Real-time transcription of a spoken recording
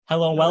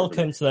Hello and No worries.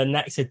 welcome to the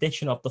next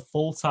edition of the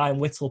Full-Time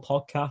Whittle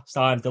podcast.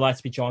 I'm delighted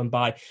to be joined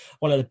by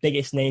one of the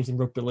biggest names in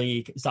rugby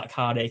league, Zach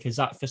Hardaker.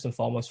 Zach, first and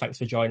foremost, thanks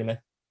for joining me.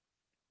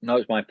 No,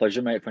 it's my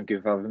pleasure, mate. Thank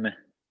you for having me.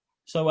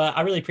 So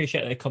I really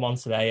appreciate that you come on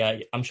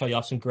today. I'm sure you'll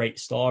have some great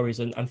stories.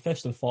 And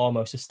first and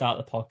foremost, to start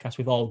the podcast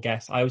with all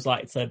guests, I always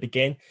like to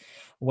begin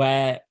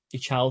where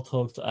your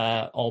childhood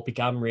all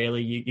began,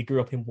 really. You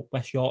grew up in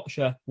West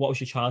Yorkshire. What was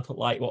your childhood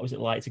like? What was it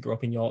like to grow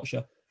up in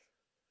Yorkshire?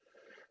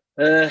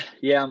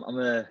 Yeah, I'm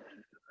a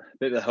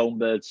bit of a home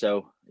bird,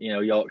 so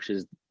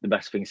Yorkshire's the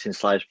best thing since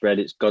sliced bread.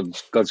 It's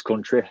God's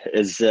country,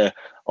 as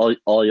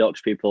all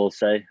Yorkshire people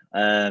say.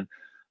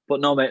 But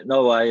no, mate,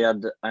 no, I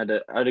had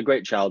a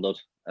great childhood.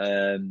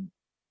 My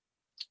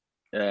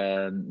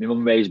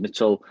mum raised me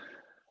till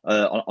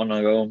on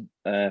her own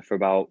for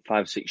about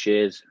 5 6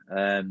 years.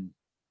 Then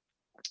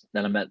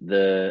I met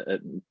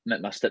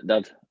my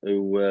stepdad,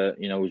 who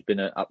has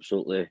been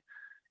absolutely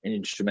an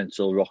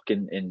instrumental rock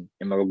in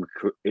my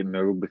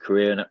rugby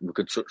career, and we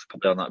could touch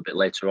probably on that a bit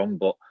later on.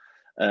 But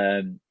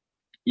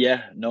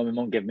yeah, no, my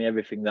mum gave me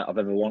everything that I've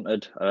ever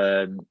wanted.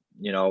 I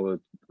was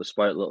a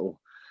spoiled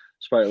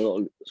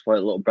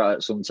little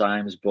brat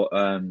sometimes, but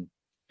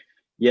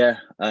yeah,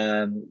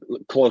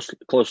 close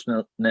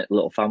knit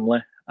little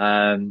family.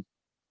 I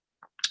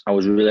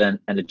was really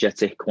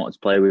energetic, wanted to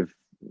play with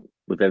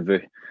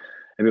every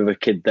other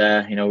kid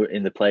there.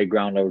 In the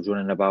playground, I was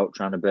running about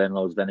trying to burn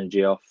loads of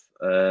energy off.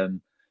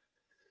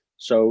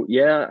 So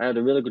yeah, I had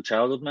a really good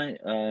childhood, mate.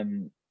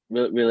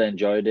 Really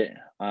enjoyed it.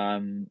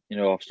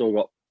 I've still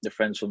got the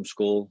friends from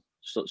school,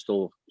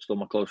 still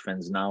my close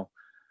friends now.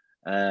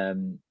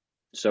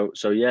 So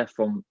yeah,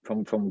 from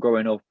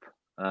growing up,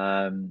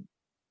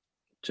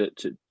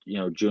 to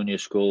junior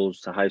schools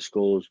to high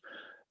schools,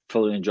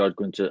 fully enjoyed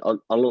going to.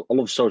 I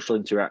love social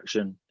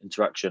interaction.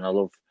 I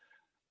love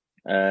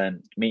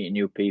meeting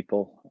new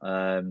people.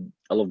 I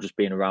love just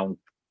being around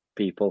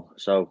people.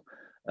 So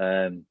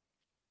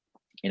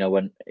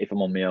if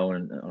I'm on my own,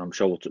 and I'm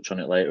sure we'll touch on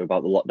it later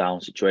about the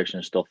lockdown situation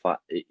and stuff, I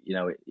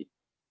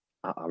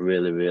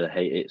really really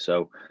hate it.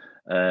 So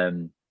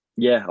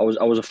yeah, I was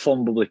a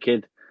fun bubbly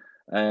kid,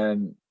 a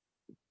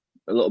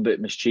little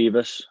bit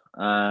mischievous,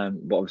 but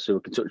obviously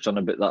we can touch on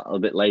that a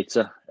bit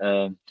later.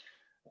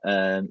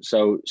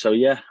 So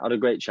yeah, I had a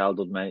great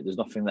childhood, mate. There's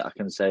nothing that I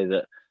can say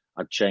that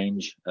I'd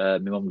change. My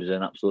mum did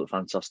an absolute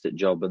fantastic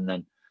job, and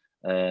then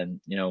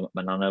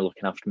my nana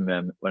looking after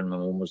me when my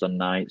mum was on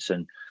nights,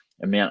 and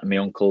my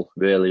uncle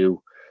really,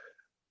 who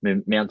my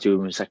auntie was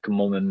my second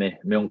mum, and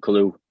my uncle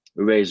who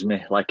raised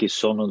me like his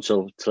son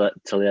till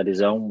he had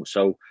his own.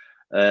 So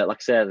like I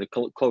said, I had a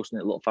close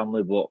knit little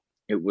family, but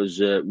it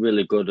was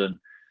really good. And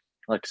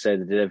like I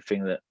said, they did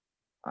everything that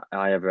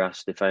I ever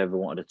asked. If I ever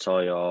wanted a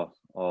toy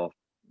or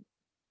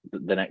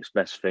the next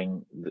best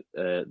thing,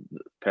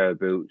 pair of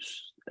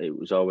boots, it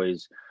was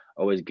always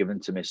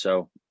given to me.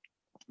 So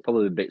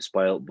probably a bit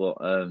spoilt, but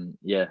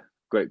yeah,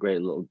 great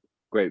growing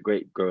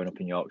up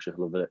in Yorkshire.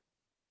 Loved it.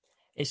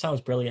 It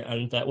sounds brilliant.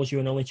 And was you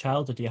an only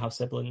child, or do you have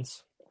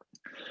siblings?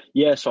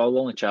 Yeah, so I'm the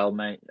only child,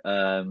 mate.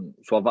 So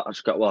I've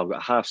got a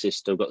half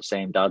sister, I've got the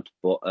same dad,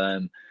 but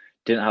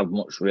didn't have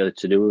much really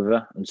to do with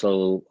her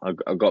until I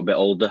got a bit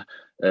older.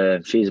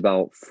 She's I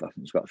think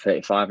she's about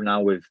 35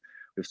 now with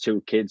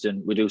two kids,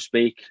 and we do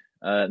speak,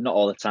 not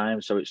all the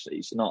time. So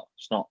it's not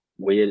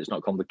weird, it's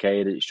not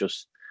complicated. It's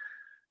just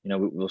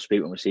we'll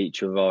speak when we see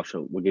each other, or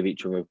we'll give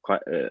each other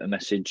quite a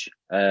message.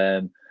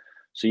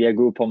 So yeah,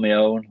 grew up on my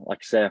own.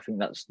 Like I say, I think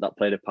that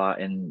played a part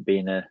in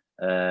being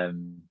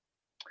having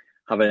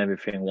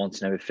everything,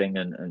 wanting everything,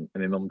 and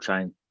my mum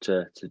trying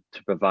to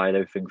provide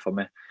everything for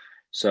me.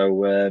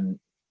 So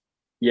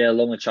yeah,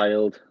 lonely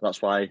child.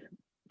 That's why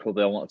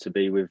probably I wanted to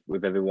be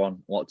with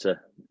everyone.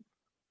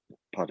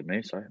 Pardon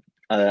me, sorry.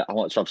 I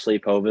wanted to have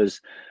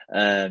sleepovers.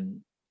 I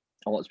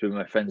wanted to be with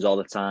my friends all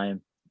the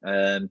time.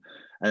 And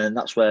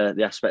that's where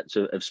the aspect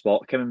of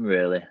sport came in,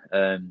 really.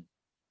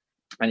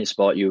 Any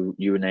sport you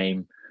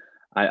name,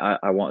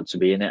 I wanted to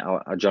be in it.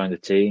 I joined the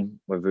team,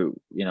 whether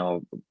I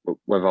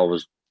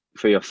was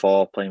 3 or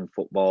 4 playing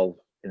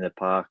football in the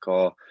park,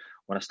 or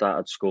when I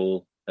started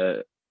school,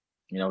 6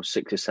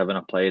 or 7,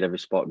 I played every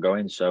sport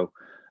going. So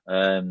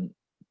I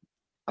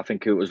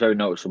think it was very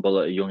noticeable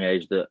at a young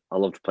age that I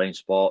loved playing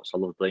sports. I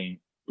loved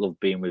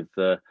being with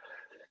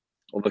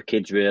other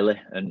kids, really,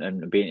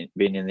 and being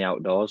in the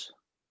outdoors.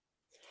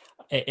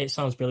 It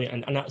sounds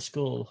brilliant. And at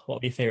school,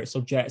 what were your favourite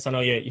subjects? I know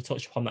you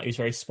touched upon that. He was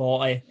very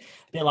sporty. A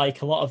bit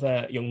like a lot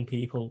of young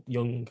people,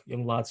 young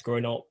lads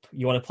growing up,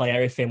 you want to play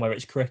everything, whether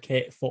it's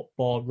cricket,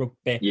 football,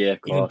 rugby, Yeah, of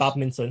even course.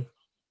 badminton.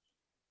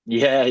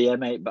 Yeah,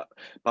 mate. But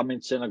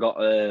badminton, I got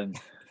when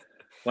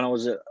I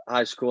was at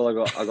high school, I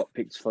got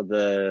picked for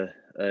the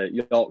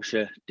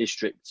Yorkshire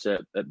district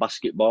at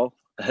basketball.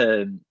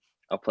 I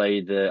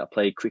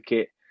played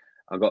cricket.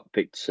 I got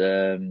picked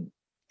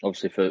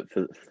obviously for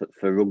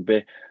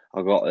rugby.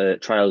 I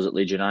got trials at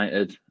Leeds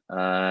United.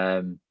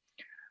 I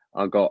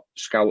got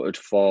scouted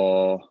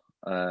for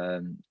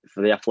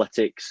the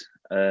athletics,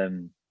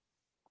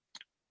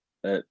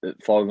 at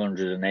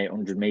 400 and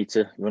 800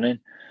 meter running.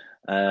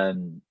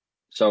 Um,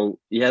 So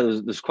yeah,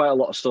 there's quite a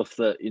lot of stuff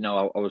that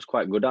I was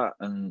quite good at,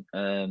 and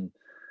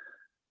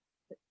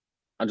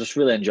I just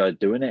really enjoyed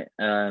doing it.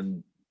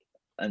 And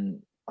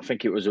I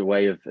think it was a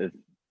way of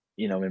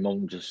my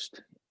mum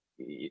just.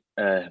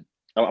 Uh,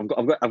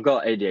 I've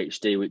got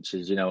ADHD, which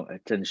is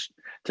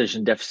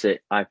attention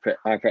deficit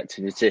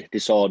hyperactivity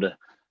disorder,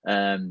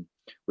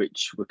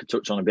 which we could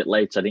touch on a bit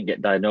later. I didn't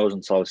get diagnosed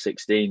until I was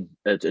 16,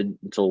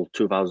 until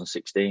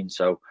 2016.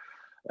 So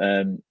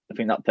I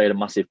think that played a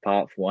massive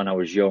part for when I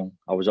was young.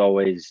 I was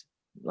always,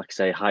 like I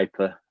say,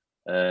 hyper.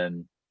 I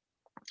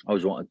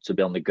always wanted to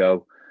be on the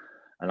go,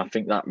 and I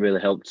think that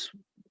really helped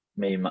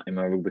me in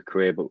my rugby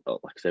career. But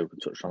like I say, we can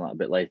touch on that a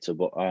bit later.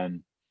 But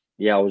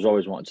yeah, I was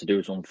always wanting to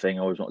do something.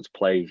 I always wanted to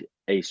play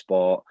a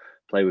sport,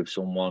 play with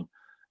someone.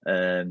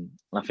 And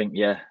I think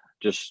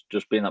just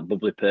being that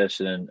bubbly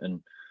person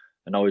and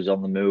always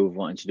on the move,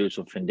 wanting to do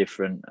something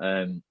different,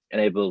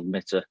 enabled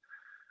me to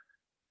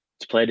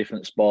play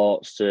different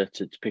sports, to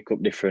pick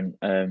up different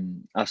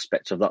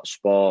aspects of that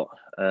sport,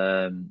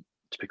 to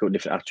pick up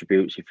different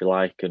attributes, if you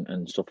like,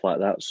 and stuff like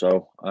that.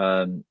 So,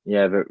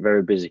 yeah, very,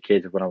 very busy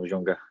kid when I was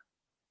younger.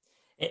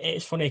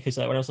 It's funny because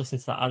when I was listening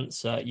to that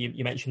answer,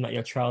 you mentioned that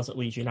your trials at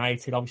Leeds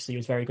United, obviously, he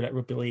was very good at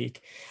rugby league.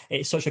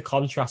 It's such a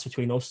contrast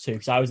between us two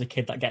because I was a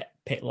kid that get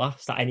picked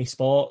last at any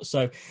sport.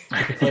 So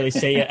you can clearly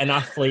see an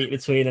athlete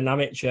between an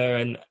amateur,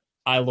 and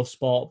I love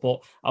sport,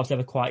 but I was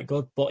never quite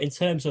good. But in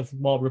terms of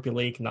more rugby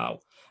league now,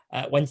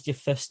 when did you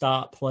first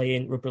start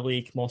playing rugby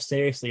league more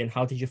seriously, and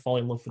how did you fall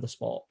in love with the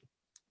sport?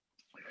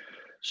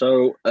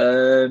 So,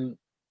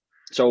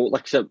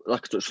 like I said,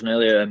 like I touched on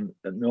earlier,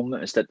 my mum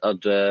instead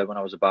had when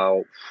I was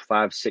about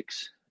 5,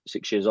 6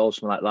 years old,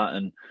 something like that.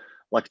 And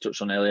like I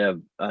touched on earlier,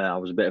 I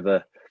was a bit of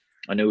a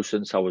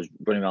nuisance. I was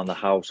running around the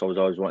house. I was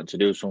always wanting to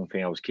do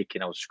something. I was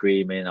kicking. I was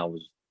screaming. I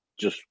was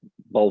just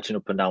bolting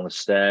up and down the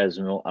stairs.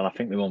 And I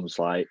think my mum was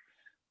like,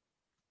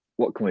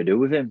 "What can we do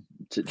with him?"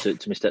 To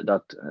my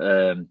stepdad,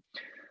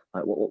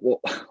 like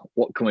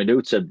what can we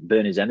do to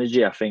burn his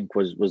energy? I think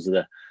was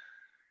the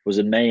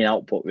main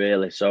output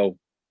really. So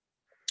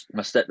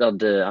my stepdad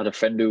had a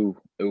friend who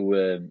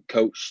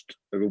coached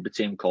a rugby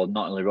team called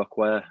Nottingham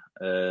Rockware.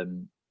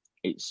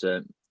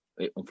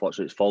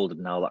 Unfortunately it's folded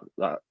now,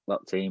 that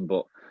team,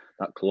 but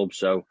that club.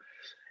 So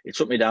he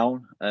took me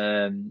down,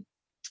 and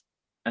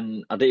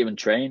I didn't even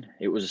train.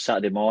 It was a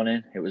Saturday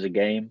morning. It was a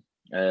game.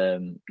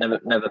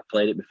 Never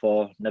played it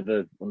before.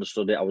 Never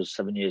understood it. I was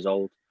 7 years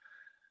old.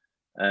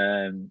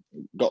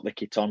 Got the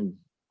kit on.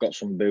 Got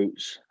some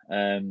boots.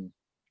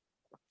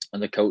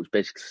 And the coach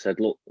basically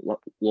said, "Look,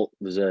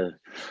 there's a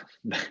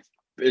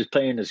as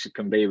plain as it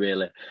can be,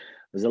 really.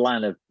 There's a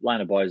line of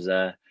boys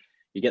there.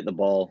 You get the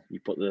ball, you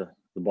put the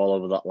ball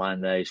over that line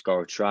there, you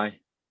score a try."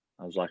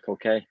 I was like,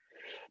 okay,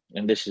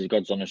 and this is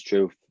God's honest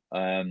truth.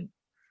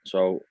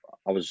 So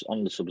I was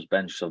on the subs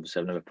bench, so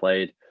obviously I've never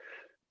played.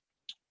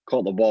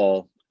 Caught the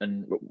ball,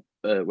 and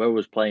where we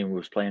was playing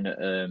at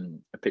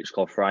a pitch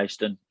called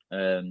Fryston,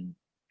 and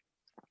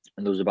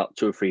there was about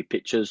 2 or 3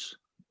 pitches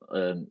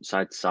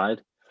side to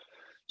side.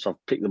 So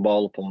I've picked the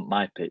ball up on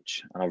my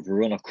pitch and I've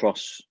run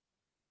across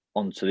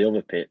onto the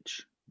other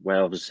pitch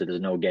where obviously there's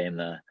no game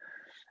there,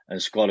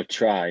 and scored a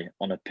try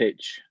on a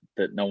pitch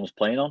that no one's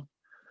playing on.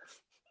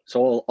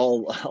 So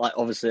all like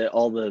obviously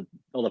all the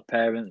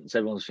parents,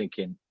 everyone's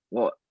thinking,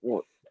 what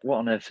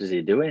on earth is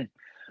he doing?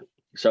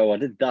 So I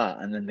did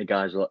that, and then the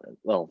guys were like,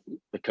 well,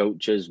 the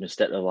coaches, my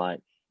step, they're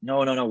like,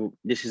 no,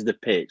 this is the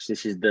pitch,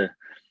 this is the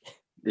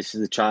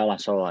trial. I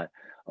saw like,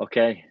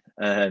 okay,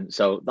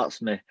 so that's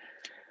my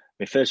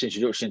first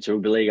introduction to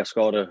rugby league. I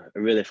scored a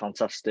really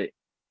fantastic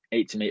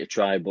 80-meter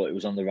try, but it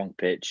was on the wrong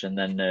pitch. And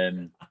then,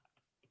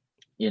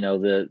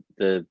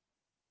 the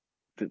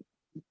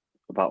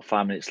about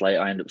 5 minutes later,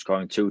 I ended up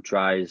scoring 2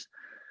 tries.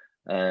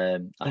 I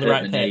On the hurt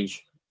right my knee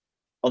pitch.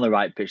 on the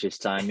right pitch this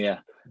time. Yeah,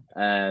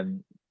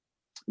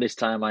 this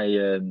time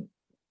I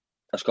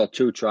scored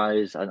 2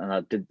 tries, and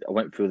I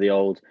went through the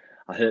old.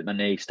 I hurt my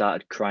knee,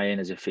 started crying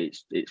as if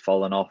it's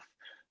fallen off.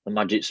 The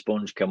magic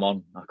sponge came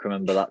on. I can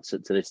remember that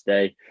to this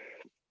day.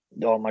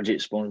 Oh, magic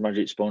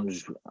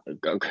sponge,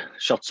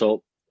 shot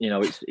up.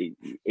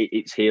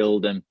 It's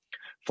healed, and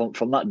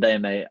from that day,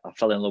 mate, I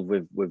fell in love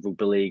with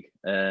rugby league.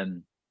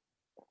 And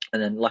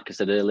then, like I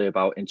said earlier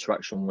about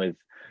interaction with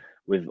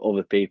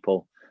other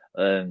people,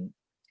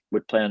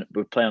 we'd play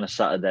on a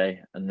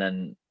Saturday, and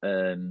then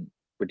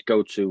we'd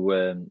go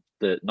to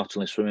the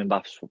Nottingham swimming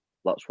baths.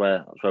 That's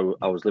where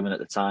I was living at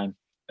the time,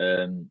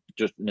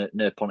 just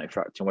near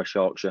Pontefract in West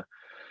Yorkshire.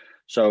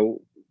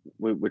 So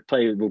we'd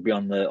play rugby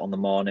on the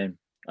morning,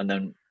 and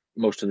then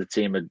most of the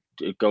team would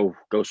go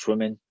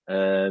swimming.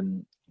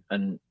 And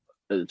at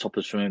the top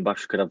of the swimming bath,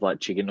 you could have like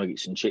chicken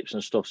nuggets and chips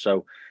and stuff.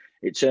 So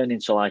it turned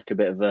into like a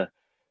bit of a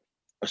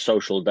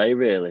social day,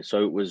 really.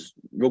 So it was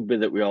rugby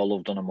that we all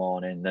loved on the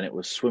morning. Then it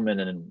was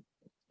swimming and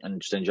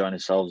just enjoying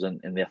ourselves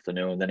in the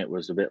afternoon. Then it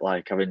was a bit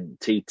like having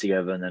tea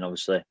together, and then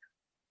obviously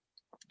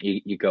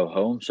you go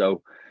home.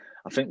 So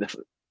I think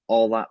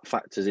all that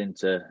factors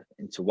into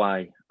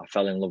why I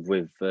fell in love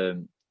with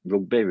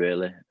rugby,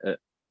 really, at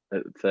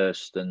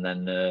first, and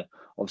then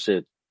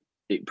obviously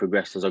it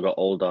progressed as I got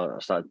older. I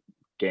started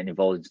getting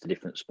involved into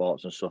different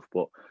sports and stuff.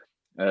 But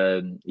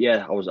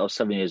yeah, I was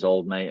 7 years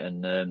old, mate,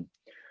 and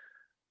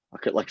I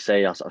could, like I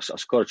say, I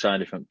scored a try on a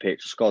different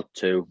pitch. I scored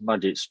two,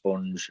 magic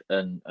sponge,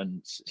 and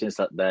since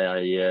that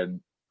day,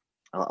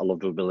 I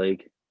loved rugby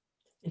league.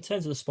 In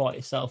terms of the sport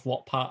itself,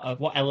 what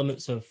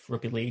elements of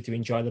rugby league do you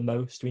enjoy the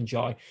most? Do you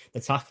enjoy the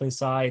tackling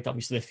side?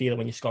 Obviously, the feeling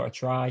when you score a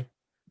try.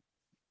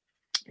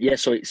 Yeah,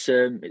 so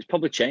it's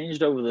probably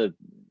changed over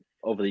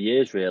the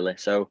years, really.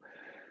 So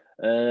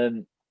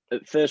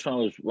at first,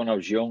 when I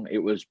was young, it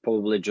was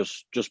probably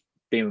just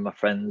being with my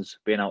friends,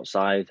 being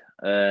outside,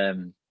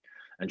 and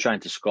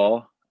trying to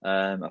score.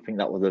 I think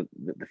that was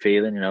the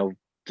feeling,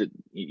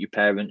 your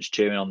parents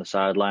cheering on the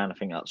sideline. I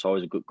think that's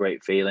always a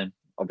great feeling.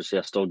 Obviously,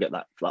 I still get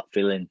that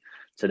feeling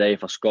today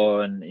if I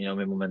score, and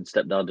my mum and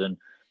stepdad and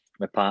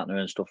my partner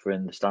and stuff are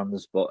in the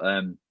stands. But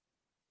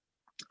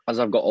as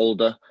I've got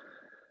older,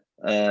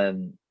 yeah,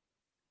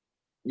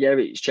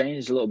 it's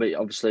changed a little bit.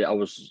 Obviously,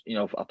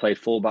 I played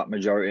fullback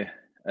majority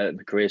of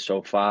my career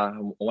so far.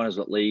 And when I was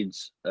at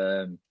Leeds,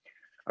 I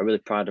really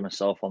prided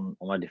myself on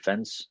my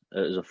defence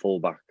as a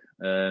fullback.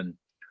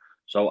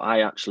 So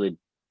I actually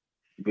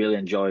really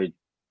enjoyed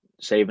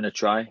saving a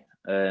try.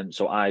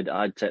 So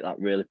I'd take that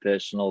really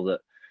personal,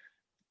 that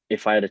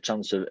if I had a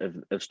chance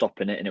of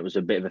stopping it and it was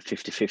a bit of a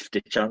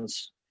 50-50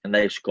 chance and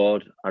they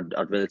scored,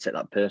 I'd really take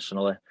that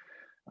personally.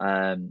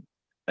 And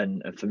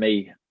for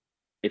me,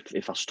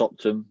 if I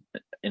stopped them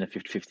in a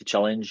 50-50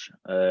 challenge,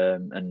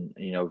 and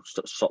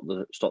stop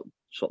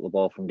the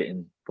ball from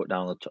getting put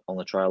down on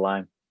the try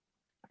line,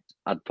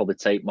 I'd probably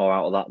take more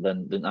out of that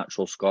than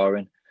actual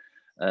scoring.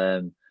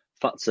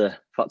 Factor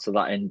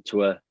that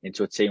into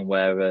a team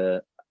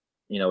where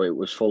it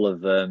was full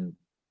of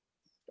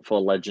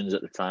legends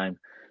at the time.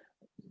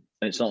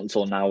 And it's not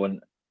until now when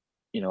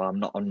I'm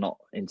not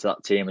into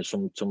that team, and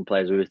some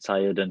players are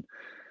retired, and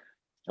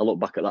I look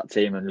back at that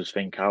team and just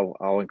think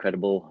how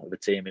incredible of a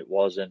team it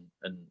was, and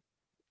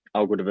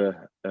how good of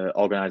a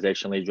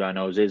organisation Leeds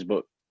Rhinos is.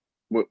 But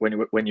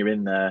when you're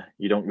in there,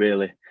 you don't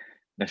really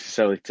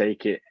necessarily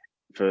take it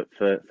for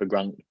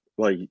granted.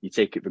 Well, you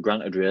take it for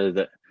granted, really,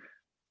 that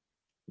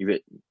you're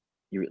at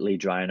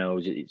Leeds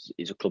Rhinos.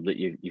 It's a club that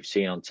you've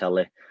seen on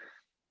telly.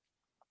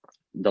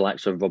 The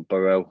likes of Rob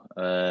Burrow,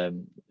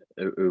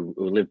 who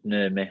lived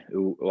near me,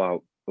 who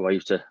I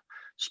used to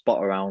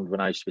spot around when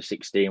I used to be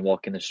 16,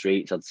 walking the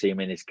streets. I'd see him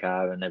in his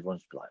car, and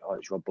everyone's like, "Oh,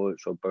 it's Rob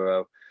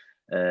Burrow."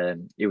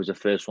 He was the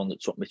first one that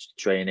took me to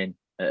training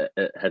at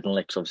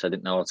Headingley, because obviously I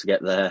didn't know how to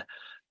get there.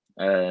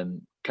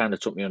 Kind of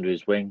took me under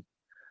his wing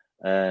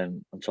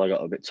until I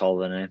got a bit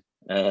taller than him.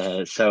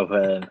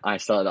 So I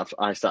started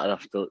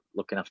after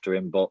looking after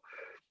him. But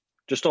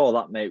just all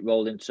that, mate,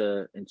 rolled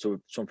into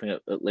something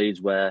at Leeds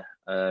where,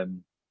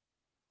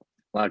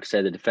 like I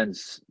say, the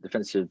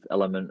defensive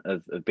element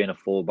of being a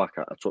fullback,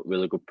 I took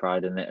really good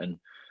pride in it, and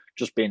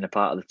just being a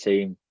part of the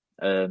team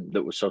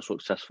that was so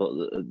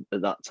successful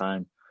at that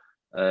time,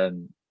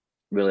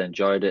 really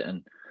enjoyed it.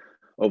 And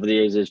over the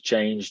years, it's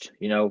changed.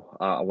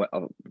 I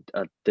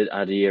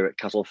had a year at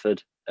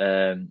Castleford,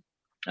 and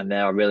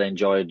there I really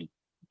enjoyed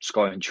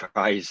scoring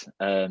tries.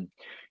 The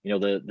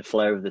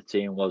flair of the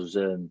team was.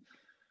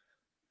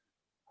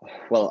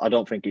 Well, I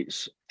don't think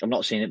I've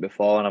not seen it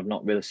before, and I've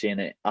not really seen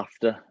it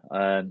after.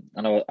 I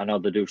know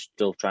they do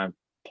still try and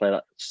play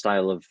that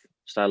style of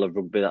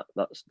rugby,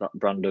 that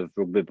brand of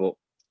rugby, but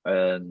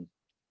I'm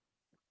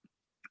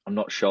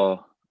not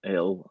sure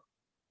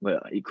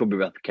it could be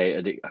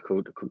replicated. I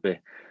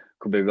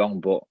could be wrong,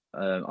 but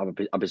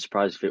I'd be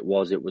surprised if it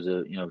was. It was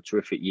a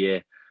terrific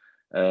year.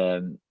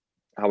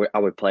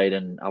 How we played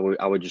and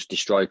how we just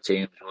destroyed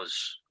teams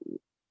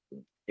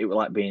it was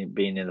like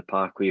being in the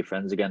park with your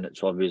friends again at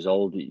 12 years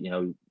old.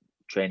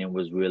 Training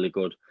was really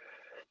good,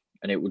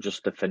 and it was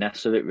just the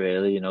finesse of it,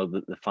 really.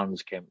 The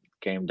fans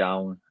came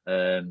down,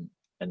 and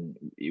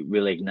it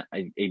really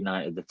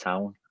ignited the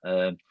town.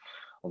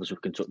 Obviously,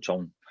 we can touch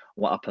on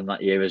what happened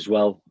that year as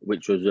well,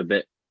 which was a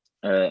bit,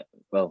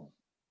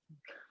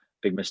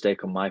 big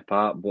mistake on my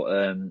part. But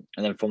and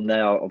then from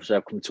there, obviously,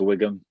 I've come to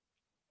Wigan,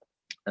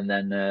 and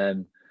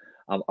then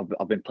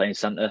I've been playing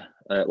centre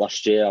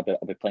last year. I've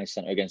been playing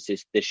centre against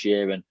this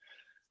year, and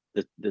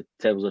the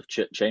tables have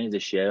changed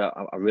this year.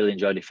 I really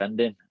enjoy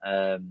defending.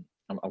 I'm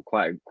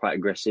quite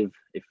aggressive.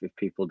 If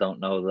people don't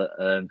know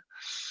that,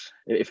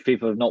 if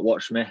people have not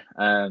watched me,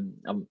 I'm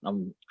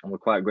a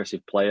quite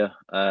aggressive player.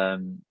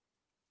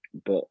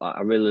 But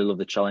I really love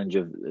the challenge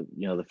of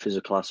the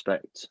physical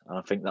aspect, and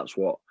I think that's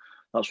what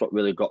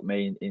really got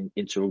me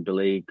into rugby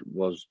league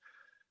was.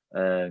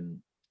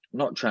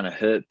 Not trying to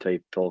hurt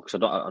people, because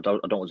I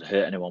don't want to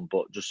hurt anyone,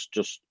 but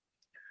just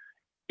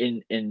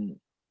in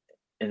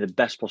the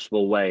best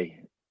possible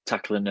way,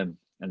 tackling them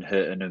and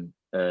hurting them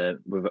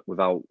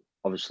without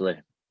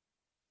obviously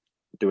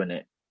doing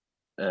it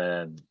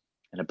in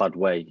a bad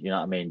way. You know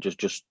what I mean?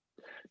 Just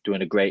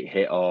doing a great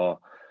hit, or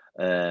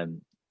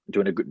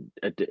doing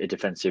a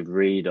defensive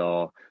read,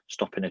 or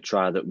stopping a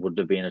try that would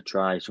have been a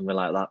try, something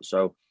like that.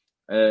 So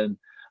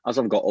as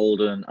I've got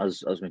older and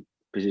as my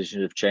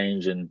positions have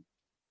changed, and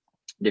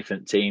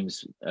different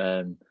teams.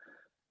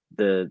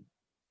 The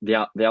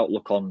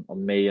outlook on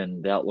me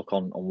and the outlook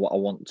on what I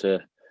want to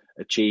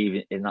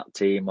achieve in that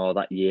team or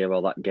that year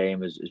or that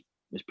game has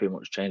pretty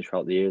much changed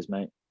throughout the years,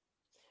 mate.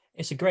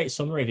 It's a great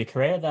summary of your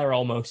career there.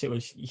 Almost, it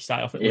was you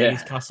started off at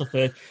Leeds, Yeah,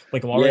 Castleford,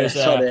 Wigan yeah. Warriors.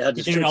 Sorry, I You're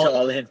just doing chucked it all.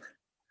 all in.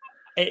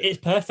 It's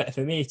perfect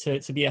for me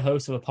to be a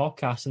host of a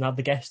podcast and have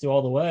the guests do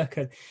all the work.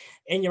 And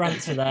in your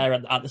answer there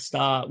at the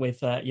start,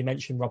 with you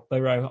mentioned Rob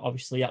Burrow.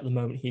 Obviously, at the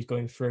moment, he's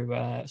going through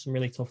some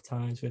really tough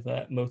times with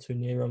motor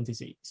neuron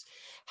disease.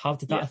 How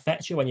did that Yeah.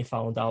 affect you when you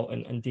found out?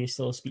 And do you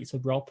still speak to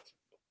Rob?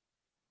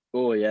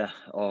 Oh yeah.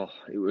 Oh,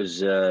 it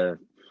was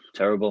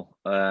terrible.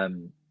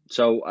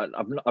 So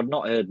I've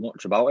not heard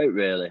much about it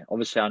really.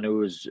 Obviously, I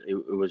knew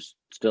it was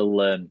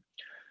still at,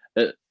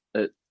 at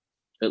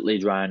at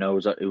Leeds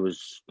Rhinos. I think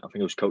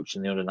it was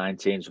coaching the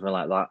under-19, something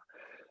like that.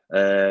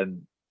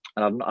 And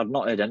I've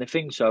not heard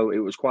anything, so it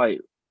was quite.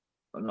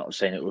 I'm not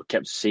saying it was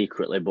kept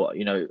secretly, but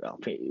I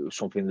think it was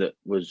something that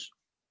was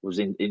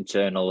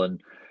internal.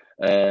 And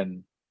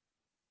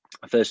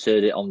I first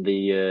heard it on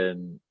the.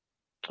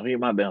 I think it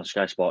might have been on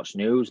Sky Sports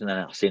News, and then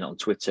I seen it on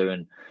Twitter,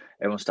 and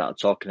everyone started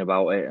talking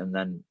about it. And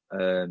then,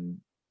 I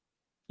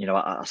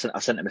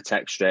sent him a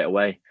text straight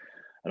away,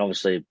 and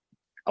obviously,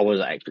 I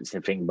wasn't expecting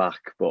anything back,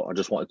 but I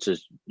just wanted to,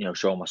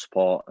 show my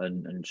support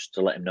and just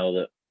to let him know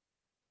that,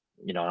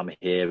 I'm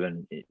here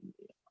and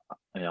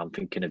I'm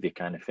thinking of you,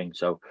 kind of thing.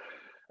 So,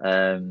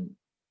 and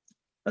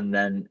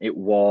then it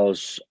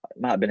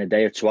might have been a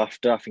day or two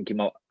after. I think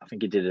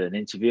he did an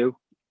interview,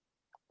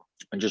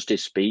 and just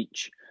his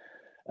speech.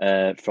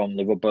 From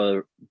the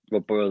rubber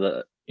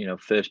that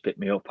first picked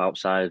me up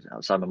outside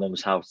my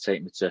mum's house,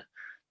 take me to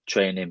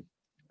training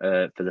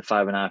for the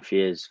 5.5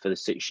 years, for the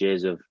 6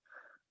 years of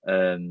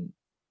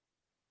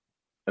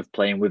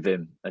playing with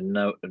him and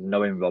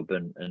knowing Rob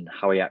and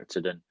how he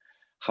acted and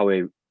how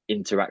he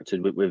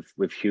interacted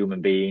with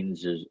human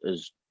beings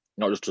as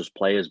not just as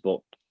players,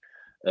 but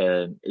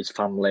his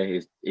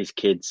family, his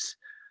kids,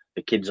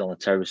 the kids on the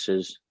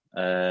terraces,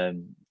 the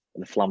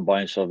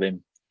flamboyance of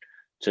him.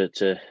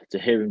 To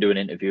hear him do an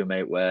interview,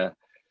 mate, where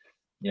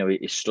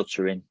he's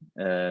stuttering,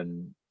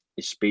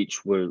 his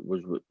speech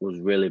was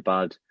really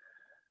bad,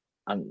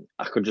 and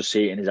I could just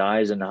see it in his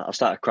eyes, and I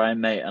started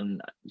crying, mate.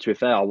 And to be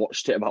fair, I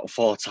watched it about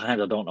 4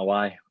 times. I don't know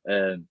why.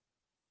 I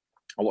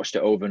watched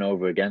it over and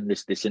over again.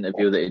 This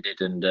interview that he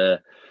did, and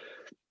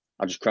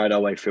I just cried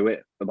all the way through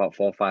it about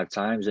 4 or 5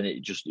 times, and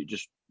it just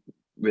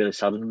really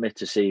saddened me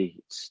to see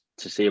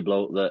a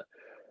bloke that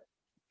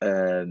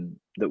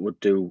that would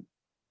do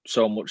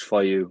so much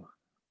for you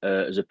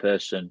as a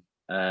person,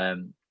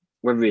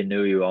 whether he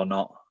knew you or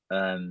not,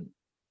 that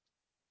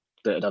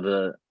had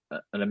an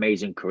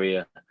amazing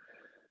career,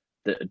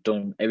 that had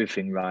done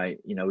everything right.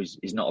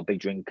 He's not a big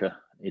drinker.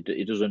 He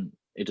doesn't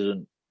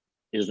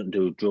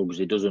do drugs.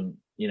 He doesn't.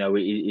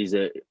 He's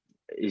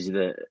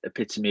the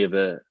epitome of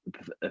a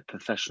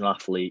professional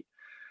athlete.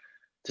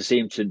 To see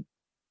him to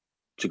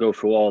go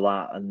through all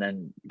that and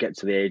then get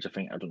to the age, I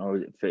think, I don't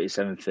know,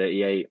 37,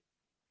 38,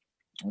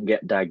 and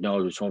get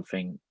diagnosed with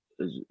something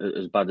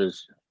as bad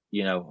as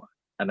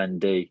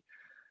MND,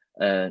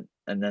 and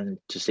then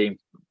to see him,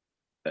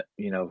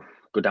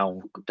 go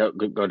down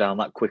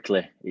that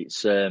quickly.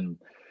 It's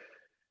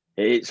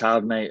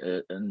hard, mate,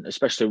 and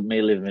especially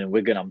me living in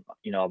Wigan.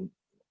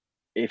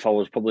 If I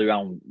was probably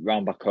round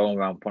back home,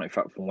 around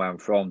Pontefract from where I'm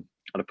from,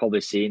 I'd have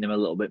probably seen him a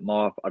little bit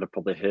more. I'd have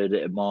probably heard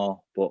it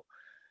more, but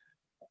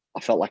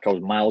I felt like I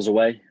was miles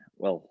away.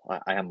 Well,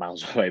 I am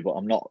miles away, but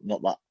I'm not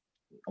that.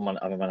 I'm an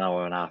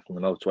hour and a half on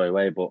the motorway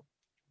away, but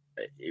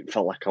it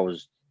felt like I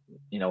was,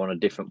 on a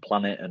different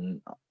planet,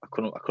 and I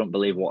couldn't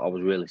believe what I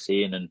was really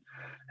seeing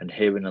and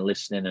hearing and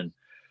listening,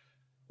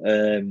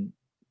 and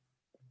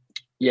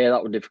yeah,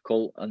 that was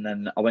difficult. And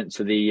then I went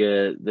to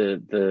the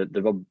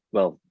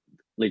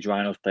Leeds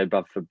Rhinos played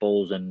Bradford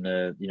Bulls, and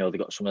they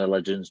got some of the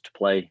legends to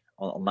play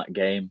on that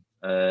game,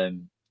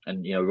 and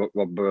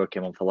Rob Burrow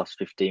came on for the last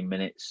 15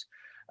 minutes,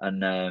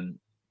 and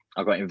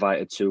I got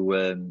invited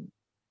to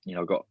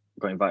got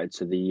invited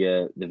to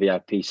the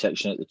VIP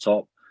section at the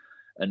top.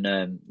 And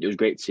it was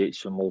great to see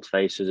some old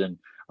faces. And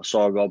I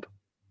saw Rob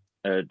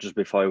just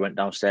before he went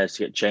downstairs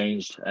to get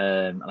changed,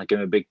 and I gave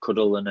him a big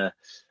cuddle and a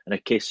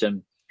kiss.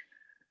 And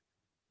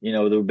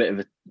there was a bit of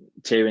a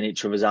tear in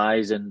each other's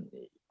eyes, and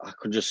I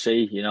could just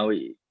see,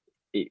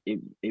 it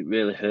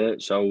really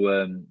hurt. So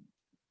and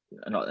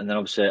then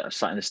obviously I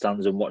sat in the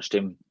stands and watched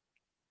him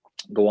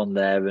go on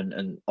there,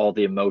 and all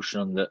the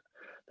emotion that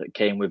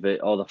came with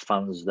it. All the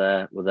fans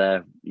were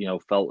there,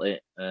 felt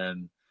it.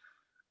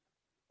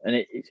 And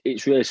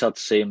it's really sad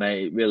to see,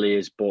 mate. It really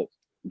is. But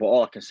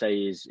all I can say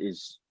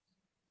is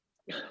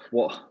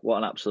what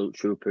an absolute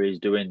trooper he's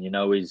doing.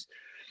 He's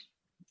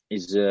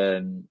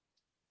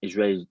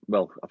raised,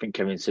 well, I think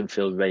Kevin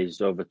Sinfield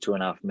raised over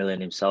 2.5 million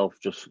himself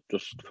just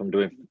from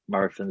doing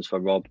marathons for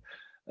Rob.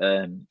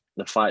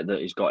 The fight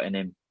that he's got in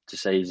him, to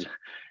say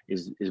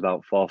he's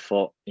about 4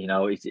 foot.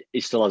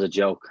 He still has a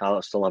joke.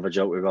 I'll still have a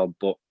joke with Rob,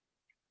 but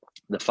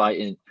the fight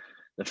in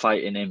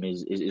him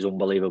is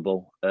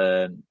unbelievable.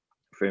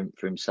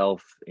 for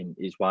himself,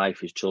 his wife,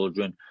 his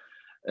children.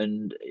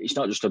 And it's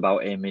not just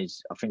about him. I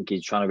think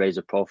he's trying to raise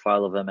the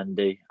profile of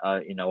MND.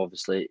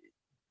 Obviously,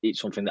 it's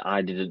something that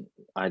I didn't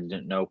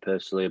know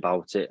personally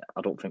about it.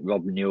 I don't think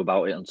Rob knew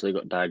about it until he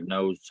got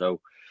diagnosed. So,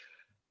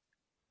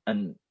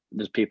 and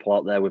there's people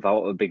out there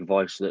without a big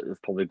voice that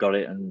have probably got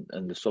it and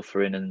they're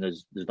suffering, and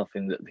there's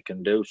nothing that they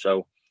can do.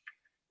 So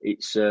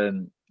it's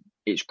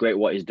great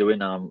what he's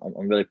doing. I'm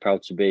really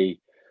proud to be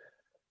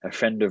a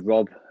friend of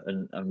Rob,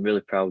 and I'm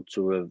really proud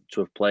to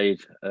have played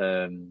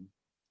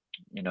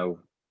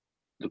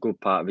the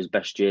good part of his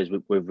best years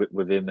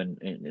with him, and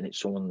it's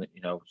someone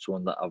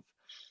that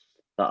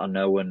I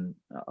know, and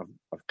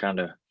I've kind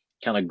of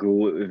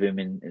grew with him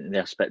in the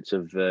aspect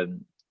of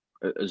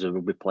as a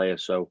rugby player.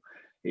 So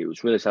it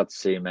was really sad to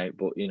see him, mate.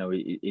 But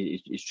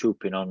he's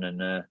trooping on,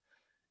 and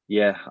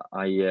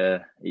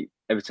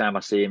every time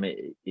I see him,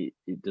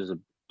 it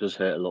does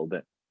hurt a little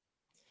bit.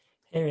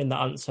 Hearing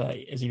that answer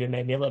has even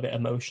made me a little bit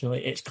emotional.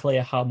 It's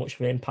clear how much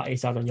of an impact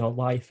he's had on your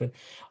life, and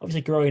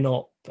obviously growing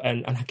up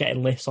and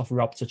getting lifts off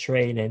Rob to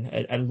training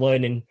and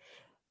learning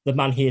the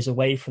man he is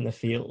away from the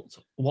field.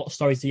 What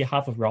stories do you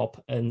have of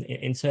Rob? And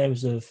in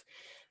terms of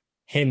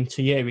him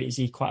to you, is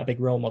he quite a big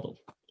role model?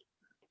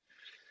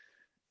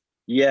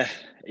 Yeah,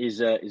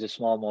 he's a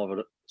small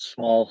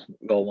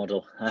role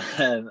model.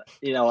 When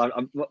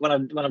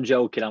I'm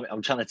joking,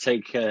 I'm trying to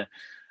take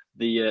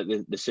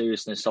the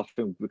seriousness off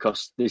him,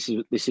 because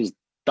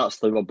that's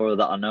the Rob Burrow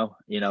that I know,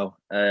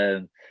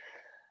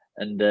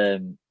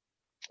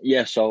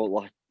 So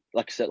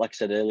like I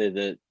said earlier,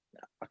 that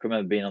I can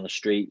remember being on the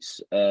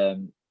streets,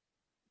 and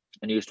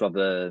he used to have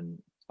a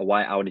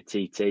white Audi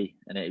TT,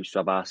 and it used to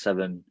have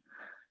R7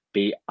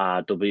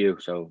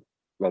 BRW, so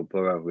Rob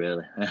Burrow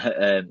really,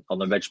 on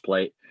the reg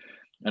plate,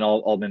 and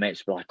all my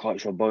mates would be like, "Oh,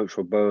 it's Rob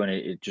Burrow," and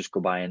it'd just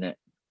go by in it.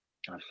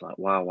 I was like,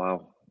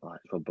 wow, like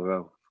Rob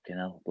Burrow, fucking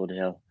hell, bloody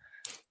hell.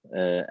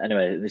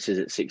 Anyway, this is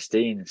at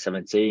 16,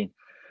 17.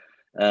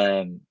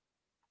 And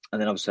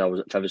then obviously I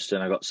was at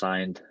Featherstone, I got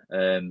signed.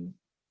 And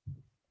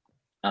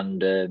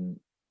I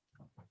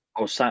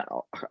was I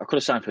could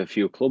have signed for a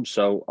few clubs.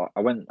 So I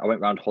went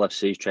round Hull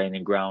FC's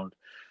training ground.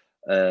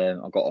 I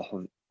got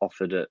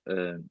offered at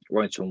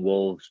Warrington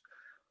Wolves.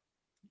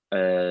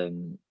 I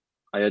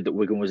heard that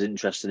Wigan was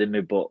interested in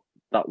me, but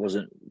that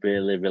wasn't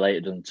really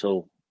related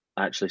until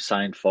I actually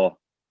signed for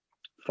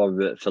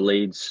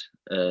Leeds.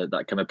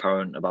 That came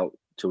apparent about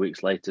 2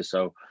 weeks later.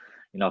 So,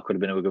 I could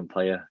have been a Wigan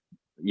player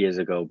years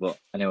ago. But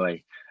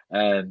anyway,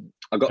 I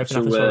got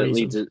to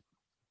Leeds.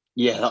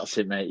 Yeah, that's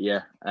it, mate.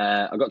 Yeah,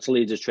 I got to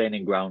Leeds'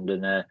 training ground,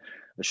 and they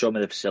showed me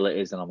the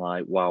facilities, and I'm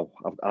like, wow,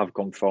 I've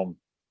gone from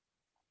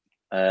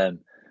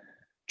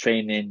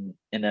training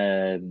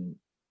in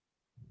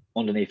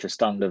underneath the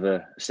stand of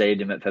a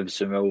stadium at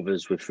Featherstone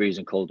Rovers with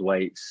freezing cold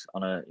weights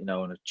on a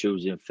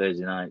Tuesday and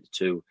Thursday night,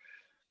 to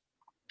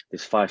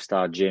this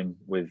 5-star gym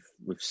with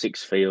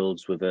 6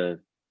 fields, with a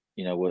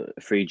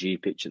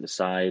 3G pitch at the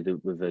side,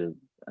 with an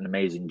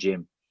amazing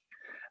gym.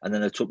 And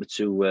then they took me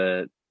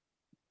to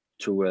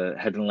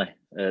Headingley,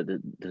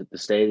 the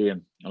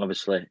stadium, and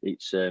obviously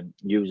it's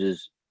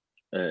uses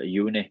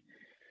uni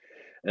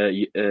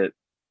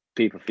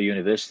people for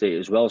university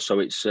as well. So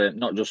it's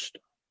not just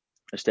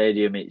a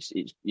stadium. It's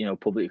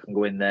public can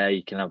go in there.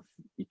 You can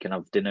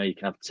have dinner, you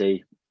can have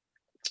tea,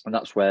 and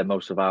that's where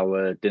most of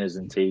our dinners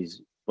and teas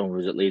when we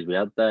was at Leeds we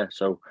had there.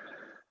 So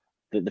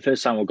the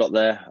first time I got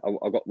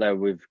there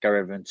with Gary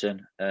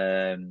Everington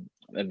and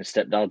my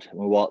stepdad, and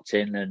we walked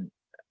in, and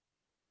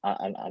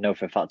I know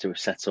for a fact it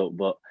was set up,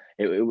 but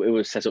it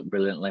was set up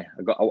brilliantly.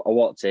 I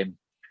walked in,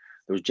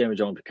 there was Jamie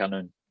Jones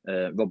Buchanan,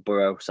 Rob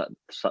Burrow sat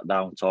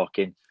down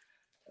talking,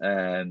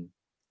 and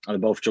they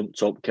both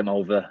jumped up, came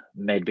over,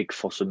 made a big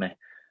fuss of me,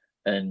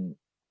 and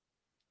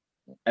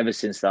ever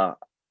since that,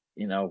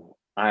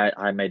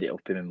 I made it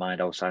up in my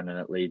mind I was signing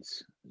at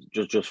Leeds,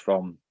 just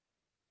from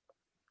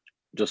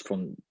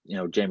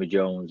Jamie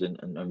Jones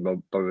and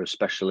Rob Burrow,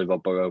 especially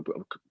Rob Burrow,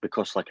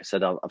 because like I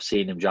said, I've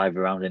seen him drive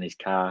around in his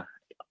car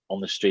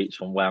on the streets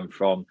from where I'm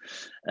from,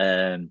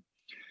 and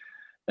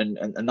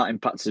that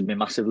impacted me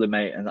massively,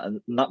 mate.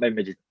 And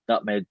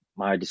that made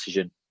my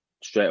decision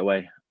straight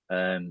away.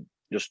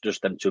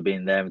 Just them two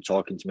being there and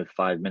talking to me for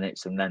 5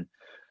 minutes, and then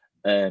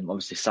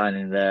obviously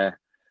signing there.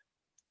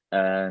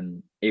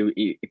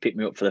 He picked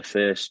me up for the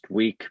first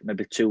week,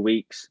 maybe 2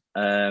 weeks.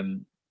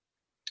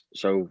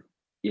 So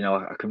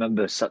I can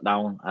remember sat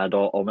down, I had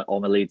all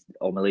my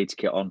Leeds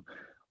kit on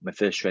my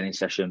first training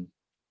session,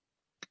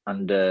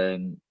 and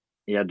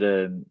he had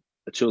a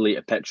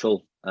 2-litre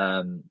petrol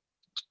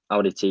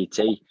Audi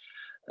TT,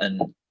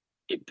 and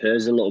it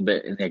purrs a little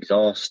bit in the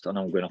exhaust. I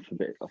know I'm going off a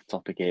bit off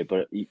topic here,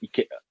 but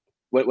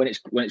when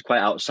it's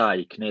quite outside,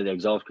 you can hear the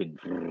exhaust going.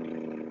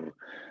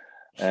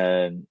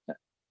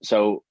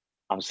 So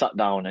I'm sat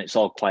down and it's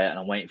all quiet, and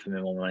I'm waiting for my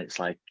mum, and it's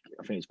like,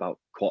 I think it's about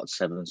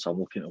 6:45, so I'm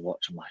looking at the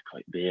watch. I'm like, oh,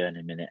 it'll be here in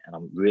a minute, and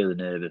I'm really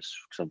nervous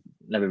because I've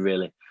never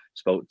really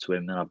spoke to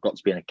him, and I've got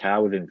to be in a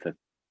car with him for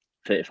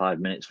 35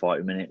 minutes,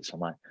 40 minutes. I'm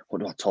like, what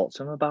do I talk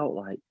to him about?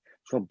 Like,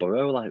 it's Rob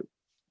Burrow, like,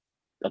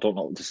 I don't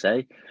know what to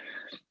say.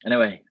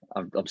 Anyway,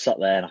 I'm sat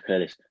there and I hear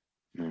this.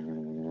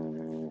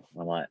 I'm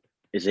like,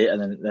 is it?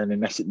 And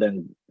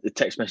then the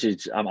text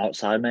message, I'm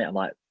outside, mate. I'm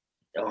like,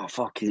 oh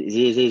fuck,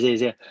 he's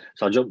here.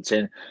 So I jumped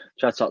in,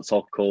 tried to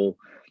talk cool.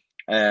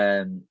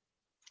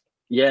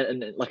 Yeah,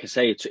 and like I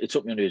say, it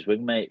took me under his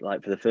wing, mate.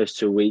 Like for the first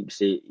 2 weeks,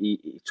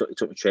 he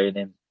took me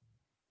training,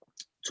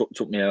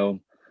 took me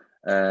home,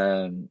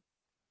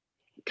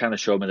 kind of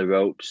showed me the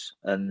ropes,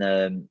 and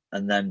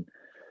then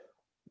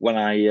when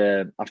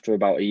I after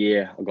about a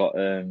year, I got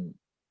a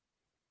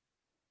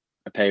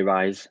pay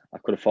rise. I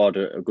could afford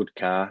a good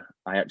car.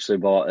 I actually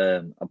bought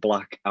a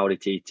black Audi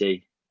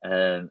TT,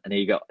 and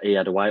he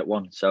had a white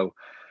one. So,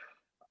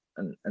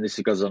 and this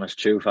is God's honest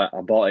truth. I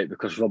bought it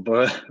because Rob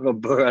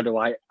Burr had a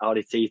white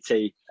Audi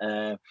TT.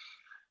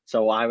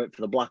 So I went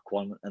for the black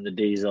one and the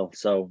diesel.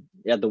 So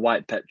he had the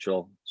white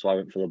petrol, so I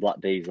went for the black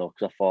diesel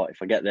because I thought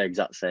if I get the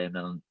exact same,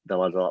 then the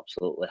lads will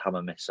absolutely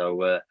hammer me.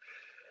 So,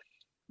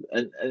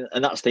 and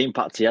that's the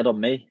impact he had on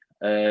me,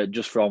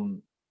 just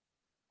from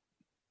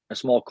a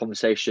small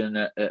conversation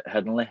at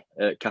Headingley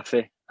at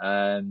Cafe.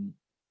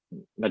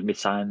 Made me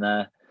sign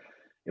there.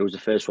 He was the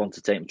first one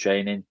to take me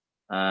training,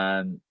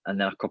 and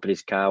then I copied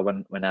his car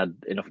when I had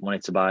enough money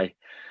to buy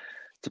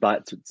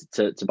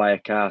a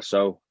car.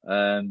 So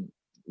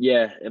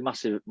yeah, a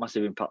massive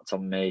impact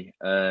on me.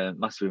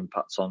 Massive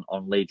impact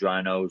on Leeds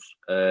Rhinos.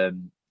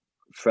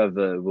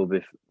 Forever will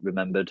be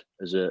remembered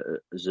as a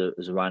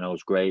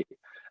Rhinos great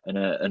and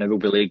a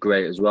rugby league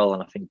great as well.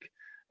 And I think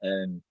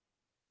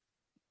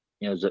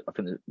I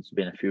think there's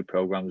been a few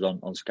programs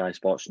on Sky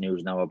Sports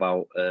News now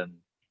about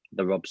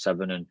the Rob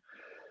Seven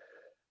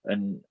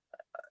and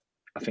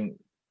I think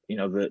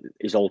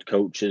his old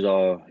coaches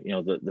or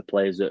the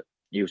players that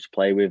he used to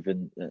play with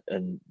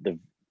and they've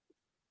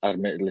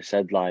admittedly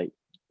said like,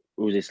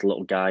 who's this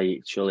little guy?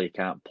 Surely he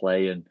can't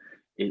play, and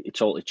it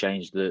totally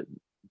changed the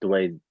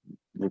way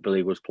rugby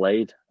league was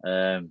played.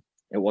 It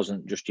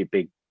wasn't just your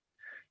big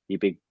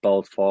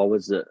bald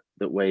forwards that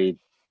weighed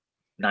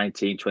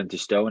 19, 20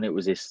 stone. It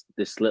was this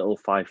little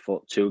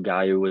 5'2"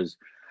 guy who was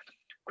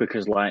quick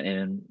as lightning,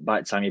 and by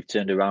the time you've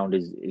turned around,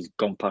 he's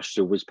gone past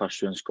you, whizzed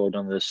past you, and scored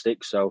on the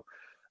stick. So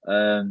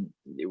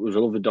it was a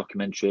lovely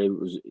documentary. It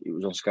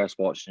was on Sky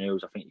Sports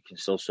News. I think you can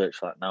still search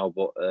for that now,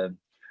 but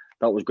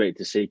that was great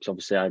to see because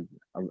obviously I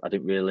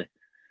didn't really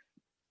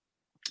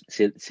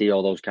see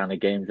all those kind of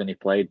games when he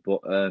played.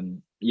 But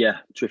yeah,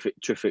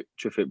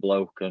 terrific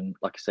bloke, and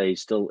like I say,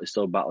 he's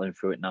still battling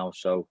through it now.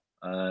 So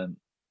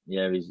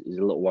yeah, he's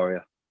a little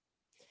warrior.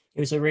 He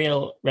was a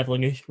real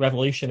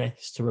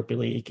revolutionist to rugby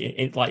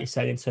league. Like you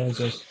said, in terms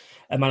of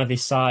a man of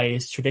his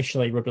size,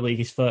 traditionally rugby league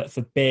is for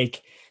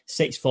big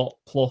 6 foot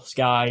plus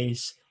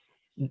guys,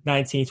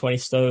 19, 20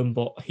 stone,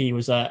 but he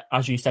was,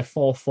 as you said,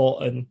 4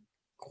 foot and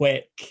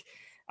quick,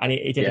 and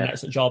he did an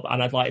excellent job.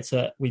 And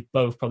we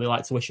both probably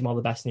like to wish him all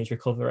the best in his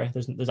recovery.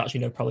 There's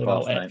actually no problem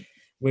about it. Mate.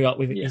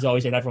 He's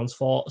always in everyone's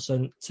thoughts.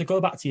 And to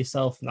go back to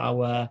yourself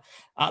now,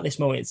 at this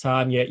moment in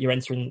time, you're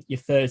entering your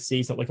third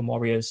season at Wigan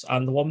Warriors,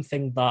 and the one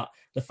thing that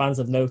the fans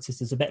have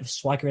noticed is a bit of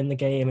swagger in the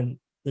game, and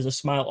there's a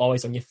smile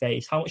always on your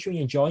face. How much are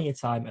you enjoying your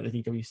time at the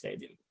DW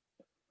Stadium?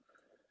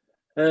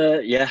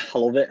 Yeah, I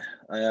love it.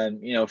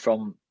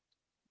 From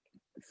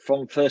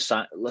first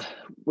sight,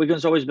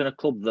 Wigan's always been a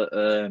club that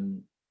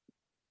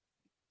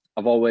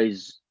I've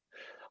always.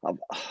 Let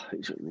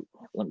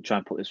me try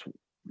and put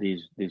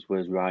these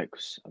words right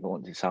because I don't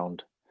want it to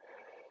sound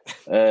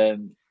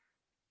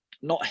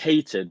not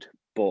hated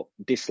but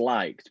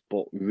disliked,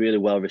 but really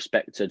well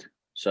respected.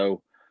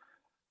 So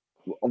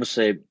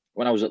obviously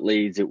when I was at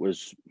Leeds, it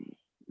was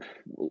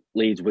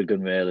Leeds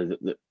Wigan really.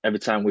 Every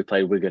time we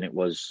played Wigan, it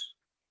was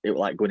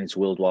like going into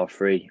World War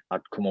III.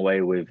 I'd come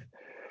away with,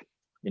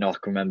 I can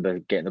remember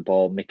getting the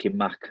ball, Mickey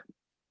Mack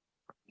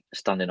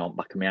standing on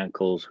back of my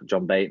ankles,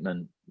 John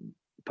Bateman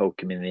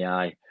poking me in the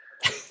eye,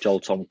 Joel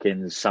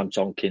Tompkins, Sam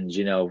Tompkins,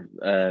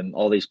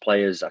 all these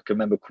players. I can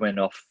remember coming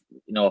off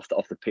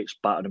the pitch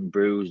battered and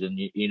bruised, and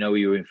you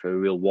were in for a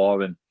real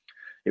war. And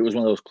it was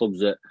one of those clubs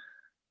that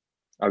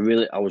I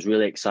was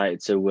really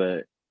excited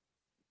to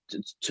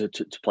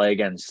play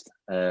against,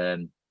 but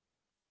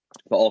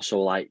also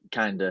like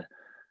kind of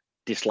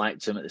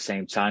disliked them at the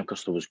same time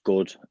because they was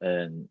good.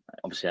 And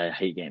obviously, I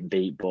hate getting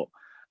beat, but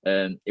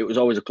it was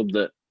always a club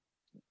that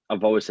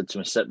I've always said to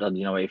my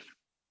stepdad,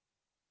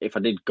 if I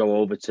did go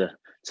over to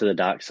the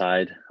dark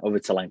side, over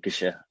to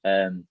Lancashire,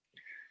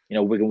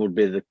 Wigan would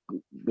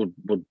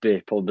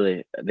be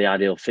probably the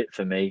ideal fit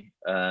for me,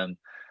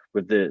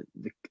 with the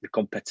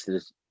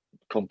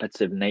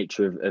competitive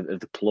nature of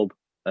the club,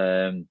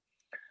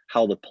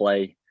 how they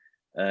play,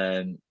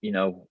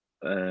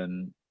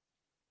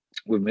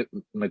 with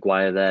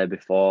Maguire there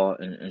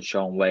before and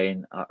Sean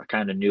Wayne, I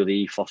kind of knew the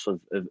ethos of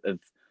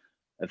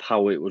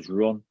how it was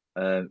run.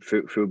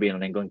 Through being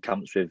on England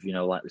camps with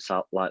like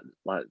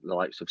the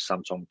likes of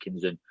Sam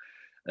Tompkins and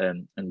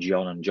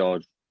John and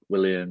George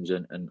Williams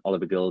and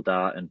Oliver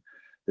Gildart, and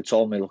they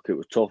told me, look, it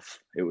was tough.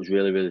 It was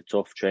really, really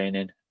tough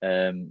training.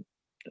 Sorry,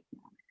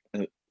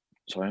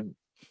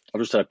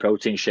 I've just had a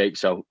protein shake,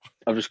 so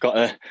I've just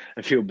got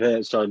a few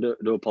burps, so I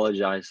do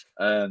apologise.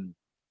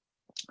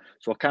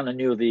 So I kind of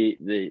knew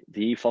the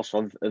ethos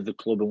of the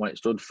club and what it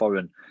stood for,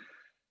 and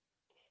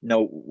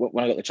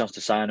when I got the chance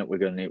to sign at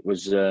Wigan, it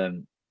was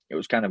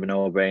kind of a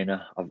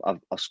no-brainer.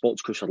 I've spoke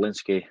to Chris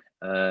Odlinski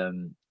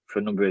for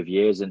a number of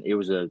years, and it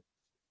was a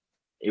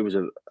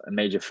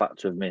major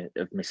factor of me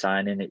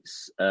signing.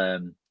 I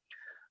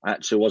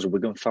actually was a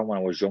Wigan fan when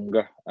I was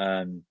younger.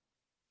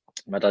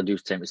 My dad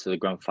used to take me to the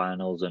grand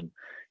finals, and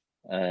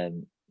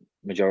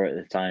majority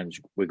of the times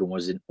Wigan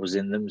was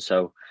in them,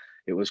 so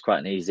it was quite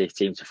an easy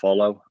team to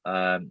follow.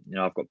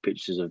 I've got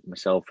pictures of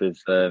myself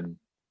with.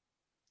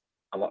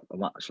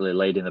 I'm actually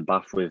laid in the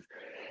bath with,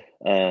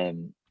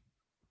 cherry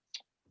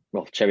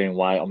and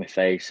white on my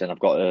face, and I've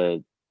got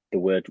the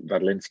word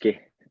Radlinski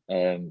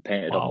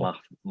painted Wow.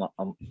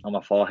 on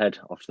my forehead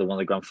after one of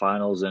the grand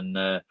finals. And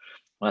when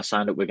I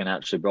signed up Wigan, I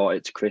actually brought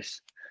it to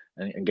Chris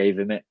and gave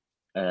him it.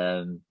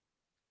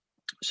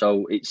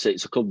 So it's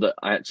a club that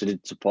I actually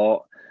did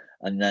support,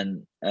 and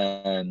then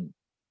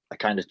I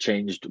kind of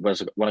changed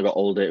when I got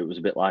older. It was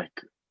a bit like,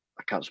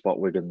 I can't support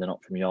Wigan; they're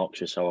not from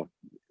Yorkshire, so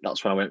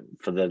that's when I went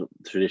for the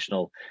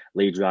traditional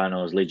Leeds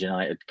Rhinos, Leeds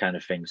United kind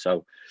of thing.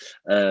 So,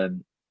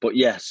 but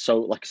yeah,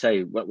 so like I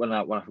say, when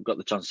I got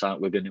the chance to sign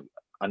at Wigan,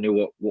 I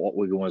knew what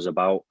Wigan was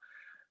about.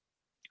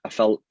 I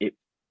felt it.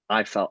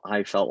 I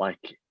felt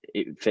like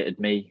it fitted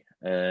me,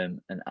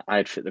 and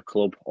I'd fit the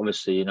club.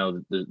 Obviously,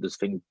 there's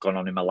things gone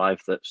on in my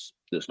life that's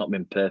not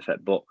been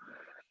perfect, but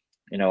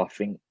I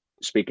think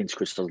speaking to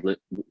Chris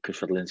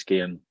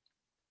Radlinski and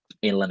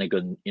Ian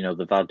Lenigan,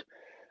 they've had,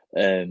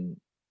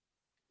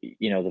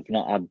 they've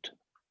not had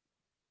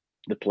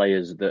the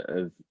players that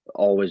have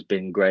always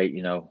been great.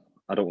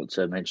 I don't want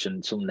to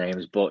mention some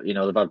names, but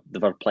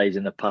they've had players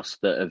in the past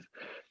that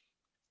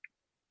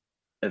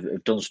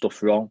have done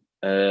stuff wrong,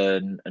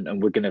 and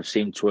we're going to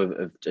seem to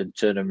have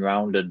turned them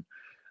around and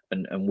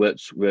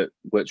worked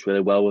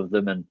really well with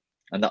them, and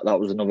that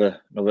was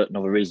another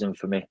reason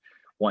for me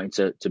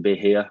wanting to be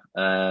here.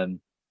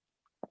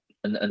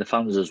 And the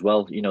fans as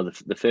well.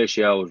 The first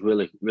year I was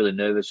really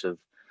nervous of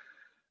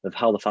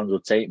how the fans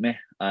would take me,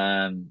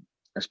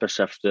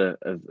 especially after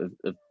of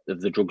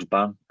the drugs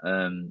ban.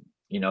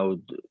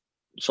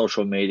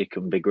 Social media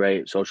can be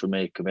great. Social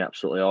media can be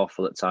absolutely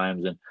awful at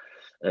times, and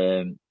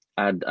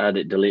I had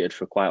it deleted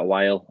for quite a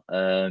while.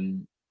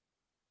 And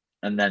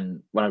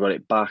then when I got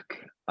it back,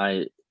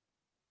 I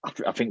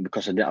think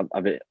because I didn't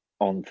have it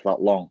on for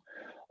that long,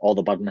 all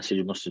the bad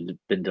messages must have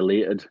been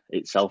deleted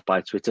itself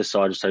by Twitter.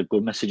 So I just had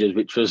good messages,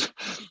 which was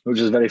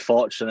very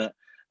fortunate.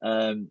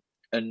 And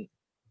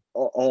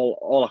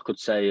all I could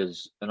say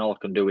is, and all I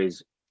can do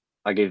is,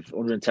 I give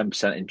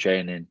 110% in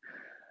training,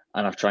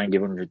 and I try and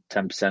give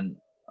 110%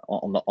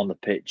 on the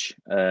pitch.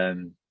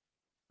 And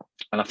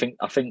I think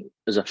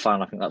as a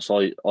fan, I think that's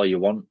all you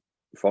want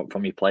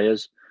from your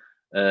players,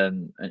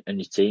 and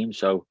your team.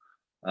 So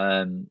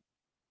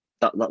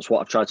that's what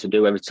I've tried to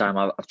do every time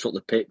I've took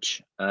the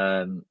pitch,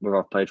 where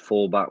I've played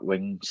fullback,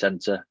 wing,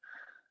 centre.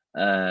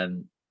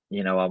 I'm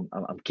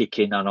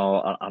kicking. I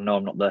know I'm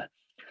not the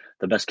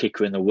best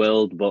kicker in the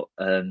world, but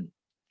I'm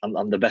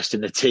the best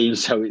in the team.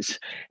 So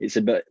it's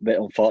a bit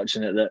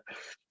unfortunate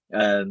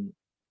that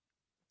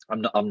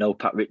I'm no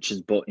Pat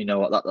Richards, but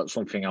that's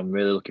something I'm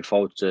really looking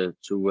forward to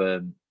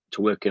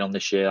working on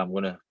this year. I'm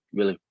going to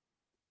really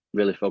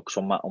focus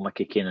on my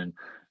kicking and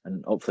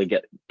hopefully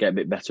get a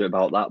bit better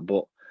about that.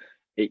 But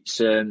it's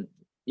the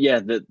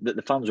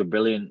fans were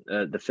brilliant.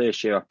 The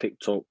first year I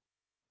picked up,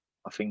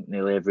 I think,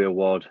 nearly every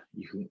award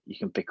you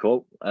can pick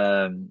up.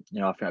 I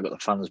think I got the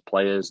fans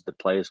players, the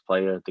players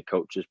player, the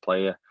coaches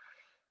player,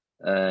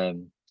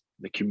 the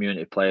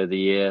community player of the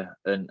year,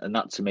 and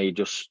that to me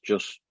just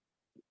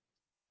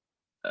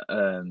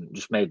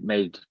made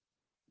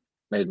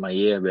my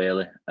year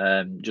really.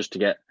 Just to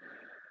get,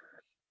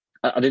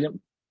 I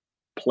didn't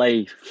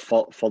play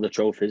for the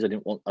trophies. I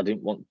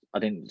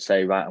didn't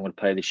say, right, I'm going to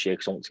play this year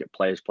because I want to get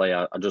players play.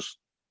 I just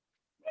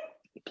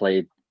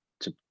played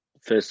to,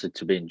 firstly,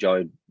 to be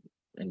enjoying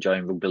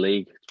rugby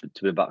league,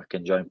 to be back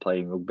enjoying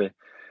playing rugby,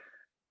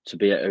 to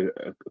be at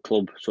a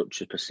club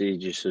such as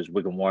prestigious as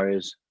Wigan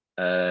Warriors,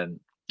 and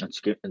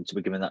to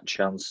be given that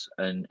chance,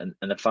 and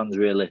the fans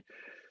really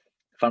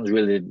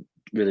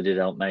did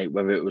help, mate.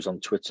 Whether it was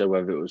on Twitter,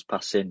 whether it was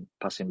passing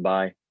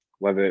by,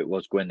 whether it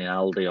was going in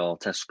Aldi or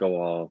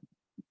Tesco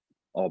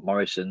or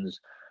Morrison's,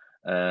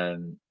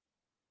 whether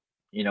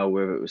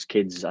it was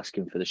kids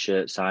asking for the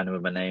shirt, signing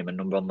with my name and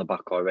number on the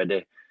back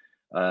already.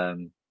 I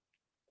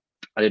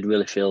did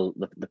really feel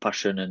the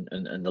passion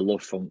and the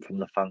love from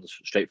the fans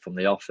straight from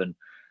the off, and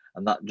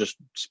that just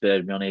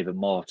spurred me on even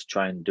more to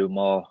try and do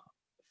more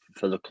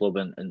for the club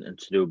and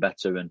to do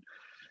better. And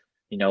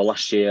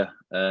last year,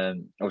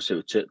 obviously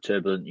it was a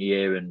turbulent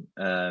year, and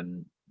I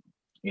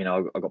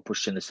got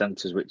pushed in the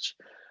centres, which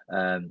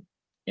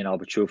I'll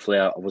be truthfully,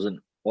 I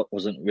wasn't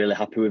really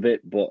happy with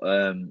it. But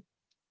on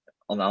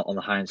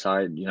the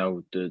hindsight,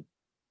 the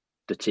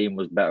team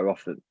was better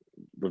off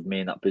with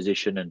me in that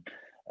position, and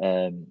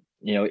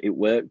it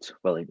worked.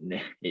 Well,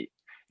 it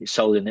it's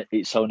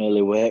so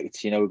nearly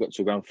worked. You know, we got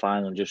to a grand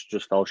final and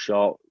just fell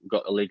short. We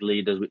got the league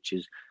leaders, which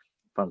is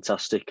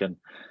fantastic, and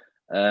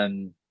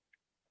um,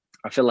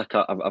 I feel like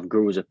I've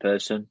grew as a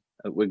person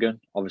at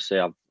Wigan. Obviously,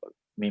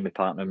 me and my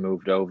partner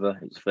moved over.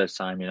 It's the first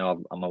time, you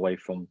know, I'm away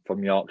from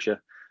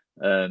Yorkshire,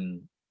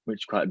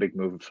 which is quite a big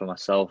move for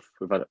myself.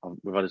 We've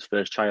had his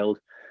first child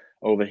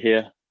over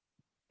here,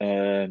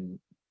 um,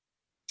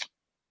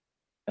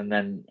 and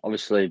then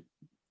obviously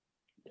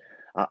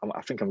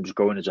I think I'm just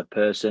growing as a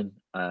person,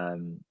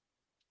 and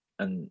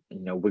you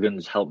know,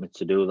 Wigan's helped me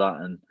to do that,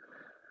 and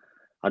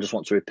I just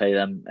want to repay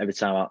them every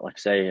time. Like I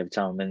say, every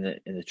time I'm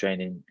in the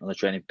training on the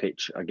training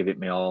pitch, I give it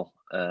my all.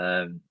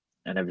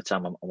 And every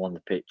time I'm on the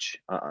pitch,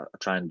 I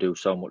try and do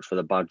so much for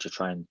the badge. I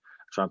try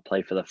and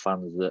play for the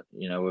fans that,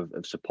 you know,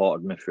 have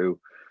supported me through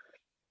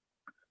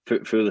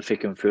the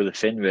thick and through the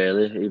thin.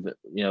 Really, even,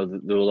 you know,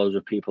 there were loads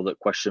of people that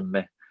questioned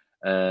me,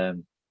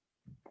 and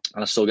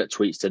I still get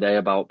tweets today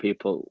about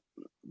people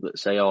that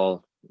say,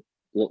 "Oh,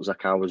 look,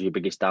 Zach, I was your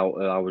biggest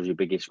doubter. I was your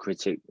biggest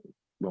critic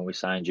when we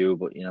signed you,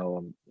 but you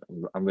know,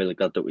 I'm really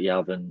glad that we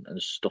have," and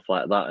stuff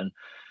like that, and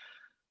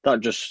that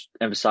just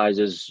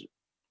emphasises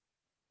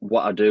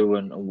what I do,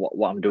 and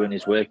what I'm doing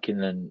is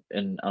working,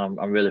 and I'm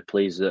really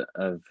pleased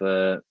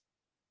that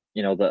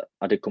you know, that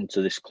I did come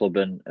to this club,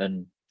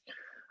 and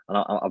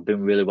I've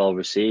been really well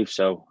received.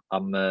 So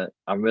I'm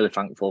really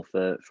thankful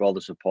for all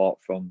the support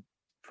from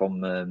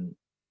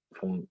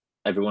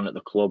everyone at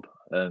the club,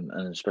 and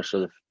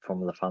especially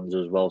from the fans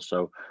as well.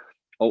 So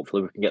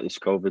hopefully we can get this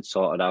COVID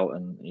sorted out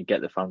and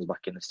get the fans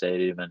back in the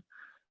stadium,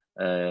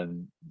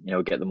 and you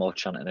know, get them all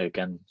chanting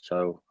again.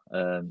 So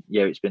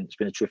yeah, it's been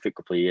a terrific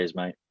couple of years,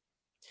 mate.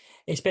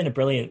 It's been a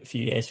brilliant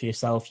few years for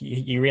yourself.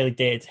 You really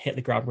did hit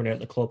the ground running at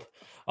the club,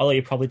 although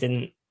you probably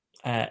didn't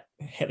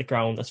hit the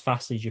ground as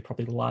fast as you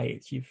probably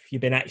liked.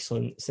 You've been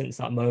excellent since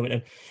that moment.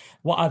 And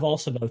what I've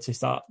also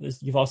noticed that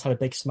you've also had a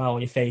big smile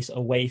on your face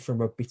away from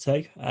rugby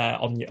too.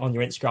 On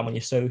your Instagram, on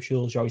your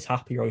socials, you're always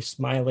happy, you're always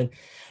smiling.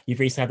 You've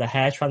recently had a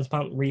hair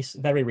transplant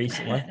very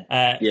recently.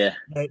 Yeah,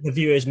 The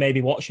viewers may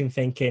be watching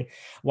thinking,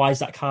 why has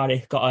that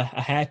Cardiff got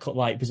a haircut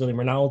like Brazilian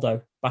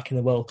Ronaldo back in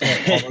the World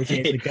Cup all those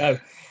years ago?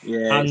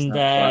 yeah, it's And not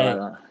quite like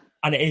that.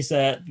 and it is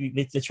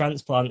the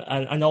transplant,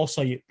 and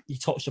also you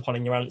touched upon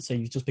in your answer,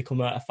 you've just become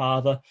a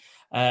father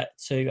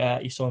to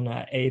your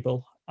son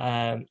Abel.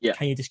 Yeah.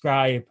 Can you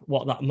describe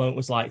what that moment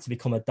was like to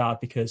become a dad?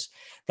 Because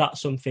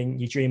that's something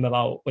you dream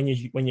about when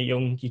you're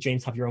young. You dream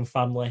to have your own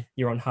family,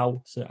 your own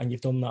house, and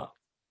you've done that.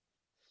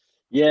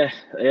 Yeah.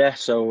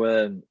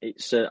 So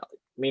it's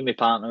me and my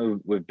partner.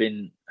 We've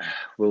been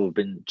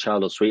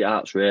childhood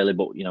sweethearts, really.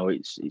 But you know,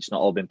 it's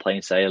not all been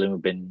plain sailing.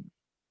 We've been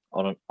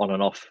on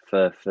and off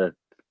for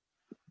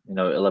you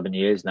know, 11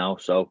 years now.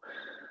 So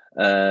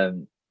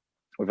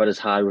we've had his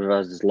high, we've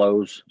had his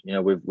lows. You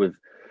know, we've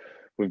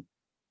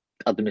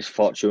had the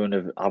misfortune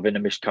of having a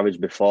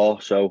miscarriage before.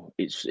 So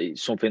it's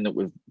something that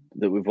we've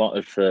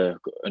wanted for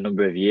a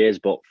number of years,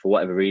 but for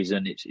whatever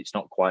reason, it's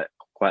not quite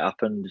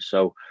happened.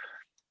 So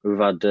we've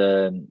had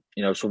you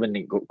know, something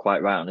didn't go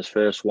quite right on his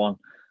first one.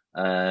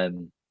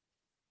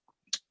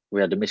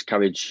 We had a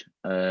miscarriage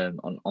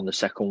on the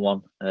second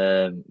one,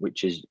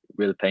 which is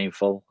really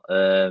painful.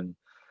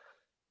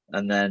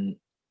 And then,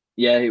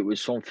 yeah, it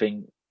was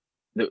something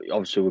that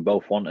obviously we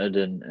both wanted,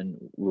 and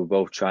we were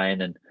both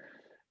trying. And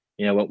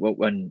you know,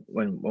 when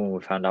we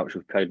found out she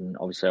was pregnant,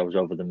 obviously I was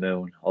over the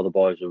moon. All the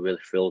boys were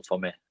really thrilled for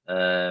me,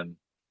 and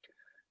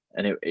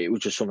it was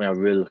just something I was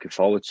really looking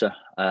forward to.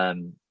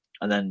 And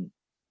then,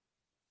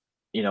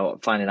 you know,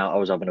 finding out I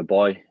was having a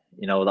boy,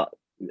 you know,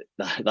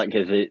 that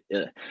gives it,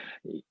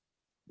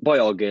 boy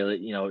or girl,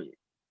 you know,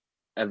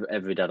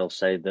 every dad will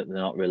say that they're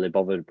not really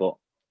bothered, but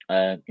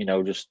you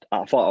know, just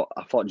I thought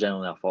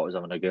genuinely I thought I was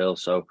having a girl,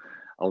 so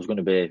I was going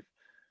to be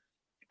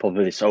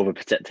probably this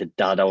overprotected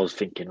dad. I was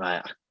thinking,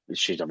 right,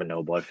 she's having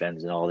no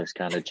boyfriends and all this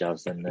kind of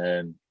jazz, and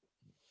then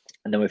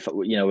we,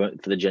 you know,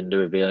 went for the gender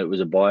reveal. It was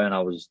a boy, and I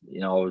was,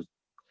 you know,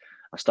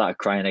 I started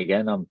crying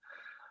again. I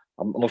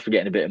must be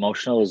getting a bit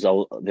emotional as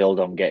the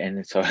older I'm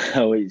getting. So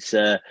it's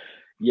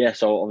yeah.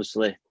 So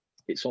obviously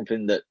it's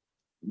something that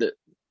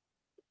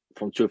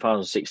from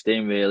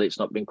 2016 really, it's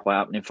not been quite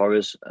happening for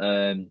us.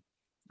 And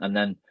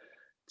then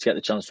to get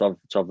the chance to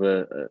have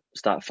a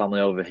start a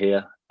family over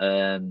here,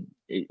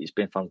 it's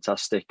been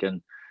fantastic,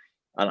 and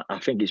I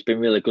think it's been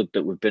really good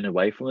that we've been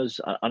away from us.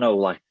 I know,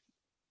 like,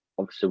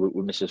 obviously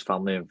we miss his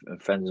family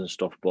and friends and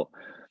stuff, but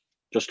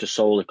just to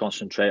solely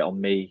concentrate on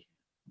me,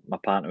 my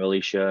partner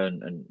Alicia,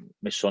 and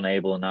my son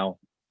Abel, and now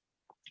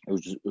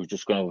who's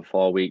just gone over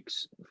 4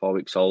 weeks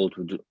old.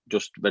 We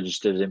just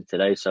registered him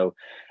today, so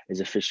he's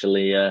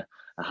officially a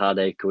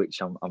Hardaker,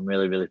 which I'm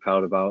really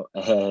proud about.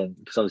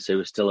 Because obviously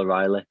we're still a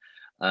Riley,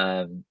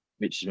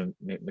 which is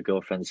my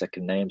girlfriend's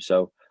second name.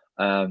 So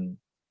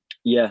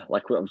yeah,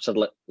 like what I've said,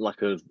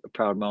 like a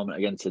proud moment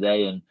again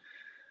today, and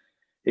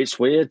it's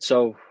weird.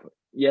 So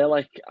yeah,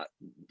 like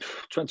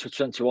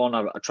 2021,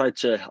 I tried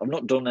to. I've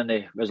not done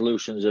any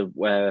resolutions of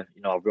where,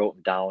 you know, I've wrote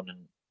them down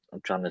and I'm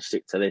trying to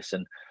stick to this.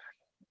 And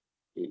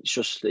it's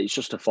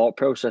just a thought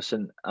process,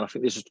 and I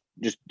think this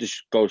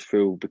just goes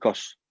through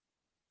because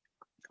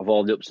of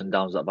all the ups and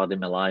downs that I've had in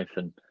my life,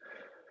 and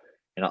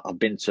I've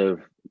been to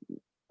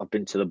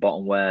the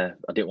bottom where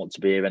I didn't want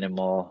to be here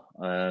anymore.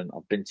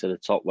 I've been to the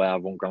top where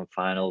I've won grand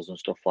finals and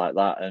stuff like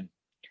that. And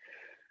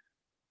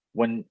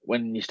when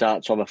you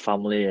start to have a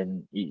family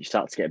and you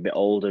start to get a bit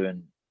older,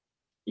 and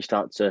you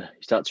start to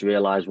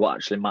realize what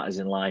actually matters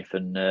in life,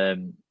 and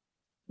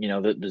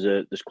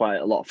that there's quite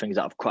a lot of things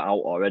that I've cut out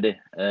already.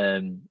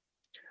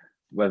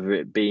 Whether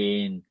it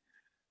being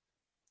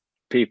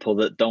people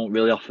that don't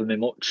really offer me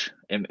much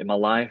in my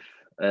life.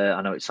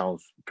 I know it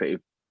sounds pretty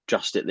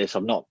drastic.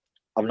 I've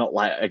not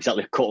like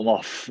exactly cut them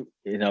off,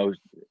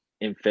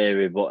 in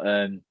theory, but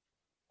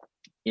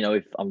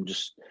if I'm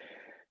just,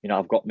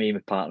 I've got me,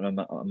 my partner,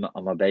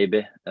 and my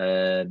baby,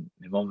 my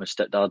mum, my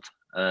stepdad,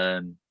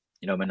 my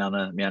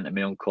nana, my aunt, and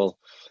my uncle,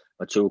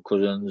 my two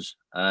cousins,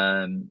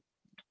 and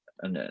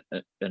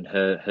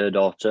her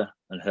daughter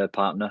and her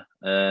partner,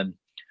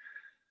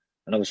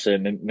 and obviously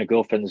my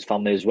girlfriend's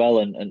family as well,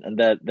 and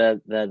they're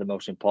the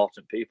most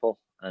important people,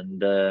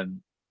 and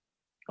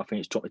I think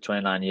it's took me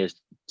 29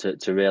 years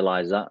to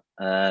realise that.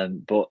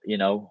 But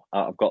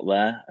I've got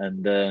there,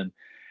 and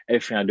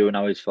everything I do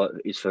now is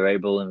for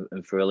Abel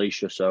and for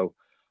Alicia. So,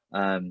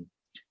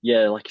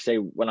 yeah, like I say,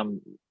 when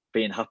I'm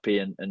being happy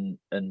and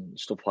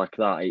stuff like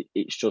that,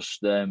 it's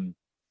just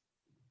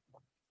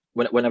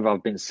whenever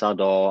I've been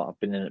sad or I've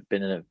been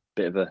in a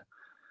bit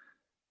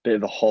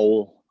of a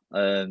hole,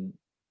 I'm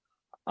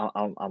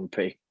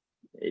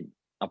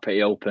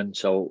pretty open.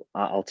 So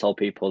I'll tell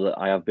people that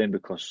I have been,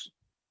 because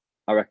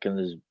I reckon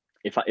there's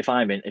if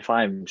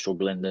I'm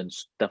struggling, then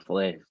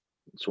definitely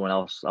someone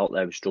else out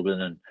there is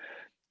struggling. And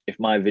if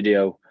my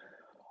video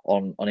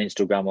on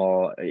Instagram,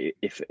 or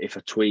if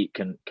a tweet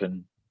can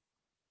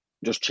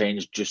just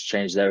change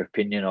their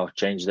opinion, or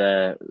change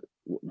the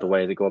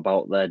way they go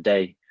about their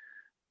day,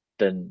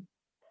 then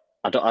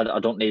I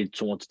don't need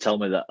someone to tell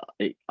me that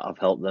I've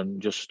helped them.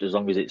 Just as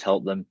long as it's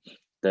helped them,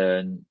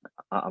 then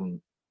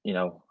I'm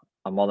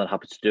I'm more than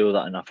happy to do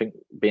that. And I think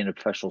being a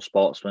professional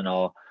sportsman,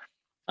 or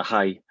a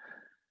high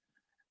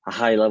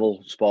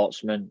level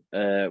sportsman,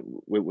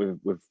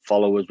 with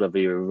followers, whether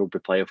you're a rugby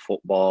player,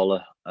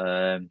 footballer,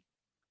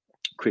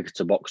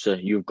 cricketer, boxer,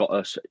 you've got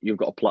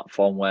a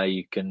platform where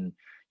you can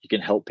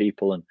help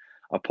people. And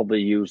I've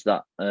probably used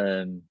that.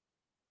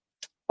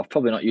 I've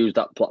probably not used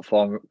that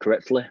platform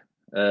correctly,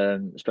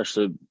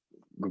 especially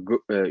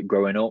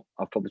growing up.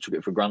 I've probably took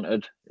it for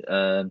granted.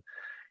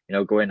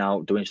 Going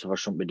out doing stuff I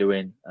shouldn't be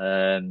doing.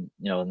 And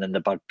then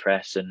the bad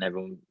press, and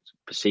everyone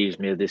perceives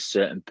me as this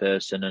certain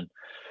person, and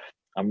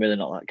I'm really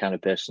not that kind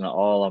of person at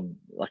all. I'm,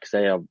 like I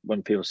say,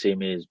 when people see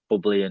me as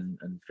bubbly and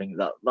think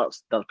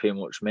that's pretty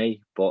much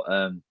me. But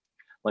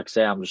like I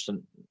say, I'm just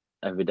an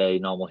everyday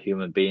normal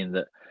human being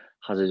that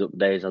has his up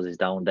days, has his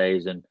down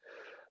days, and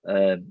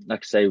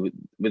like I say, with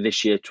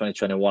this year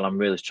 2021, I'm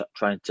really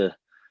trying to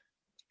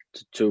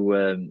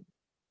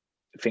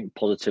think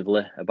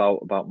positively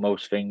about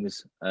most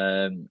things.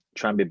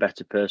 Try and be a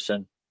better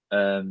person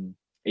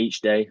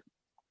each day.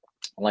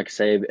 Like I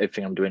say,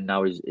 everything I'm doing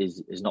now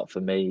is not for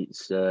me.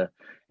 It's for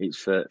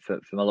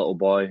my little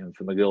boy, and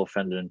for my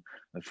girlfriend, and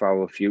for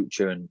our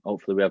future, and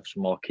hopefully we have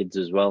some more kids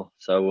as well.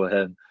 So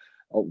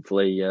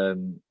hopefully,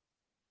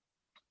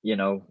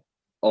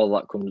 all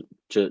that comes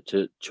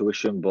to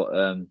tuition.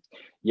 But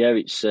yeah,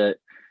 it's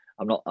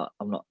I'm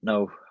not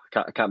no.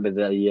 I can't be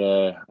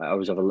the. I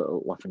always have a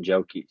little laugh and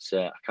joke. It's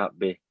I can't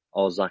be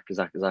all Zach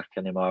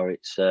anymore.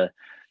 It's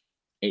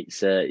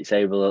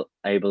Abel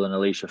and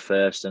Alicia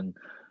first, and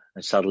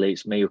sadly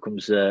it's me who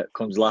comes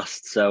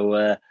last.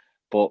 So,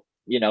 but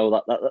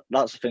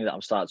that's the thing that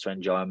I'm starting to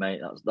enjoy, mate.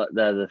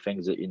 They're the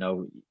things that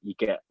you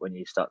get when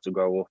you start to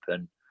grow up,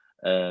 and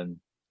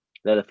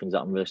they're the things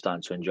that I'm really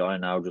starting to enjoy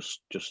now.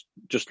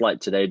 Just like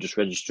today, just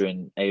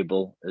registering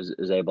Abel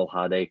as Abel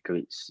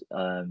Hardaker.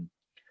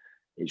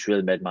 It's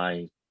really made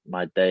my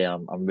day.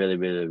 I'm really,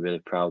 really, really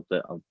proud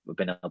that I've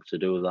been able to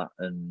do that,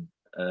 and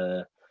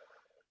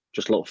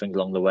just little things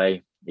along the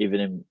way.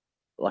 Even in,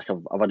 like,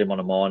 I've had him on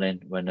a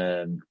morning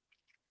when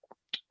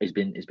he's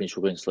been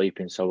struggling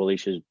sleeping, so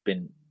Alicia's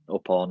been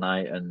up all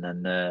night, and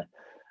then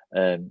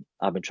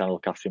I've been trying to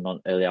look after him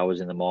on early hours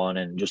in the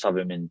morning. Just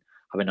having him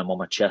on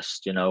my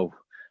chest,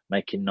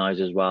 making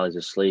noise while he's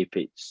asleep.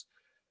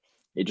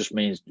 It just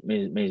means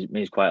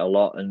quite a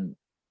lot. And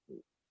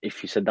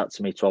if you said that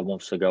to me 12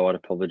 months ago, I'd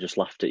have probably just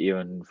laughed at you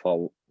and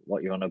thought,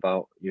 what you're on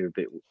about? You're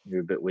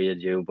a bit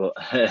weird, you. But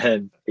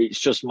it's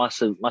just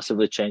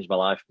massively changed my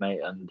life, mate,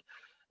 and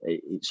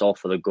it's all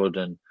for the good.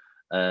 And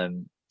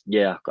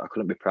yeah, I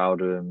couldn't be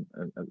prouder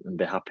and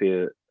be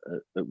happier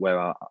at where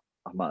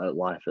I'm at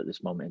life at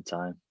this moment in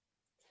time.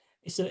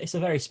 It's a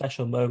very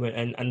special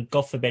moment, and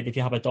God forbid if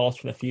you have a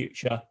daughter in the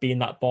future, being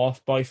that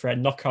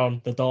boyfriend, knock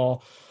on the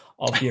door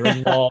of your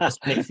in-laws,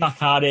 and it's Zach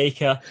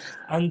Hardaker.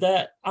 And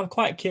I'm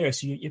quite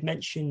curious. You've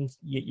mentioned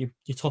your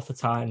tougher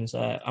times,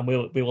 and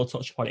we will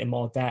touch upon it in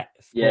more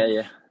depth. Yeah, But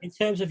yeah. in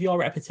terms of your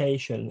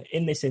reputation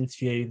in this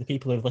interview, the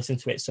people who've listened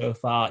to it so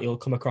far, you'll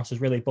come across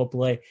as really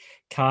bubbly,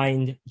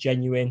 kind,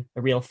 genuine,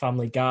 a real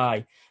family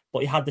guy.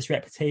 But you had this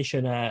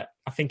reputation, I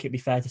think it'd be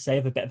fair to say,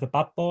 of a bit of a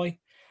bad boy.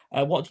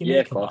 What do you Yeah,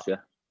 of make of course, that? yeah.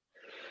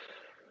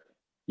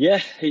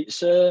 Yeah,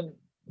 it's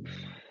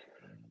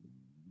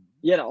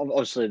yeah.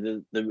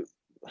 Obviously,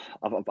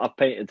 I've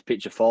painted the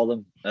picture for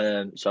them,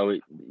 so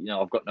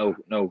I've got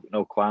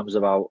no qualms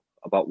about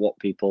what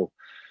people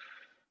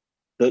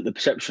the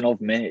perception of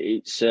me.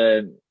 It's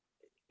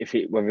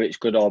whether it's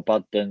good or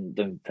bad,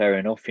 then fair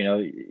enough.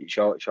 It's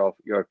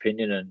your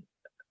opinion, and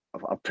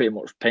I've pretty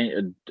much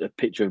painted a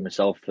picture of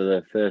myself for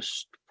the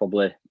first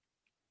probably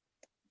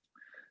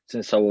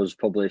since I was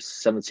probably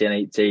 17,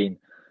 18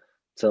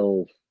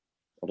 till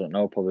I don't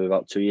know, probably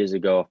about 2 years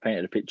ago. I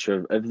painted a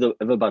picture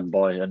of a bad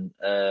boy, and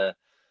I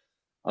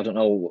don't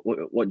know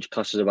what you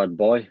class as a bad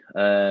boy.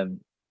 I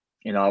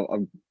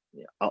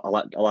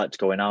liked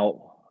going out.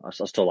 I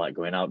still like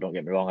going out. Don't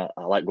get me wrong.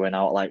 I like going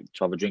out. I like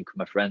to have a drink with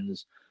my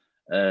friends.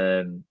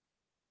 Um,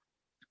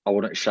 I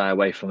wouldn't shy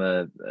away from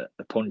a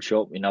punch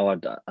up.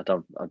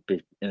 I'd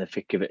be in the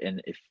thick of it.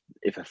 And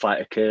if a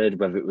fight occurred,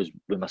 whether it was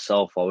with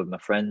myself or with my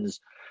friends,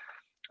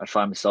 I'd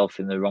find myself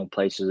in the wrong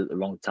places at the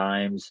wrong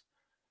times.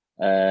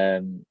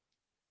 Um,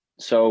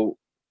 so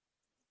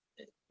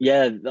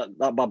yeah,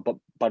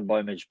 that bad boy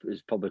image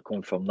is probably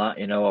come from that.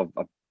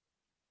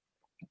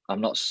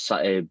 I'm not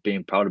sat here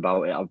being proud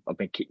about it. I've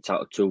been kicked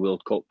out of two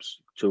World Cup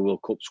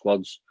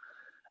squads,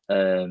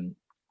 one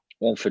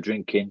for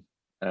drinking,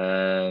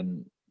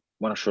 when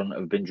I shouldn't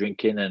have been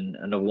drinking, and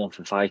another one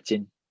for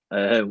fighting,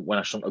 when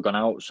I shouldn't have gone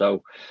out.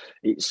 So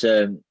it's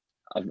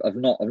I've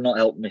not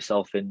helped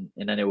myself in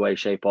any way,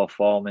 shape, or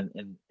form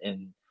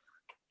in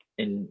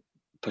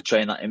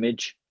portraying that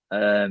image.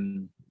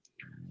 And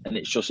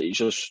it's just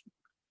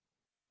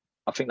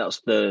I think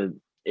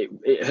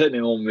it hurt my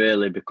mum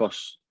really,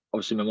 because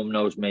obviously my mum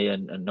knows me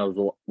and knows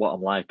what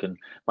I'm like, and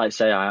like I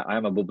say, I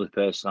am a bubbly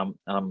person.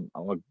 I'm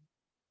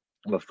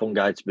a fun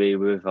guy to be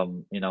with. I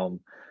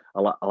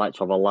like to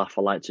have a laugh.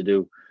 I like to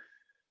do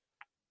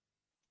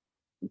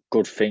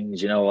good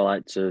things. I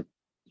like to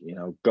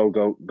go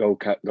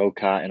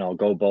karting or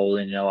go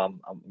bowling. I'm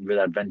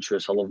really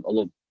adventurous. I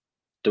love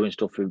doing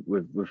stuff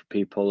with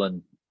people,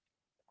 and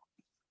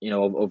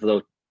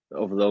over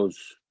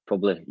those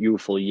probably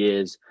youthful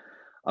years,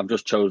 I've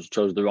just chose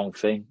the wrong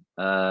thing,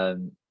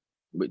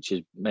 which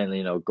is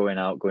mainly going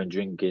out, going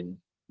drinking,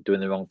 doing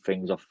the wrong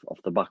things off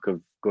the back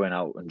of going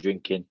out and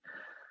drinking.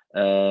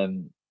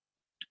 And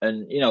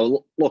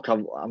look,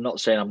 I'm not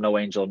saying I'm no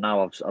angel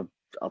now.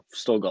 I've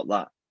still got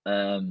that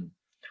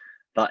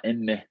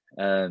in me,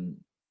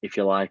 if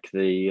you like.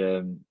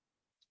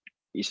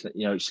 It's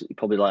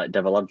probably like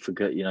devil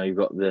advocate. You've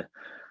got the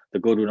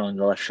good one on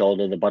the left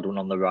shoulder, the bad one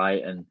on the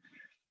right, and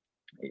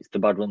it's the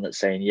bad one that's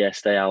saying, yeah,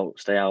 stay out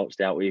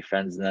with your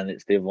friends, and then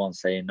it's the other one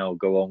saying, no,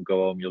 go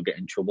home, you'll get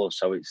in trouble.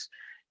 So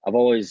I've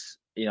always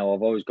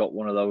got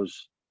one of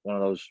those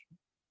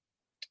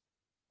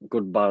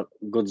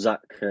good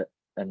Zach,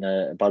 and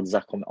a bad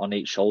Zach on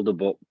each shoulder.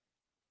 But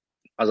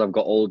as I've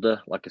got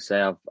older, like I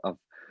say,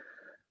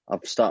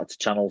 I've started to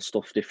channel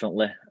stuff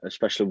differently,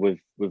 especially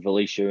with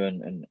Alicia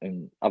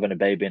and having a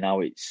baby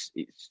now. It's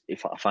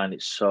if I find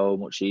it so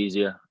much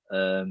easier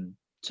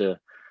to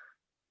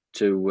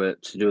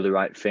do the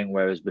right thing,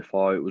 whereas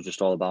before it was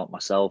just all about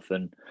myself.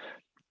 And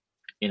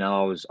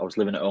I was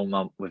living at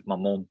home with my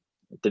mum,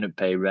 didn't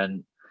pay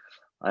rent.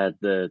 I had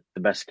the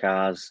best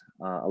cars.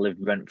 I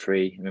lived rent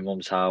free in my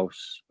mum's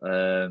house.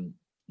 I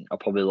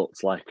probably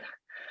looked like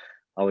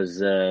I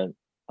was I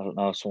don't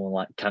know, someone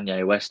like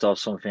Kanye West or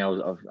something. I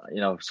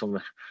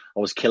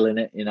was killing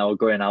it.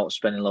 Going out,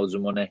 spending loads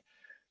of money,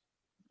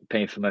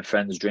 paying for my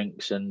friends'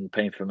 drinks and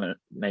paying for my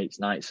mates'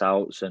 nights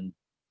outs, and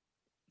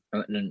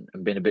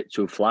being a bit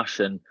too flash.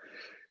 And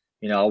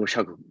I wish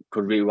I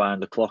could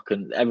rewind the clock.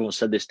 And everyone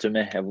said this to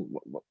me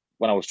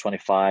when I was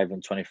 25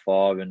 and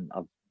 24, and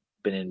I've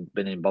been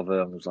in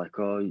bother. I was like,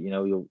 oh,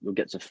 you'll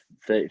get to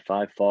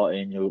 35,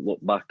 40, and you'll look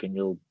back and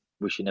you'll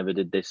wish you never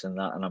did this and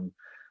that. And I'm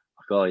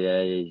like, oh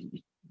yeah,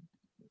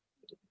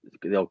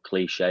 the old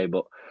cliche.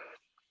 But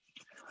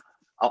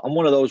I'm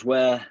one of those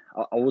where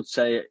I would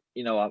say,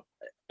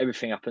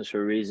 everything happens for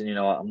a reason.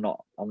 I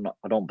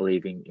don't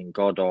believe in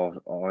God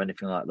or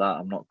anything like that.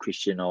 I'm not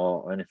Christian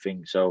or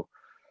anything. So,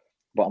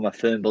 but I'm a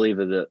firm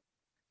believer that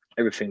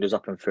everything does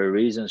happen for a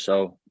reason.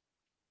 So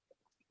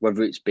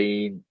whether it's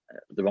been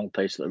the wrong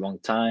place at the wrong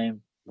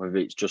time, whether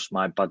it's just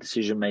my bad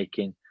decision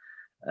making,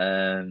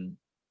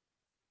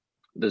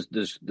 there's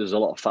a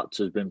lot of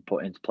factors been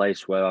put into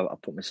place where I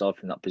put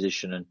myself in that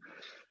position, and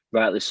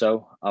rightly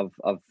so. I've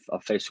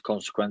faced the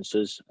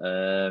consequences,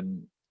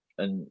 and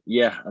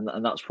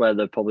that's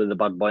where probably the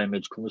bad boy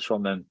image comes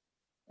from. And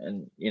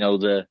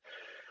the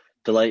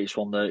latest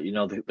one,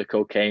 the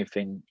cocaine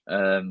thing,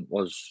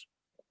 was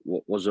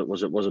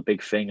a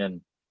big thing,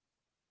 and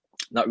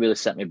that really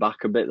set me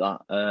back a bit.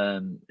 That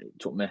it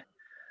took me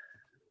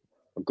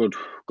a good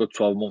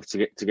 12 months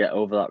to get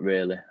over that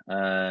really.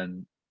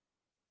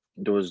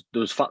 There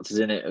was factors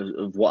in it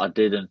of what I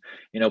did, and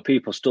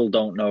people still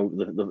don't know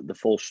the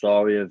full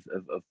story of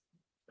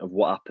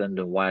what happened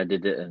and why I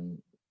did it,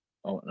 and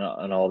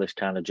all this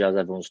kind of jazz.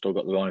 Everyone's still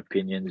got their own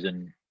opinions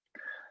and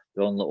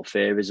their own little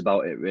theories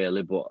about it,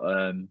 really. But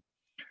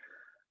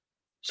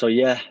so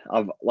yeah,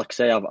 I've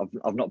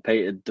not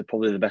painted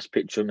probably the best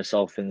picture of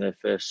myself in the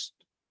first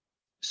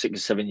 6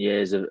 or 7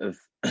 years of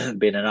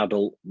being an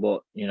adult.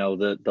 But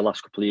the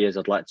last couple of years,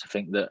 I'd like to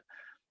think that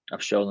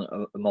I've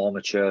shown a more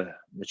mature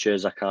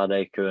Zach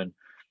Hardaker and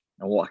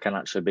what I can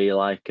actually be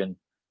like. And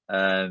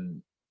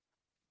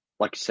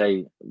like I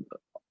say,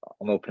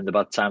 I'm hoping the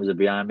bad times are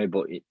behind me,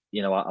 but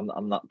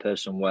I'm that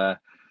person where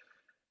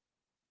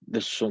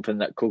there's something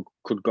that could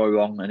go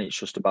wrong, and it's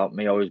just about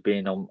me always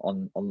being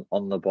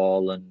on the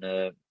ball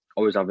and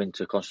always having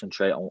to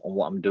concentrate on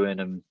what I'm doing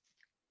and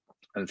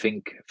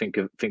think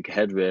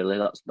ahead. Really,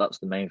 that's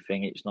the main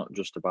thing. It's not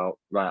just about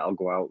right, I'll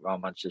go out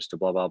around Manchester,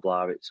 blah blah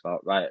blah. It's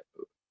about right,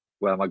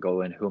 where am I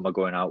going? Who am I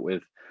going out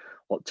with?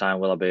 What time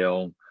will I be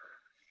home?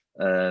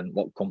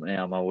 What company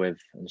am I with?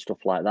 And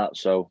stuff like that.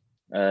 So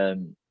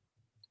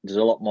there's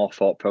a lot more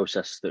thought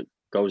process that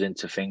goes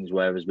into things,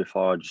 whereas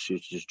before I just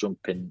used to just jump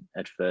in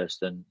head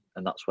first, and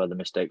that's where the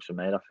mistakes were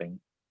made, I think.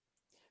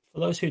 For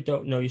those who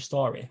don't know your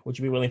story, would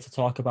you be willing to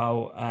talk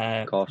about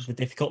Of course. the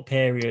difficult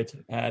period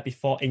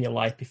before in your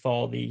life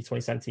before the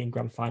 2017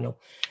 Grand Final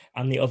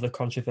and the other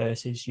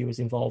controversies you was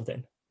involved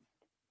in?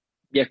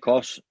 Yeah, of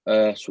course.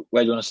 So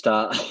where do you want to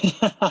start?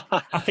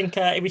 I think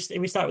if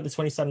we start with the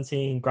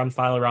 2017 Grand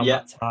Final around Yeah,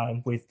 that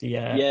time with the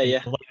yeah.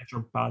 later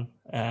drug ban,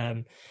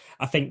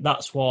 I think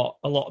that's what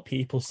a lot of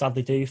people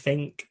sadly do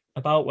think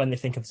about when they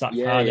think of Zach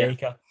Yeah.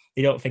 Hardaker.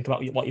 They don't think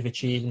about what you've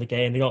achieved in the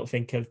game. They don't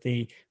think of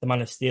the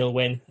Man of Steel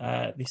win.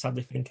 They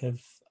sadly think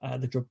of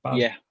the drug ban.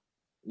 Yeah,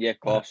 of Uh,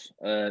 course.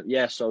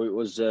 Yeah, so it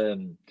was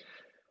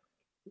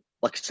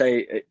like I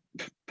say,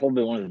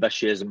 probably one of the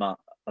best years of my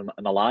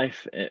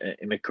life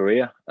in my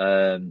career.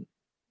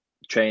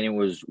 Training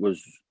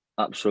was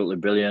absolutely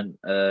brilliant.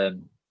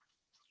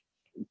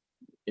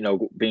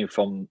 Being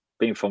from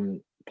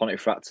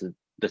Pontefract to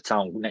the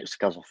town next to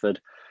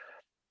Castleford,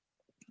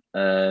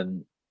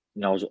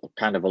 I was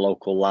kind of a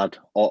local lad.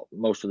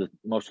 Most of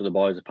the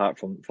boys, apart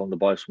from the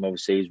boys from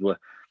overseas, were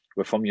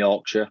from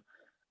Yorkshire.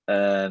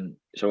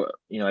 So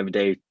every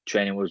day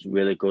training was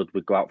really good.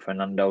 We'd go out for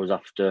Nando's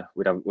after.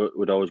 We'd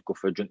always go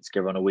for a drink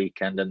together on a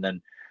weekend, and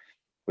then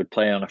we'd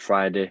play on a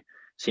Friday.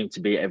 Seemed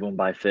to beat everyone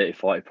by 30,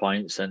 40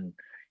 points, and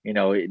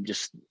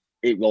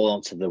it rolled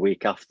on to the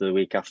week after the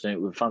week after. And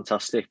it was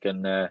fantastic,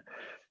 and and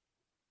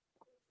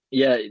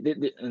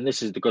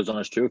this is the God's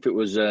honest truth. It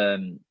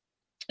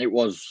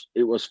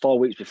was 4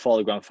 weeks before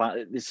the grand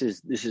final. This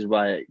is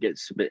why it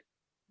gets a bit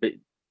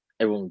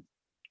everyone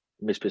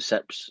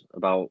mispercepts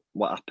about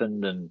what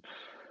happened. And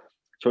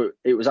so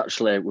it was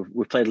actually,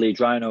 we played Leeds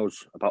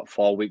Rhinos about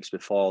 4 weeks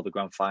before the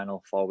grand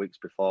final, 4 weeks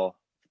before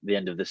the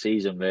end of the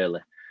season,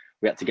 really.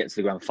 We had to get to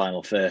the grand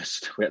final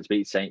first. We had to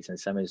beat Saints in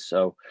semis.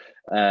 So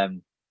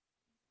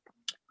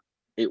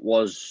it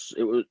was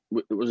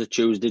a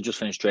Tuesday, just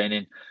finished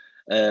training.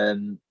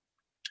 And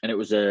it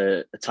was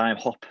a time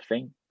hop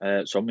thing.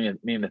 So me and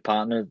my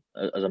partner,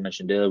 as I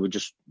mentioned earlier, we'd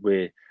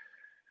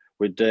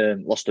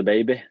lost a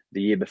baby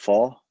the year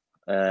before.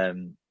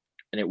 And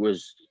it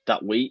was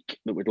that week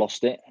that we'd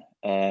lost it.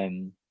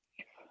 And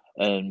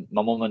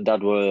my mum and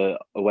dad were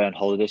away on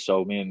holiday,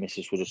 so me and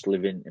Mrs. were just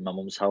living in my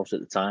mum's house at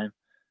the time.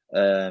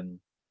 And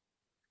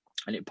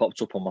it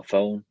popped up on my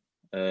phone,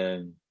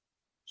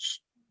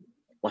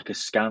 like a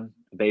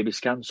baby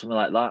scan, something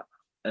like that.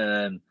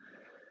 And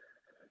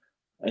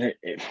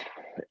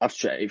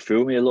it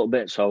threw me a little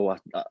bit. So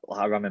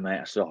I ran my mate.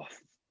 I said, "Oh,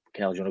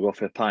 Kel, do you want to go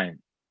for a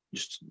pint?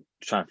 Just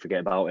try and forget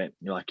about it."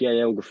 You're like, yeah,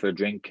 we'll go for a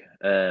drink.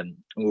 And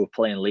we were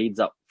playing Leeds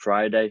that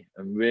Friday,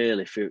 and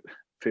really,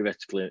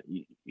 theoretically,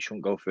 you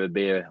shouldn't go for a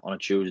beer on a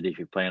Tuesday if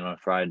you're playing on a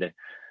Friday.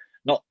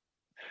 Not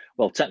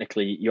well,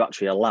 technically, you're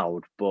actually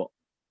allowed, but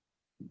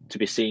to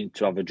be seen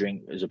to have a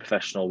drink as a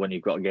professional when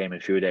you've got a game in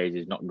a few days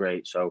is not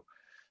great. So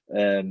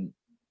I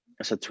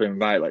said to him,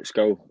 right, let's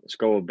go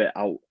a bit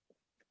out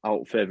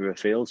further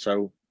afield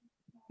so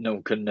no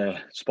one can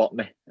spot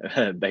me.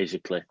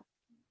 Basically,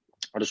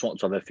 I just want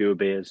to have a few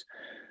beers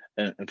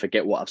and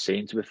forget what I've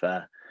seen, to be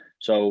fair.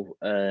 So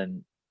I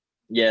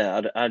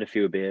had a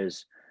few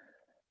beers.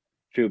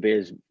 Few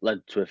beers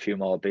led to a few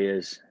more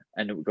beers.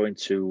 Ended up going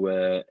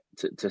to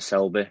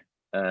Selby.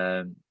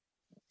 I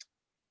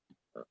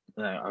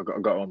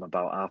got home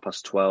about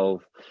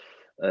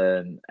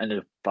 12:30. Ended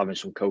up having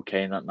some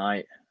cocaine that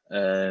night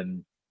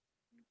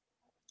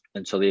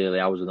until the early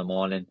hours of the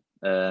morning.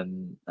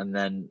 And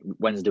then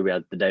Wednesday we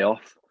had the day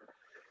off.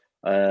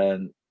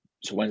 So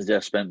Wednesday I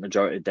spent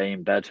majority of the day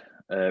in bed,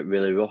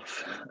 really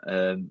rough,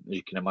 as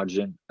you can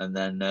imagine. And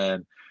then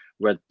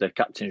we had the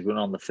captain's run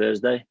on the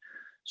Thursday.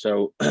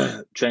 So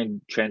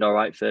trained all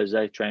right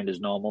Thursday, trained as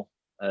normal.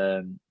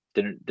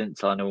 Didn't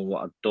tell anyone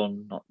what I'd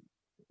done.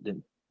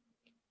 Didn't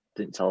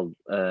tell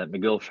my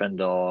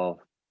girlfriend or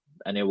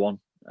anyone.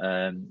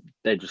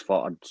 They just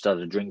thought I'd just had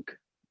a drink.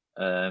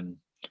 And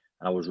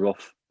I was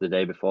rough the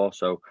day before.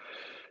 So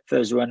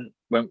Thursday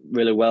went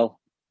really well.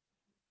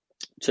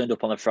 Turned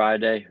up on a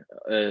Friday.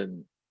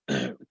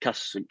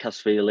 Cass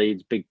v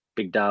Leeds,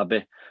 big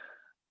derby.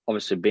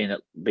 Obviously,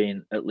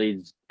 being at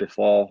Leeds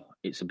before,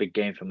 it's a big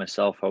game for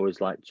myself. I always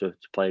like to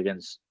play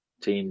against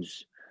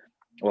teams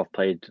who I've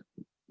played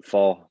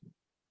for.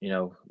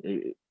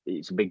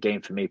 It's a big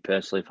game for me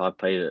personally. If I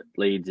played at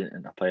Leeds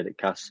and I played at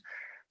Cass,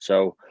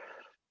 so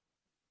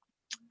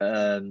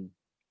it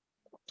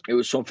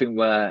was something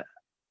where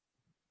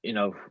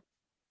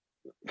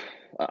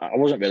I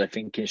wasn't really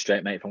thinking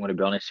straight, mate. If I'm going to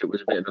be honest, it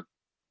was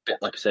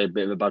like I say, a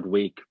bit of a bad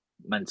week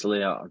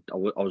mentally. I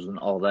wasn't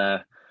all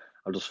there.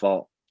 I just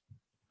thought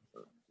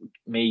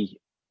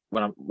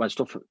when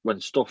stuff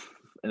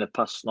in the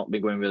past not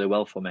been going really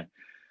well for me,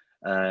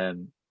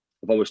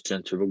 I've always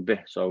turned to rugby.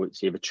 So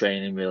it's either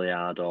training really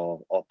hard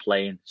or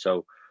playing.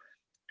 So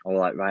I was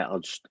like, right,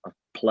 I'll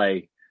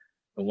play,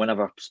 and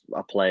whenever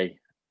I play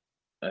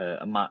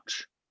a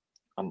match,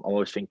 I'm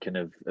always thinking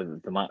of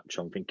the match.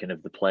 I'm thinking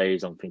of the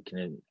plays. I'm thinking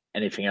of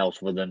anything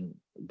else other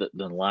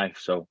than life.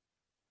 So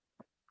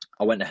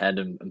I went ahead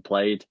and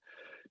played.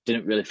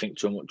 Didn't really think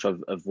too much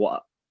of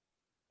what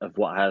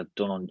I had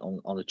done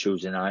on the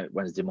Tuesday night,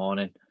 Wednesday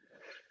morning.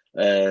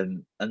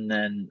 And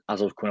then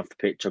as I was coming off the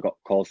pitch, I got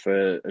called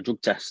for a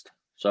drug test.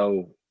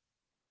 So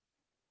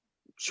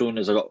as soon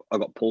as I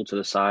got pulled to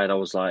the side, I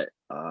was like,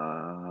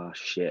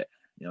 shit.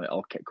 It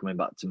all kept coming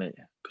back to me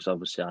because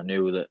obviously I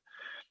knew that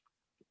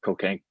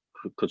cocaine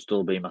could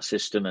still be in my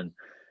system, and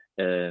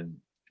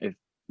if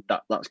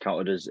that's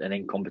counted as an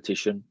in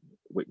competition,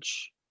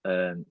 which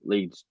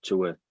leads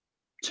to a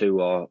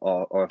 2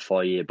 or a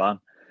 4 year ban.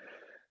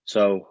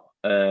 So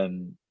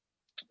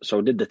so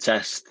I did the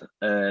test.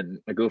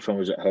 My girlfriend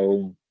was at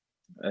home.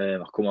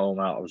 I come home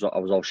out. I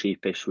was all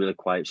sheepish, really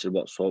quiet. She said,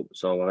 "What's up?"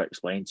 So I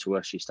explained to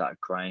her. She started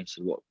crying. She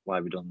said, "What? Why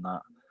have you done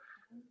that?"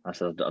 I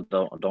said, "I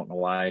don't know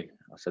why."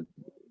 I said,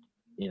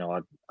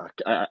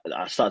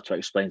 I started to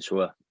explain to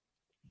her,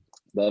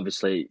 but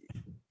obviously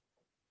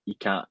you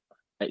can't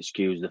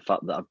excuse the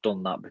fact that I've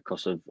done that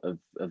because of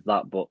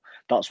that. But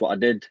that's what I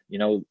did.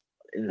 In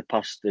the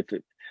past, if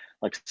in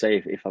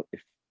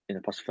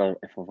the past,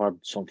 if I've had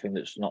something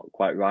that's not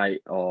quite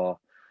right, or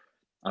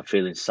I'm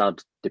feeling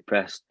sad,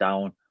 depressed,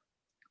 down,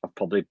 I've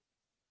probably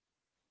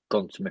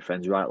gone to my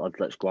friends, right, lads,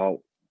 let's go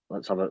out,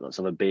 let's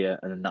have a beer,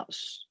 and then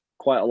that's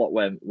quite a lot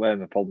where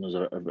my problems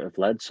have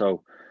led.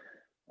 So,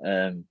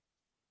 I'll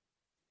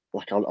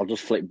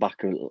just flick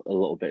back a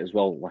little bit as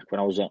well. Like when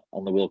I was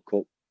on the World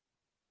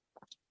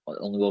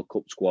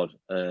Cup squad,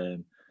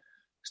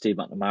 Steve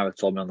McNamara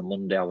told me on the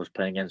Monday I was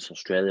playing against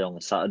Australia on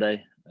the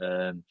Saturday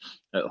at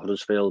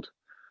Huddersfield.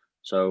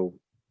 So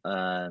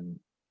on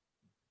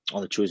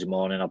the Tuesday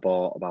morning, I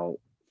bought about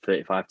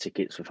 35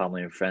 tickets for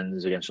family and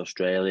friends against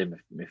Australia.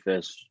 My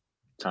first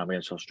time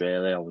against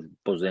Australia, I was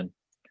buzzing.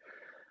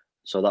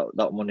 So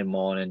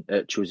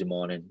that Tuesday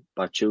morning,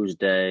 by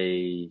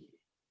Tuesday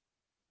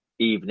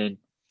evening,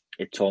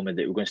 he told me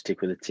that we were going to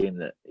stick with the team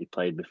that he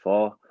played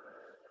before.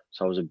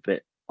 So I was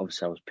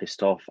obviously I was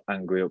pissed off,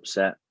 angry,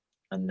 upset.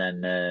 And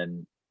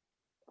then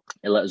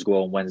he let us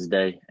go on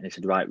Wednesday, and he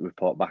said, right,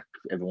 report back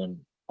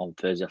everyone on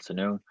Thursday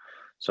afternoon.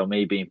 So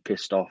me being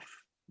pissed off,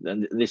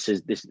 and this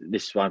is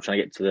why I'm trying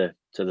to get to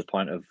the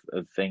point of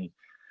thing,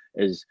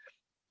 is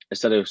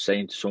instead of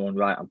saying to someone,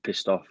 right, I'm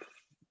pissed off,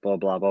 blah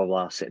blah blah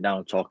blah, sit down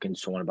and talking to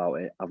someone about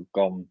it. I've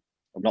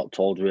not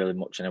told really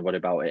much anybody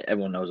about it.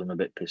 Everyone knows I'm a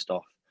bit pissed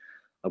off.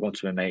 I've gone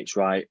to my mates,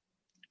 right,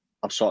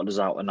 I've sorted us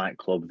out a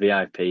nightclub,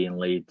 VIP in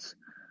Leeds.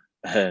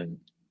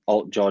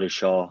 Geordie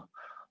Shaw, a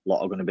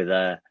lot are going to be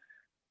there.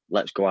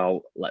 Let's go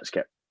out. Let's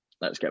get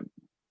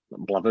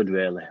blathered.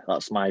 Really,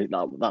 that's my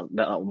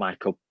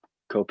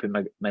coping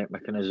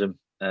mechanism.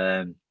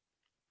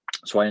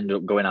 So I ended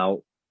up going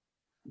out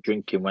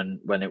drinking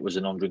when it was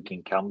a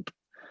non-drinking camp,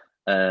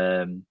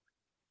 and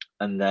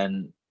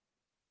then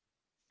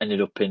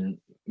ended up in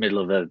middle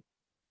of a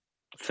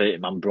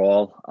 30-man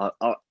brawl.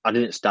 I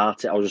didn't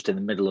start it. I was just in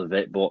the middle of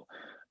it, but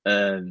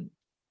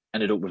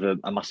ended up with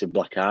a massive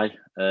black eye.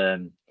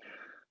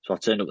 So I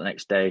turned up the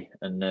next day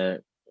and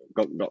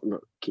got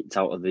kicked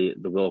out of the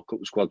World Cup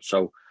squad.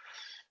 So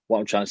what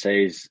I'm trying to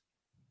say is,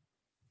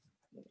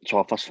 so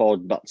I'll fast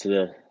forward back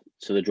to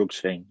the drugs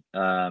thing.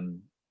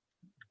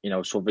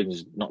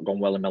 Something's not gone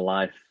well in my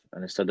life,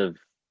 and instead of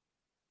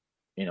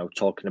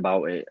talking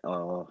about it,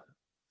 or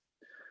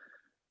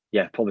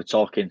probably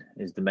talking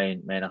is the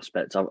main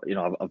aspect. I've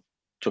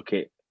took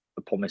it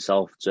upon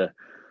myself to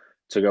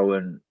go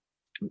and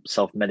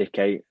self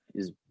medicate.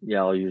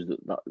 I'll use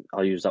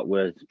that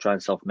word. Try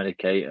and self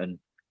medicate, and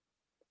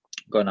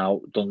gone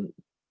out, done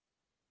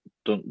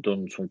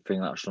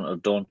something that I shouldn't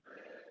have done.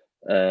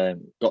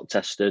 Got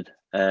tested.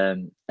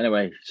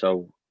 Anyway,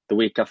 so the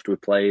week after we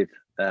played,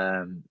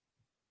 I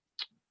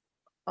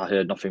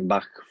heard nothing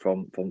back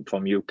from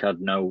UCAD.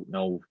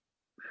 No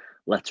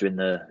letter in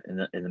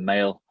the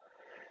mail.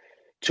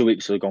 2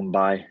 weeks have gone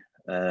by.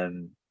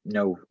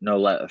 No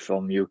letter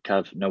from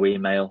UCAD. No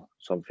email.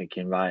 So I'm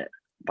thinking, right,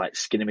 like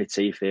skinning my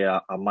teeth here.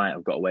 I might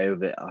have got away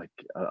with it. I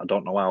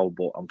don't know how,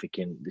 but I'm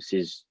thinking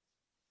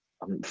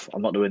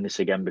I'm not doing this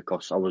again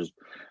because I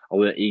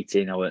weren't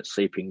eating, I weren't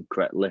sleeping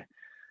correctly.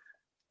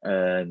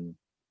 The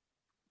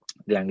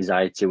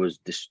anxiety was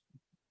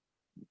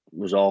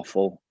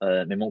awful.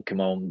 My mum came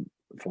home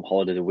from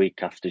holiday the week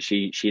after.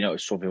 She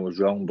noticed something was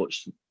wrong, but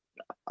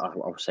I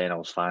was saying I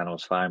was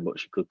fine, but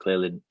she could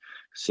clearly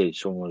see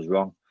something was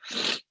wrong.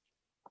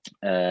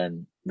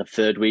 The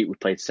third week we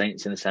played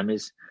Saints in the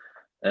semis.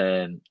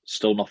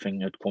 Still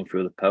nothing had come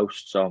through the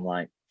post, so I'm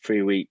like,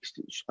 3 weeks.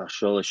 I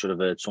surely should have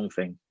heard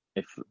something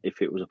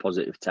if it was a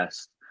positive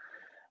test.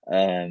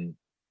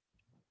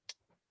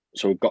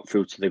 So we got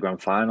through to the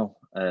grand final.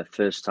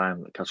 First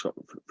time the Cats got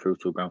through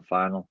to a grand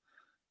final.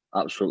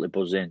 Absolutely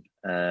buzzing.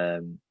 I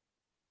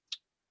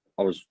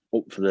was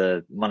up for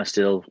the Man of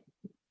Steel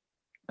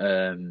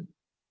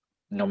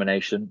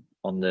nomination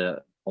on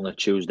the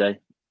Tuesday.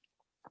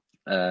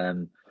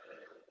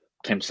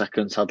 Came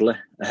second, sadly,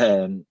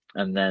 and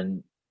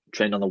then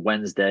trained on the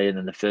Wednesday, and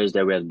then the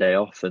Thursday we had a day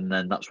off, and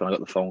then that's when I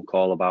got the phone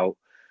call about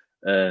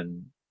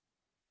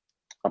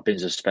I've been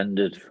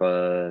suspended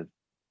for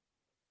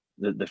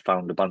they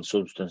found a banned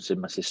substance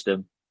in my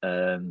system.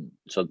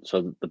 So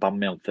they banned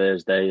me on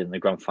Thursday, and the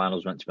grand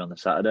finals meant to be on the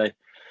Saturday.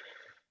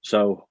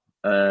 So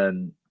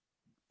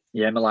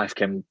yeah, my life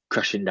came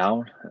crashing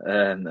down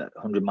at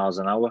 100 miles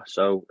an hour.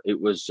 So it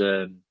was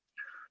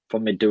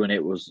from me doing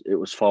it was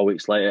 4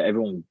 weeks later.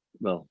 Everyone,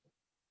 well,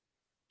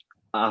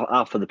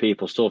 half of the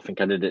people still think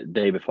I did it the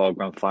day before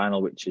grand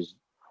final, which is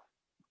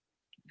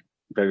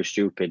very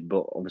stupid.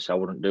 But obviously, I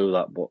wouldn't do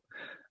that. But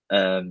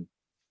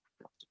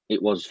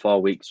it was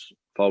 4 weeks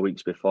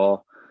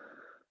before.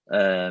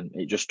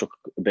 It just took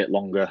a bit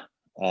longer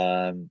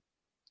for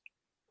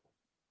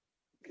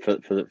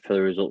the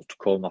results to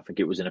come. I think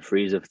it was in a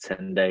freezer for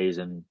 10 days,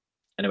 and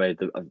anyway,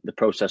 the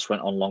process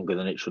went on longer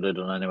than it should have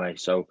done anyway.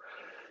 So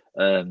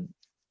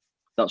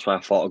that's why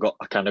I thought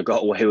I kind of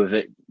got away with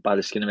it by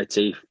the skin of my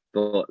teeth,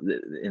 but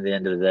in the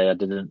end of the day, I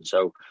didn't.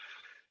 So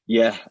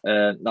yeah,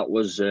 that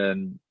was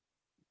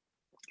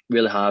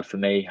really hard for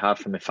me, hard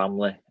for my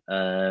family.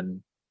 I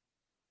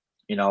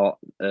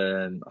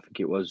think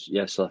it was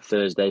so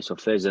Thursday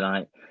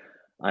night,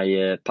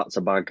 I packed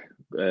a bag.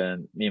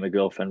 Me and my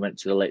girlfriend went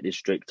to the Lake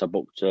District. I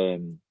booked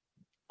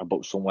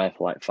somewhere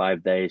for like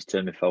 5 days.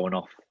 Turned my phone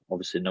off.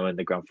 Obviously, knowing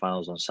the grand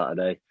finals on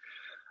Saturday,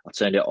 I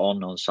turned it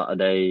on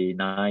Saturday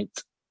night,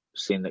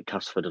 seeing that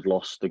Castleford had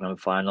lost the grand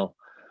final.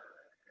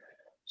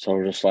 So I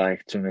was just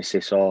like to my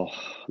missus, "Oh,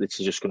 this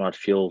is just going to add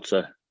fuel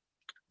to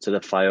the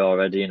fire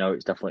already.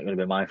 It's definitely going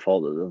to be my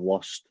fault that they've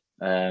lost."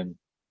 And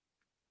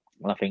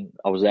I think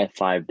I was there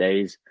 5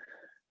 days,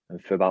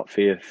 and for about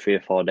three or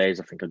 4 days,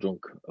 I think I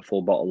drank a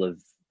full bottle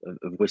of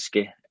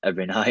whiskey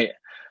every night,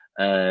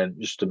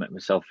 just to make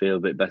myself feel a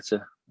bit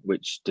better,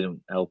 which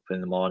didn't help in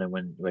the morning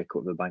when you wake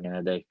up with a banging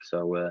headache.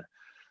 So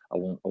I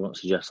won't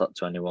suggest that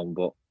to anyone.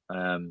 But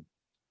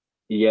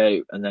yeah,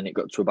 and then it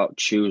got to about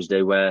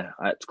Tuesday where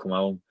I had to come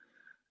home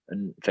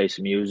and face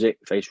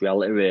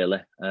reality,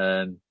 really.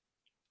 And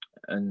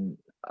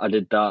I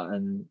did that,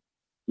 and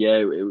yeah,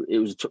 it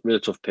was a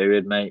really tough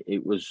period, mate.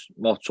 It was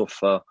more tough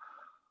for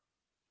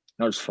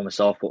not just for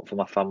myself, but for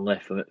my family,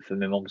 for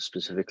my mum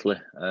specifically.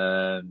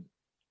 I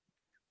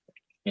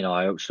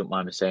hope she don't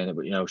mind me saying it,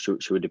 but she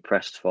was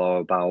depressed for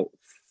about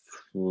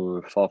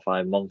 4 or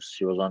 5 months.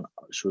 She was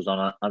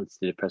on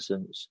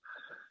antidepressants.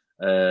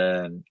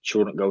 She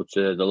wouldn't go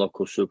to the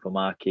local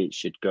supermarket.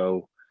 She'd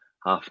go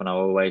half an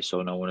hour away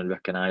so no one would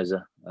recognise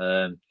her.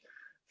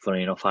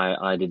 Funny enough,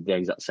 I did the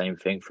exact same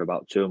thing for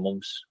about 2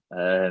 months.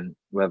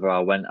 Wherever I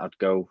went, I'd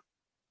go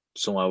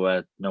somewhere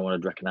where no one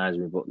would recognise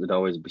me, but there'd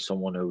always be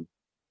someone who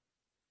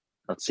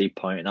I'd see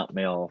pointing at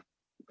me or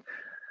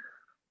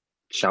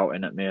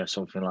shouting at me or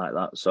something like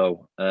that.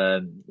 So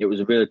it was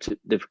a really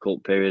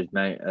difficult period,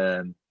 mate.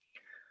 And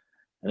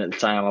at the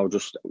time, we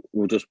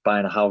were just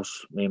buying a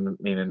house. Me and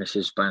my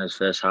missus buying his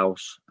first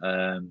house.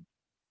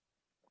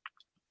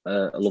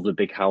 A lovely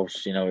big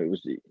house. It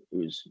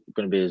was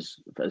going to be his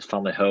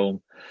family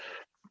home.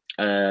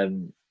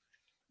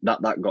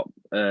 That got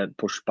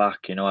pushed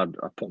back. I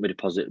put my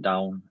deposit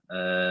down.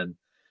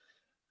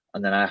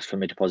 And then I asked for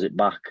my deposit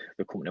back.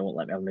 The company won't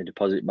let me have my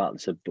deposit back. They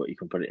said, but you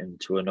can put it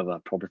into another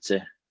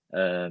property.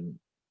 Obviously,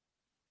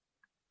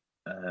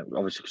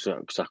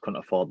 because I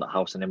couldn't afford that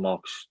house anymore,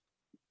 because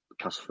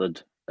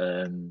Castleford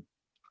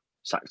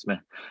sacked me.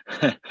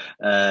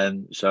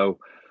 So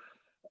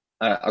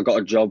I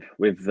got a job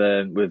with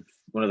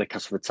one of the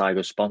Castleford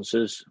Tigers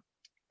sponsors,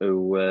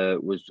 who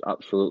was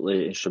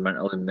absolutely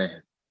instrumental in me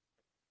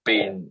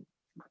being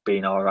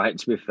all right.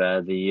 To be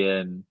fair,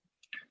 they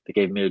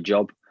gave me a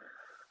job.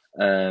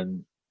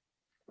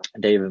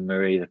 Dave and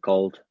Marie, they're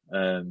called.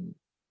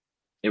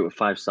 It was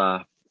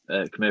 5-star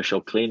commercial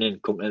cleaning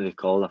company. They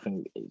called. I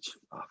think I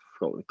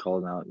forgot what they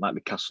call now. It might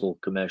be Castle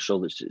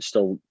Commercial. It's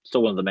still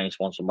one of the main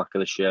sponsors on the back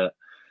of the shirt.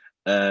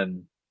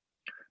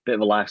 Bit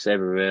of a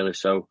lifesaver, really.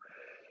 So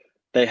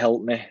they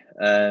helped me.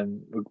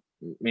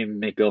 Me and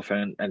my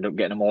girlfriend ended up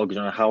getting a mortgage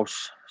on a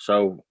house.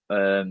 So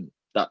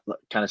that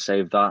kind of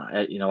saved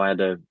that. You know, I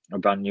had a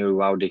brand new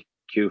Audi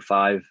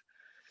Q5.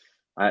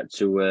 I had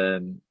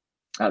to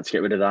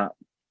get rid of that.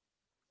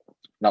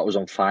 That was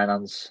on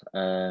finance,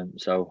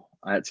 so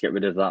I had to get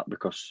rid of that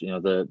because you know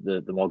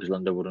the mortgage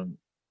lender wouldn't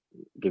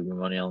give me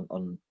money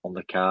on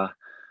the car.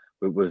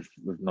 With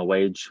my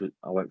wage,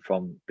 I went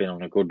from being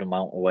on a good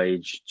amount of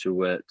wage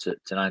to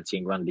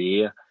 19 grand a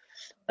year.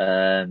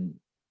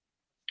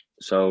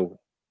 So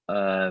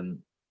I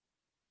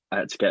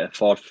had to get a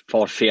Ford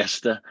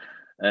Fiesta,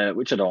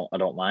 which I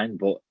don't mind,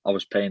 but I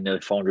was paying nearly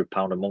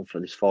 £400 a month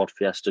for this Ford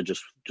Fiesta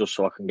just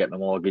so I can get my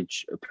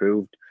mortgage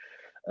approved.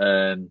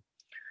 And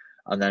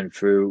then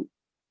through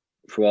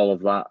all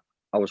of that,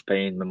 I was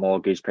paying my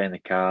mortgage, paying the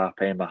car,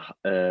 paying my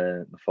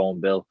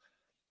phone bill.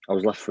 I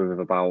was left with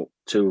about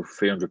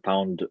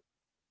 £200-300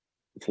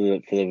 for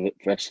the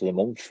rest of the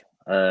month.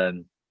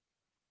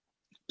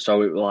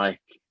 So it was like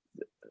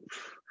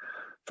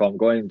from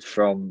going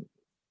from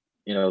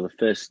the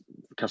first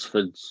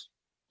Castleford's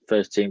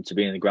first team to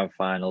be in the grand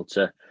final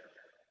to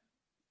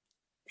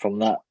from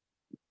that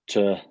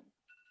to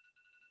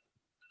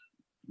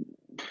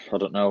I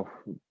don't know,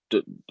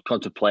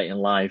 contemplating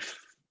life.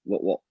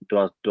 What do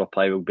I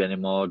play rugby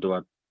anymore? Do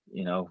I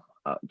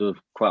there were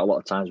quite a lot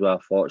of times where I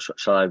thought,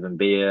 shall I even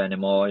be here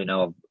anymore? You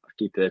know, I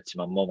keep hurting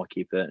my mum, I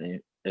keep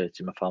hurting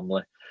my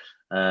family.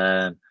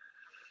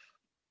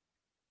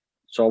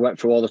 So I went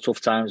through all the tough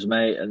times,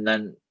 mate, and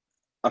then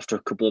after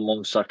a couple of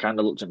months, I kind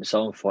of looked at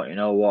myself and thought, you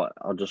know what,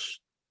 I'm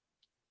just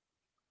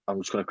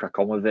going to crack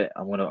on with it.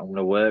 I'm going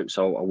to work.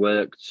 So I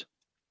worked,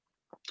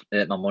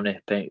 earned my money,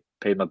 paid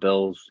my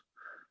bills,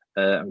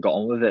 and got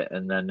on with it.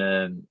 And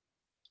then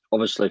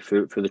obviously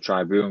through the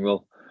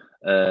tribunal,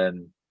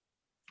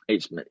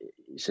 it's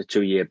a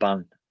 2-year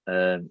ban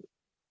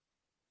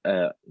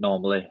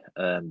normally,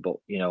 but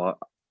you know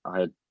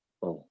I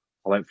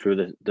went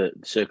through the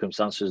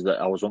circumstances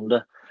that I was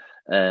under,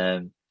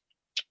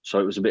 so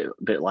it was a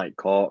bit like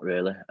court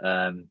really.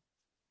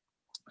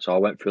 So I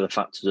went through the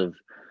factors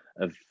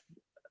of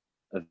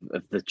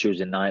the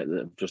Tuesday night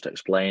that I've just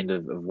explained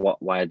of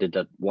why I did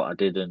what I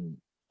did and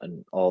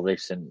all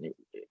this, and it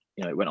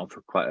went on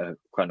for quite a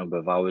number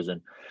of hours,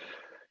 and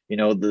you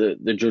know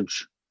the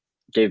judge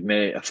gave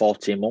me a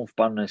 14-month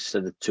ban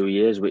instead of 2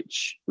 years,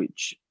 which I'm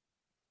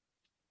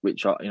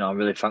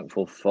really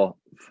thankful for.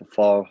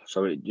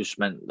 So it just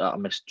meant that I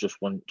missed just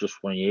one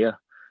year.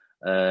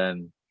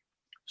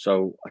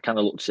 So I kind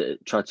of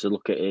tried to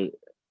look at it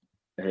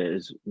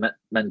as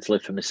mentally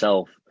for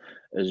myself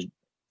as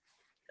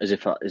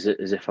if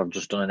I've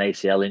just done an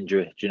ACL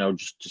injury. You know,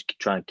 just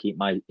trying to keep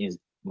my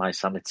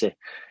sanity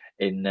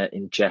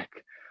in check.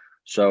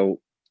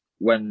 So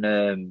when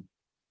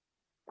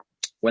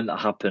that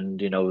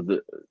happened, you know, there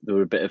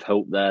were a bit of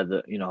hope there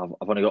that I'm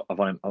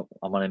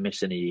only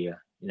missing a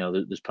year. You know,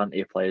 there's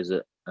plenty of players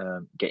that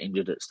get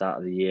injured at the start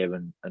of the year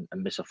and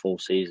miss a full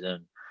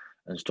season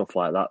and stuff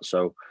like that.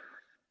 So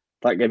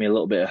that gave me a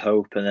little bit of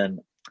hope. And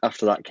then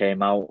after that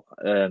came out,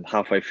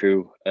 halfway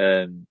through,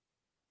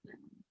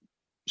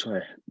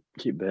 sorry,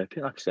 keep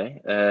burping, like I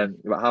say,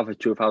 about halfway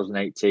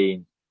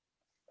 2018,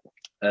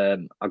 I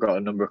got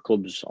a number of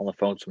clubs on the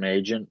phone to my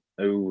agent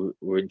who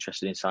were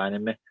interested in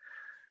signing me.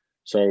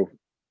 So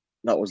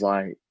that was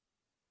like,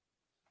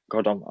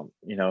 God, I've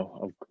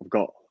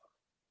got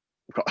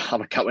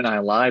I'm a cat with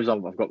 9 lives.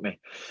 I've got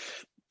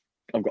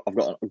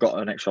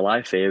an extra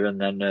life here. And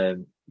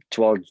then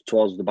towards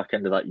the back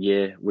end of that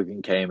year,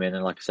 Wigan came in,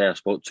 and like I say, I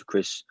spoke to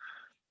Chris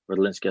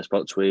Rodlinski, I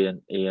spoke to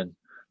Ian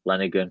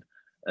Lenigan,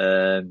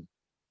 and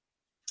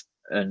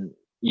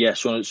yeah,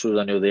 so as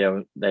I knew they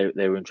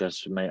were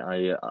interested in me,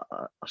 I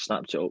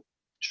snapped it up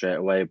straight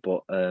away.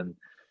 But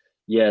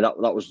yeah, that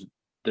was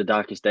the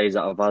darkest days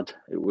that I've had.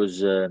 It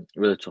was a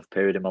really tough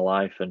period in my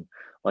life, and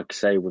like I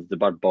say, with the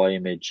bad boy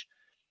image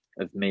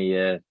of me,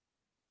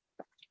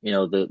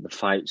 the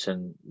fights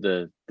and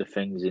the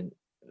things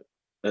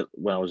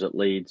when I was at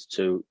Leeds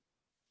to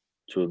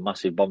a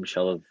massive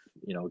bombshell of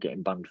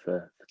getting banned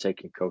for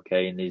taking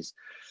cocaine it's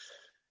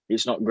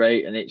not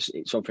great, and it's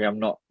something I'm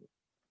not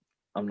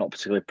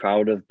particularly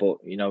proud of, but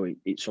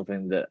it's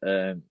something that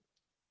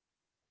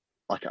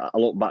like I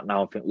look back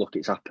now and think, look,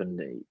 it's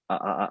happened.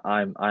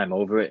 I'm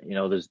over it. You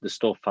know, there's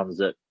still fans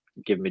that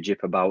give me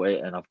jip about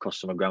it, and I've cost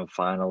them a grand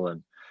final,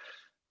 and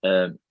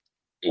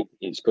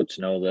it's good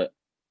to know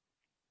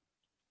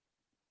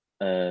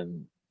that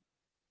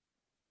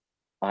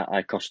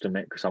I cost them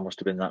it because I must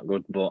have been that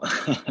good. But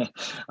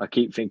I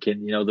keep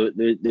thinking, there were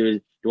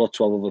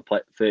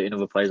 13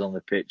 other players on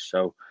the pitch.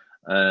 So,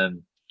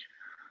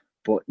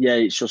 but yeah,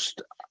 it's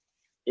just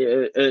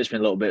it hurts me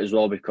a little bit as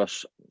well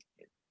because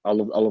I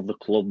love the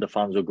club. The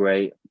fans are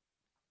great.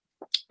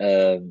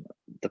 The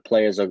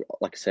players are,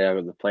 like I say,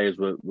 the players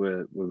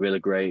were really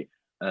great.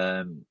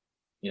 I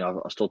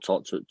still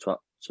talk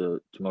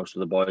to most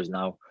of the boys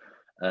now,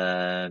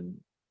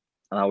 and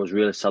I was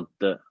really sad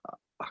that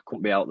I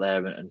couldn't be out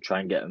there and try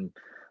and get them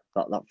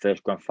that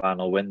first grand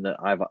final win that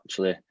I've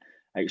actually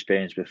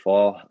experienced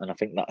before, and I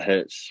think that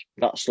hurts.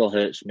 That still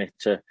hurts me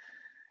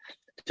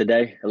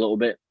today a little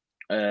bit.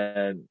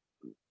 The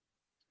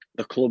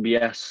club,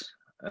 yes,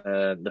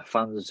 The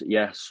fans,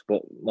 yes,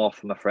 but more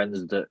for my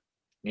friends that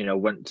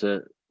went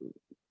to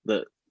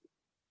that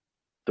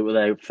were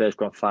their first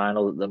grand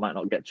final, that they might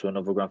not get to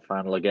another grand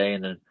final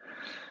again, and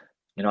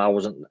I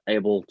wasn't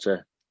able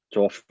to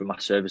offer my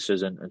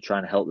services and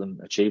trying to help them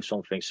achieve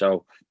something.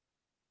 So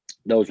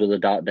those were the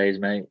dark days,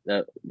 mate.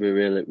 That were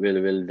really,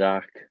 really, really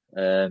dark.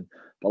 But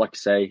like I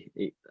say,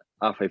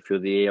 halfway through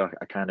the year,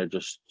 I kind of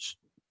just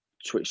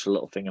switched a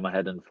little thing in my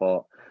head and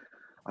thought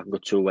I can go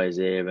two ways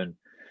here, and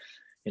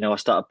I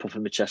started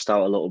puffing my chest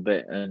out a little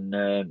bit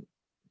and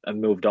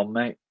moved on,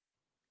 mate.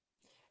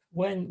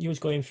 When you was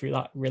going through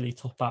that really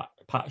tough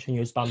patch and you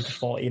was banned for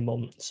 14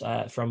 months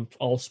from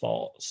all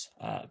sports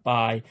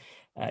by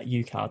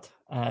UCAD,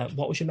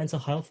 what was your mental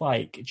health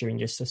like during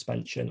your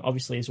suspension?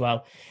 Obviously, as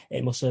well,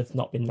 it must have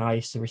not been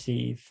nice to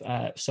receive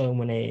so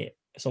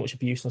much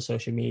abuse on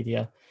social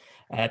media,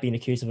 being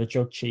accused of a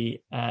drug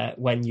cheat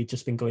when you'd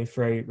just been going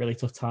through really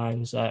tough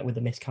times with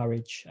a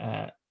miscarriage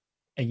a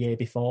year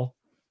before.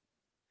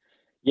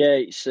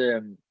 Yeah,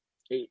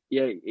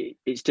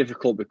 it's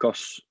difficult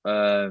because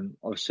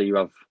obviously you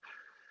have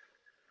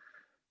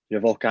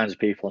all kinds of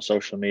people on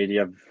social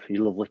media.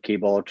 You lovely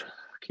keyboard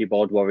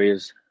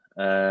warriors.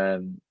 You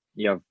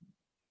have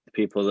the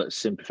people that are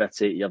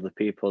sympathetic. You have the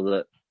people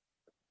that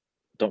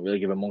don't really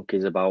give a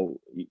monkeys about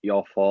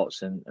your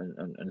thoughts and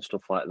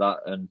stuff like that.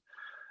 And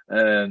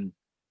um,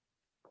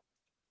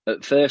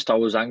 at first, I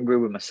was angry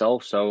with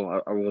myself,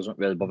 so I wasn't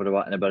really bothered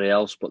about anybody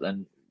else. But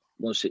then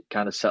once it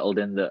kind of settled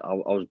in that I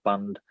was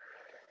banned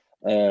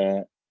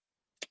uh,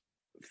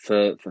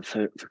 for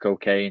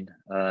cocaine,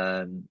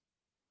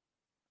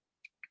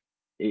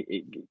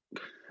 it,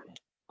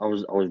 I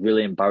was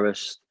really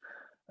embarrassed.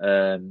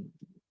 I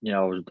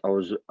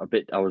was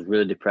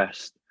really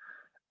depressed.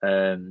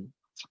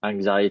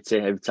 Anxiety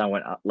every time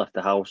left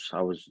the house.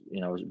 I was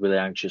really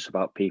anxious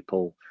about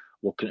people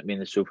looking at me in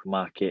the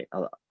supermarket.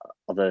 Are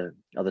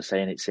they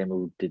saying it's him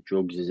who did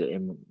drugs? Is it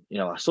him?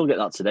 I still get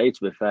that today.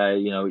 To be fair,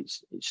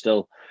 it's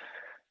still.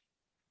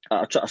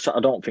 I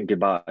don't think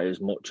about it as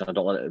much. I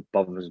don't let it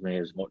bothers me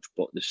as much.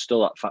 But there's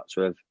still that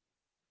factor of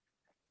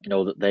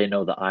that they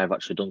know that I've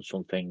actually done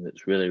something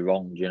that's really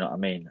wrong. Do you know what I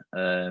mean?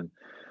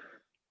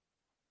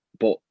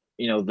 But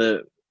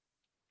the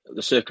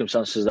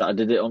circumstances that I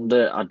did it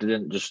under, I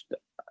didn't just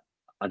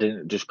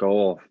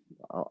go.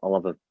 Oh,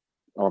 I'll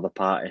have a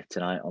party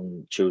tonight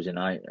on Tuesday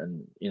night,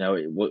 and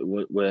it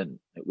weren't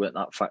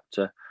that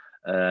factor.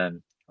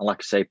 And like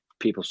I say,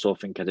 people still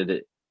think I did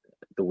it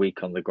the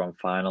week on the grand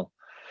final,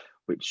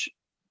 which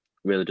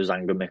really does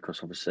anger me because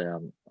obviously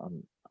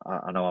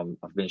I know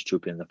I've been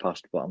stupid in the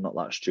past, but I'm not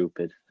that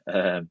stupid.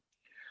 And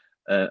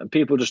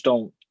people just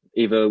don't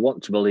either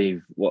want to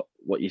believe what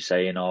you're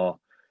saying, or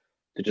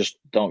they just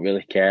don't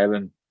really care.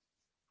 And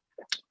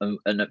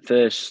at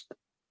first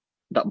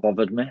that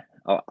bothered me.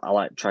 I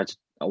wanted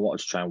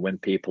to try and win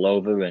people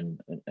over and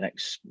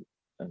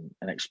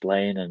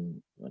explain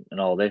and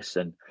all this.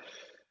 And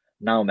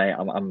now, mate,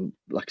 I'm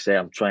like I say,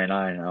 I'm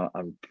 29.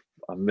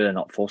 I'm really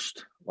not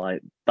fussed.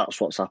 Like,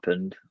 that's what's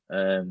happened.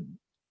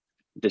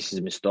 This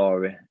is my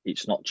story.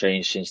 It's not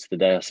changed since the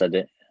day I said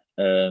it.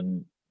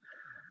 And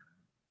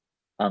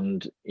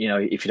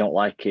if you don't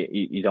like it,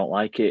 you don't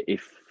like it.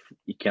 If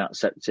you can't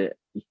accept it,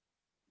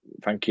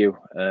 thank you.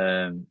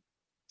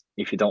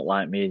 If you don't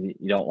like me,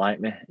 you don't like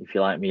me. If you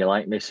like me, you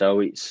like me.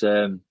 So it's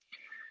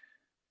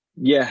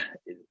yeah.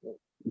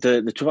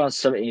 The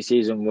 2017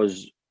 season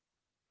was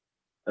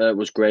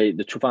great.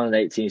 The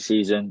 2018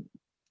 season,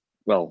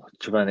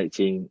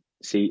 2018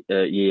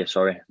 year,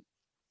 sorry,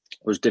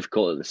 was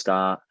difficult at the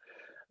start.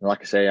 And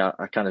like I say,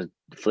 I kind of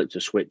flipped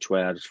a switch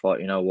where I just thought,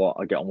 you know what,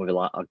 I get on with it.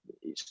 Like,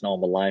 it's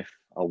normal life.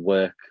 I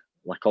work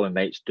like all my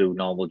mates do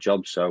normal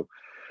jobs. So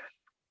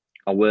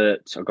I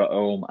worked. I got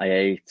home. I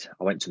ate.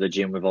 I went to the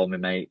gym with all my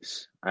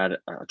mates. I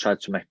tried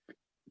to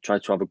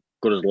have a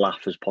good as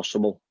laugh as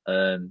possible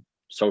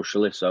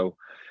socially. So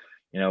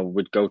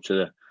we'd go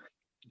to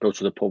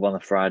the pub on a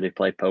Friday,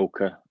 play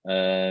poker.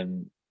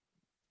 On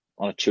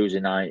a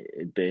Tuesday night,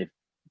 it'd be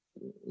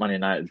Man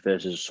United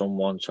versus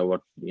someone.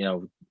 So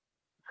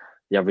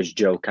the average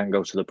Joe can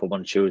go to the pub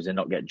on Tuesday and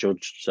not get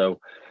judged. So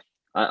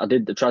I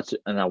did try to,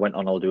 and I went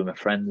on holiday with my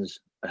friends.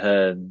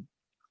 I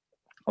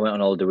went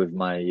on holiday with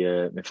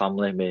my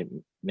family, my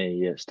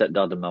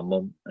stepdad and my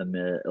mum and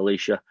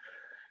Alicia.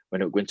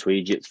 Went up going to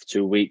Egypt for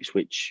 2 weeks,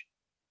 which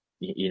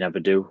you never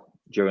do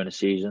during a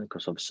season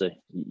because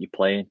obviously you're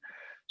playing.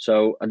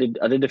 So I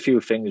did a few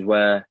things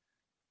where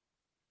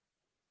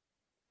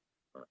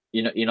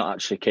you're not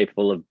actually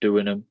capable of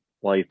doing them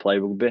while you play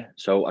rugby.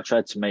 So I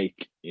tried to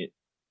make a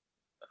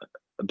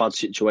bad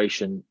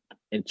situation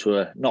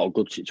into not a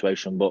good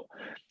situation. But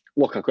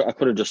look, I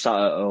could have just sat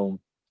at home,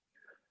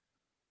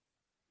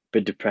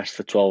 been depressed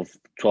for 12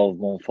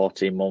 months,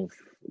 14 months,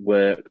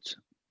 worked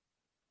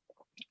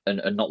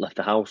and not left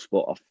the house.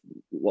 But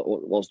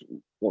what's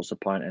the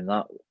point in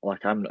that?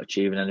 Like, I'm not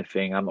achieving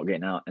anything. I'm not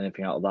getting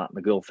anything out of that.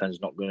 My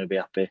girlfriend's not going to be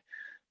happy.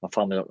 My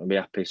family's not going to be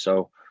happy.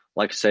 So,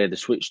 like I say, the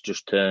switch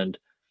just turned.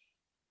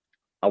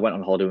 I went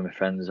on holiday with my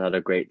friends. I had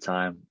a great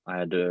time.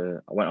 I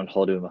went on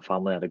holiday with my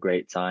family. I had a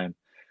great time.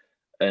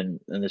 and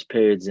there's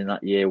periods in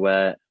that year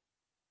where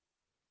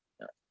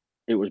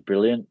it was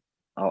brilliant,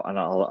 and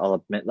I'll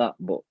admit that,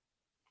 but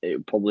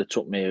it probably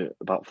took me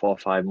about 4 or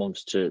 5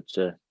 months to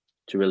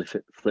really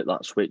flip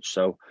that switch.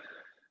 So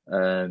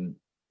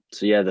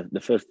yeah,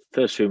 the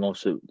first few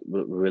months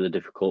were really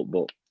difficult,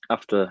 but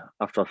after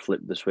I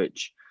flipped the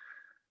switch,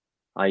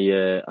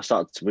 I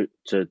started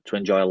to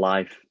enjoy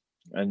life,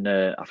 and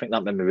I think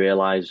that made me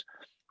realise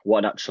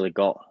what I'd actually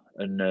got,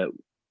 and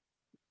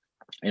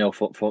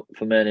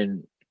from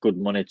earning good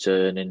money to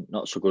earning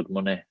not so good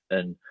money,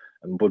 and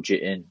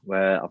budgeting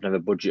where I've never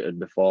budgeted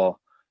before,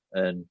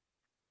 and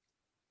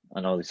I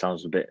know this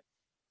sounds a bit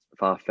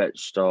far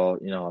fetched, or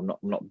I'm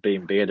not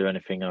being beard or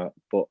anything,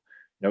 but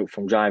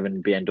from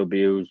driving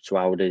BMWs to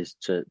Audis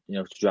to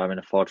to driving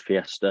a Ford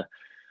Fiesta,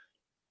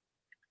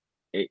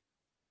 it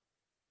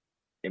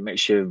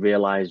makes you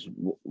realise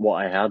what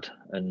I had,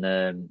 and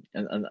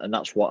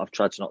that's what I've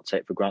tried to not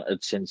take for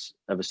granted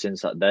ever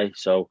since that day.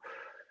 So,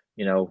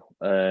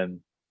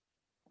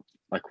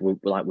 like we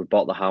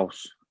bought the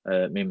house,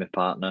 me and my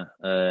partner.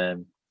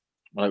 When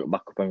I got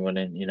back up and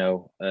running,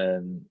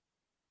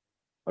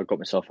 I got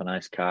myself a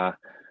nice car,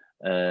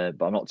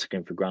 but I'm not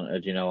taking for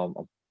granted. I'm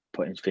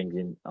putting things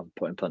in. I'm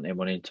putting plenty of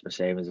money into my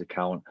savings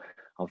account.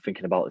 I'm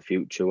thinking about the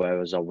future,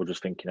 whereas I was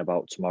just thinking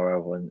about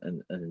tomorrow and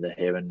the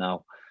here and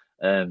now.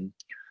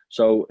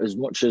 So as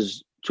much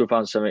as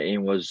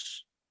 2017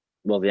 was,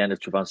 well, the end of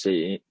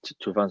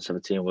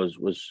 2017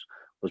 was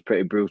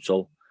pretty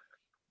brutal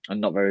and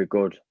not very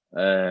good.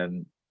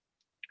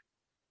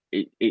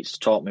 It's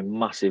taught me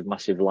massive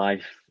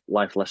life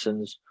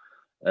lessons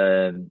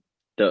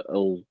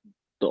that'll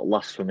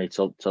last for me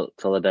till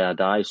the day I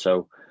die.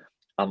 So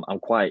I'm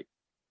quite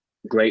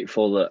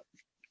grateful that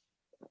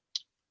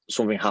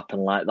something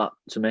happened like that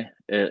to me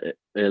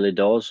early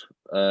doors,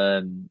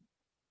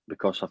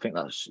 because I think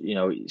that's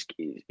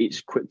it's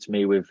equipped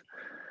me with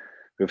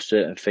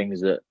certain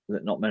things that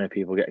not many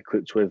people get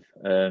equipped with.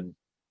 And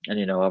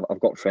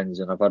I've got friends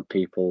and I've had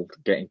people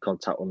get in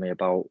contact with me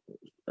about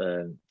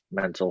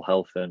mental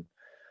health and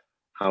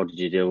how did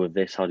you deal with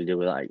this, how did you deal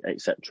with that,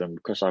 etc. And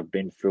because I've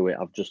been through it,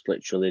 I've just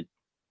literally,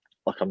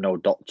 like, I'm no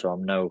doctor,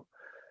 I'm no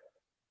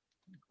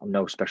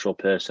special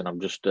person. I'm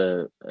just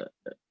a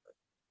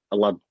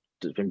lad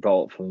that's been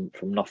brought up from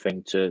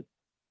nothing to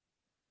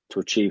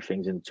achieve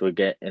things in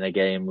a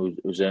game,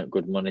 who's earned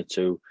good money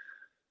to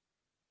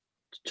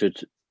have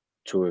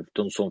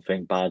done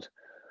something bad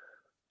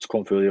to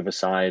come through the other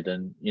side.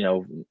 And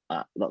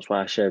that's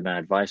why I shared my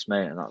advice,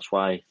 mate, and that's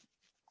why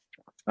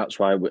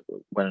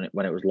when it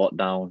was locked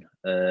down,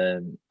 I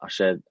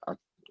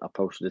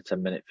posted a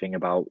 10-minute thing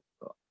about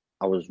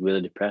I was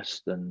really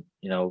depressed, and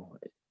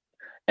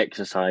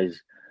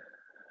exercise,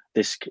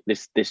 this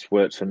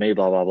works for me,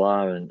 blah blah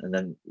blah, and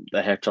then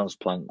the hair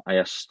transplant. I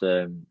asked,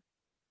 I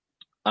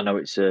know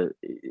it's a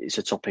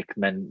topic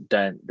men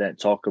don't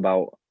talk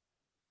about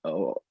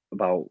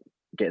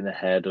getting the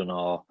hair done,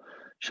 or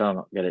shall I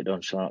not get it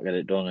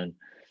done, and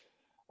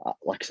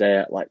like I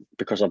say,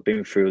 because I've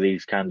been through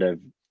these kind of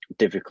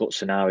difficult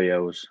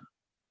scenarios,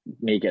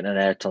 me getting an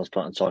hair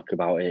transplant and talking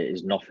about it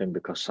is nothing,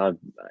 because I've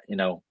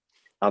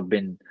had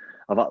to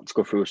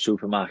go through a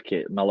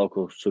supermarket, my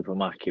local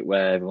supermarket,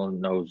 where everyone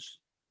knows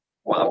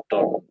what I've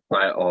done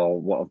right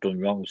or what I've done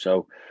wrong.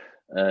 So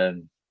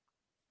that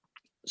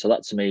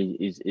to me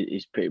is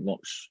pretty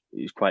much,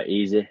 is quite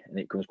easy, and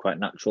it comes quite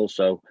natural.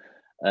 So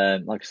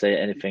like I say,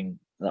 anything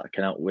that I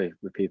can help with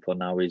people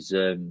now is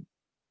I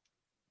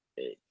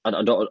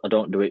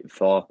don't do it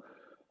for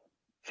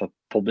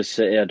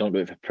publicity. I don't do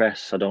it for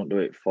press. I don't do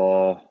it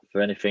for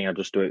anything. I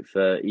just do it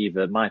for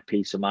either my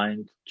peace of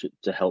mind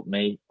to help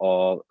me,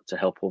 or to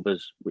help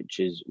others, which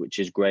is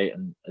great.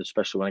 And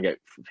especially when I get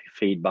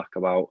feedback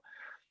about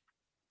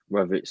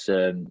whether it's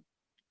their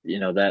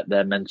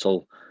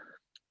mental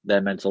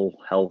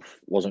health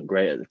wasn't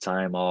great at the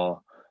time,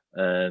 or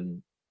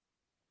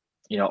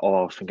or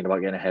I was thinking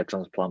about getting a hair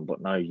transplant, but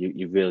now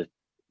you really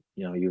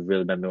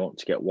made me want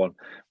to get one.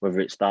 Whether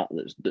it's that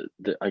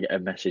I get a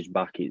message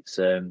back, it's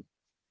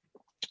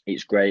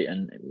great,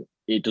 and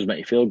it does make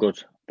you feel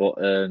good. But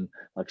like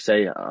I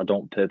say, I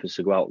don't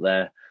purposely go out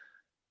there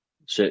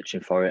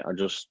searching for it. I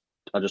just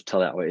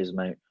tell it how it is,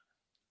 mate.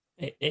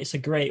 It's a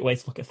great way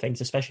to look at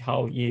things, especially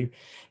how you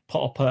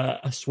put up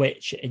a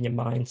switch in your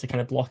mind to kind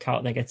of block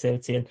out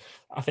negativity. And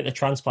I think the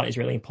transplant is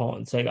really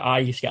important. So I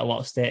used to get a lot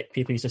of stick.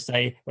 People used to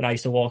say, when I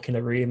used to walk in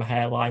the room, a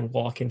hairline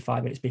walking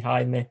 5 minutes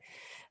behind me.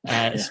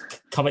 Yeah.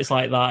 Comments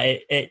like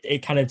that,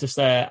 it kind of just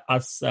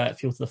adds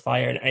fuel to the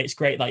fire. And it's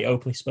great that you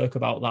openly spoke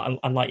about that.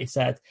 And like you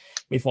said,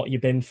 with what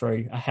you've been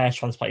through, a hair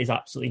transplant is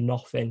absolutely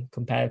nothing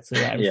compared to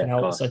everything Yeah,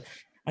 else.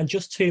 And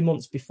just 2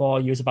 months before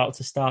you was about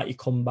to start your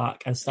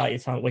comeback and start your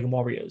time at Wigan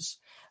Warriors,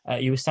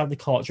 you were sadly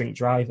caught drink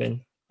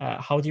driving.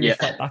 How do you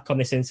reflect back on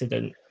this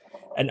incident?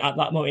 And at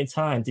that moment in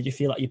time, did you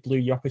feel like you blew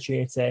your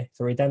opportunity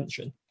for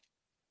redemption?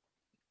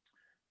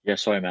 Yeah,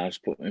 sorry, man. I was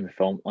putting my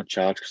phone on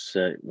charge because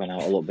it ran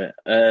out a little bit.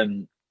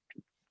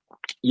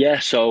 Yeah,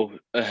 so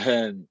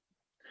yeah,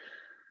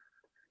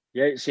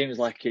 it seems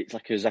like it's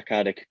like a Zach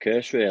Hardaker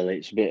curse, really.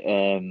 It's a bit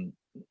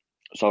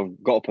So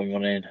I've got up and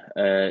running,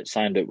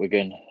 signed at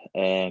Wigan,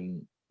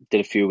 did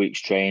a few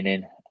weeks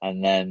training,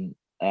 and then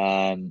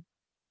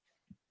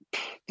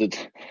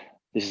this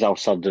is how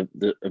sad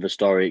of a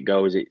story it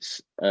goes.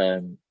 It's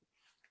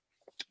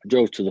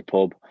drove to the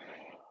pub,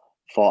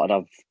 thought I'd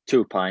have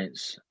 2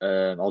 pints.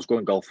 I was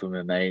going golf with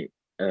my mate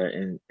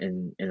in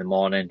the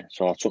morning,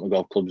 so I took my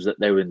golf clubs that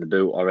they were in the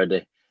boot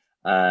already.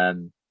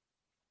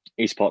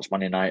 He sports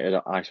Man United.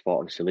 I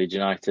sport obviously Leeds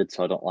United,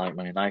 so I don't like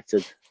Man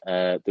United.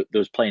 There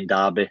was playing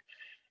Derby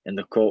in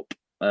the cup,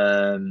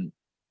 and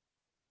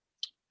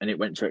it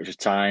went to extra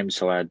time.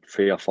 So I had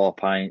 3 or 4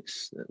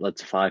 pints. It led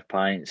to 5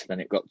 pints. Then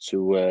it got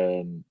to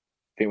I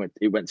think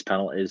it went to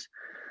penalties.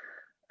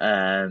 So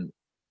I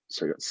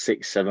got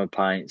 6, 7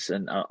 pints,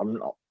 and I'm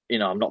not,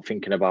 I'm not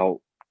thinking about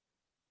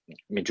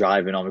me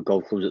driving on the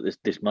golf clubs at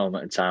this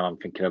moment in time. I'm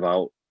thinking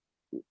about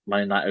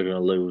Man United are going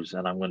to lose,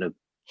 and I'm going to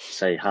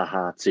say ha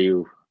ha to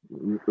you,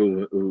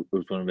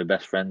 who's one of my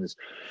best friends.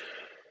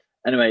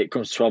 Anyway, it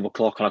comes to 12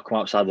 o'clock, and I come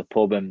outside the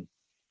pub, and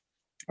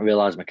I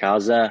realise my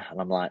car's there,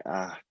 and I'm like,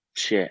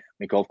 shit,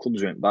 my golf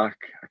clubs went back.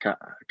 I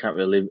can't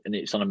really leave, and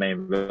it's on a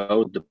main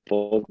road, the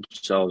pub.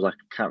 So I was like,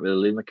 I can't really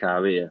leave my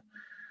car here.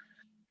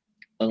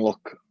 And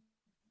look,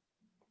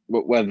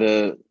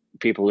 whether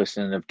people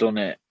listening have done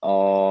it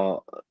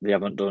or they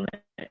haven't done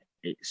it,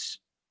 it's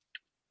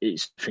a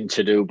thing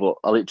to do. But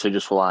I literally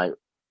just like,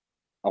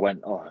 I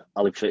went,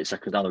 I live 30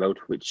 seconds down the road,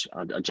 which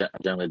I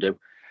generally do.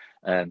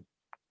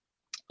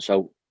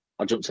 So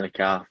I jumped in a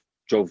car,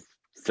 drove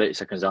 30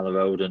 seconds down the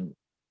road, and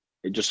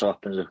it just so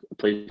happens a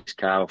police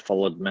car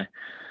followed me.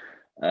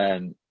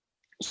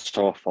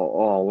 So I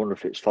thought, I wonder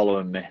if it's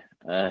following me.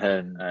 So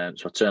I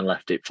turned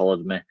left, it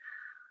followed me.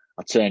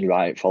 I turned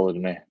right, it followed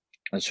me.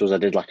 And as soon as I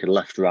did like a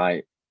left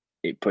right,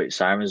 it put its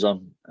sirens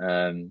on.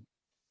 I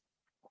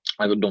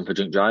got done for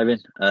drink driving.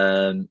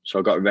 So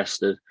I got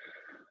arrested.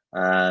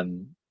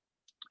 And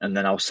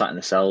then I was sat in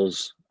the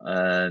cells.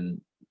 That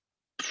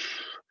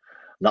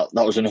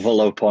was another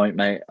low point,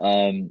 mate.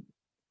 I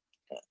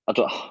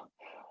don't.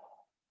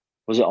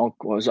 Was it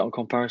on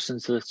comparison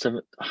to the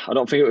seventh? I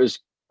don't think it was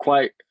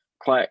quite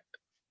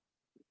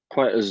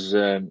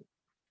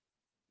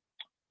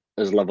as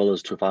level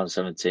as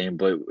 2017,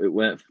 but it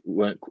weren't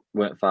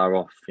far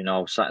off. I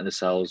was sat in the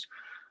cells,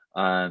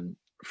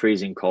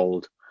 freezing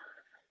cold,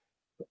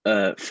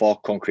 4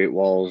 concrete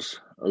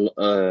walls,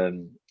 a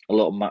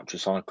little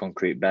mattress on a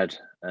concrete bed,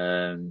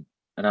 an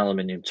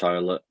aluminium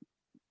toilet.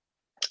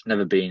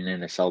 Never been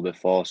in a cell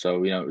before,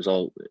 so it was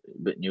all a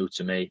bit new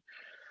to me.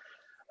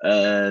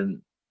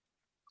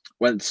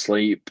 Went to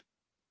sleep,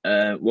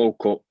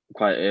 woke up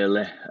quite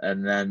early,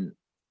 and then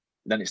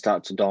it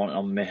started to dawn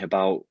on me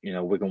about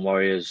Wigan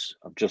Warriors.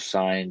 I've just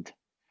signed,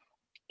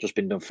 just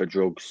been done for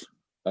drugs.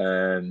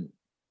 We're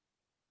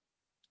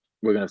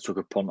gonna have took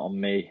a punt on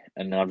me,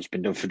 and then I've just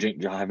been done for drink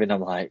driving.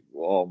 I'm like,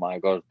 oh my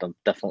god, I'm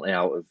definitely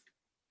out of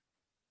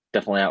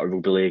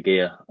rugby league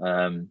here.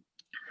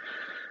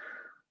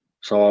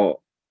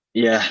 So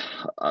yeah,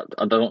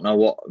 I don't know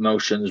what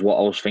emotions, what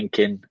I was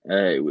thinking.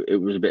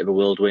 It was a bit of a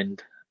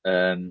whirlwind.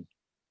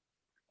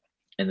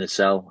 In the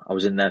cell, I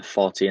was in there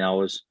for 14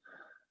 hours.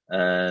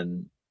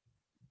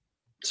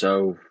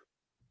 So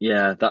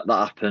yeah, that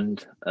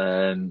happened.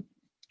 I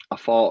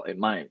thought it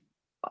might.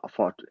 I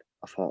thought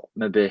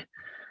maybe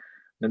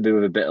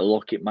with a bit of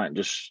luck, it might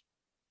just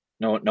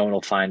no one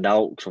will find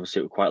out, because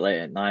obviously it was quite late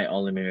at night.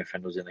 Only me and my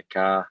friend was in the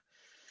car.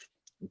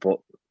 But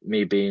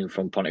me being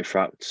from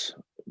Pontefract,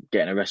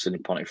 getting arrested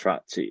in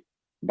Pontefract,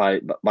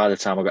 by the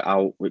time I got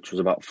out, which was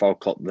about 4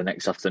 o'clock the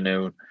next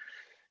afternoon,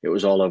 it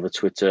was all over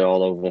Twitter,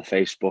 all over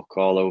Facebook,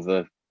 all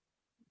over.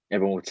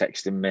 Everyone was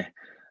texting me,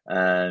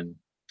 and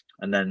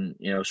then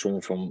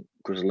someone from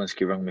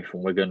Grizzlinski rang me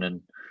from Wigan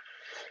and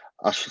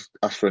asked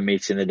for a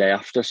meeting the day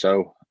after.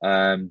 So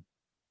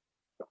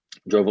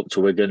drove up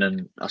to Wigan,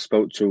 and I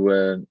spoke to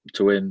him,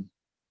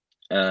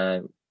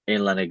 Ian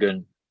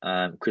Lenigan,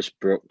 Chris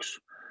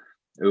Brooks,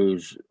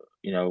 who's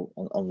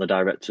on the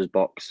director's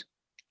box,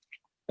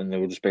 and they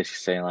were just basically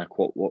saying like,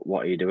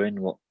 what are you doing?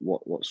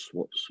 What's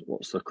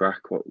the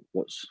crack?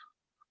 What's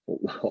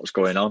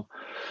going on?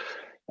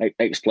 I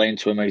explained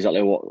to him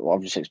exactly what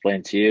I've just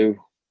explained to you.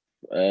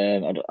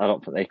 I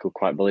don't think they could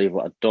quite believe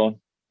what I'd done.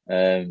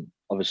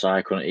 Obviously,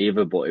 I couldn't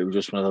either, but it was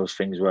just one of those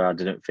things where I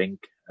didn't think.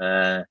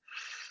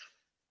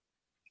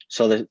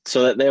 So they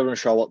were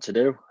unsure what to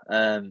do.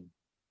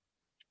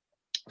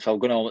 So I'm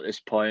going on at this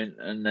point,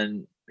 and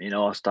then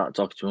I start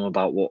talking to him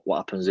about what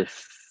happens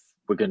if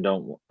Wigan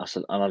don't. I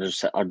said, and I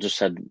just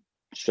said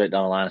straight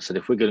down the line. I said,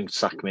 if Wigan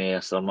sack me, I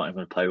said I'm not even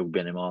going to play rugby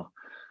anymore.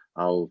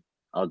 I'll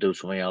do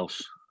something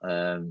else.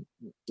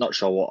 Not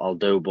sure what I'll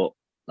do, but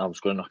I was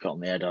going to knock it on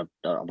the head. I've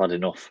had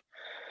enough.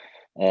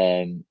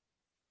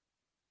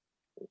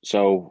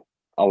 So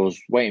I was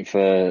waiting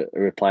for a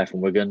reply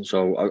from Wigan.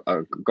 So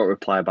I got a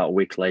reply about a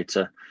week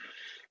later.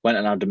 Went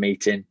and had a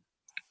meeting,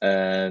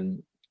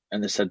 and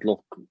they said,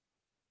 look,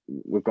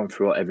 we've gone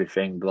through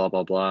everything, blah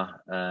blah blah.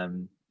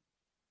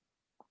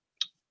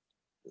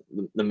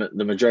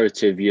 The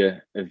majority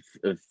of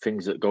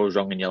things that goes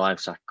wrong in your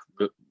life, Zach,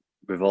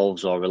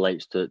 revolves or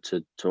relates to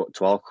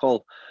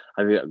alcohol.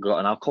 Have you got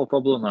an alcohol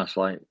problem? And I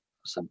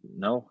said,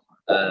 no.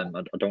 I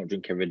don't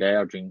drink every day.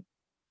 I drink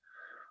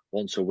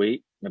once a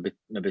week,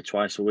 maybe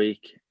twice a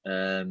week.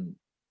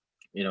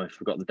 If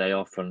we got the day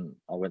off and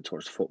I went to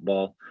watch the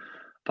football.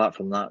 Apart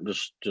from that,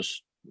 just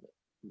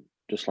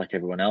like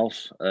everyone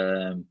else.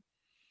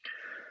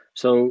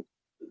 So,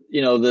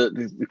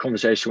 the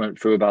conversation went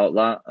through about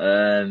that,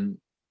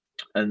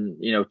 and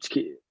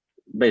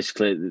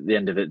basically at the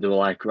end of it, they were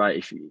like, right,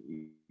 if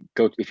you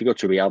go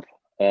to rehab,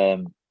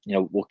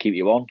 we'll keep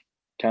you on,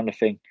 kind of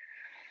thing.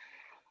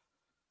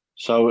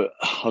 So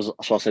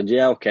I said,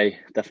 yeah, okay,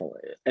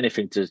 definitely,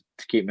 anything to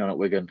keep me on at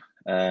Wigan.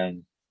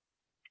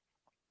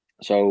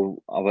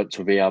 So I went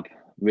to rehab.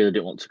 Really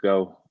didn't want to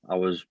go. I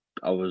was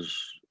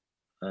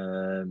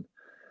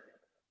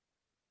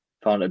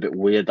found it a bit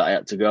weird that I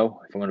had to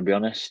go. If I'm going to be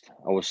honest,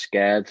 I was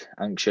scared,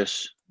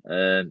 anxious.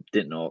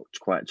 Didn't know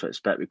quite to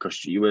expect,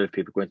 because you hear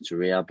people going to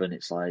rehab and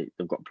it's like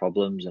they've got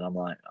problems, and I'm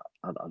like,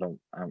 I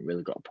haven't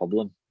really got a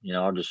problem.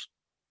 I've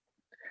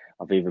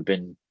either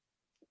been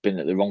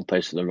at the wrong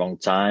place at the wrong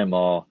time,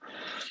 or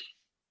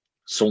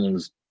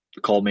someone's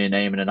called me a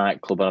name in a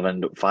nightclub and I've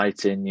ended up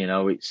fighting.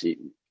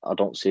 I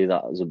don't see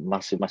that as a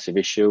massive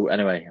issue.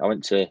 Anyway, I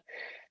went to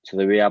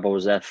the rehab. I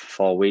was there for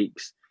 4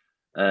 weeks.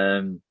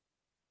 And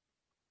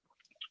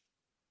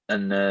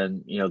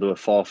then, there were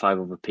 4 or 5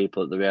 other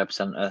people at the rehab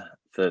centre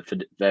for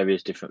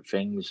various different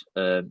things,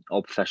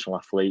 all professional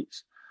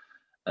athletes.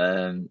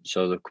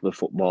 So the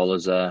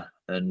footballers there,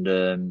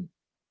 and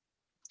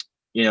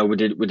we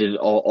did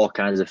all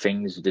kinds of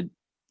things. We did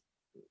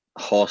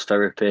horse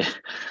therapy,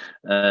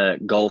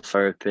 golf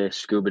therapy,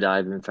 scuba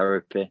diving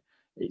therapy.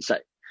 It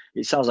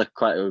sounds like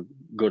quite a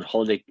good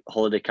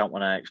holiday camp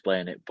when I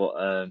explain it,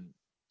 but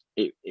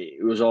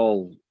it was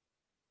all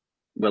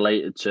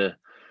related to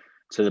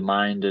the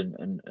mind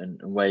and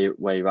where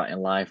you're at in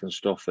life and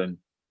stuff, and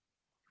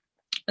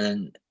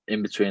then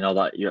in between all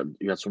that, you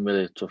had some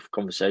really tough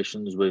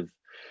conversations with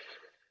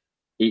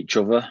each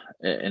other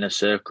in a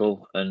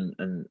circle,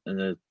 and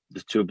the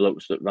 2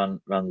 blokes that ran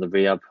the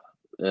rehab,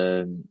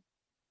 the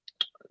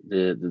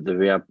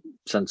rehab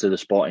centre, the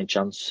Sporting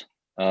Chance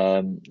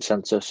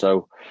centre.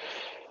 So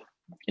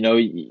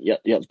you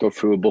have to go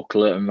through a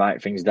booklet and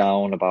write things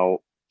down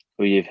about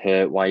who you've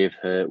hurt, why you've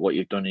hurt, what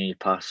you've done in your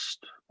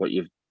past, what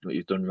you've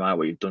done right,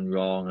 what you've done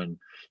wrong, and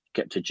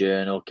kept a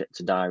journal, kept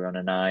a diary on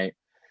a night.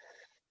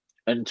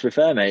 And to be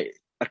fair, mate,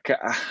 I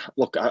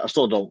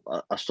still don't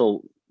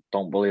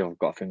believe I've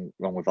got a thing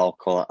wrong with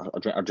alcohol. I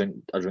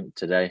drink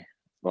today.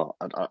 Well,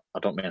 I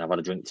don't mean I've had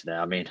a drink today.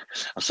 I mean,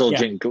 I still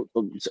drink up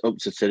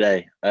to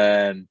today.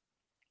 I've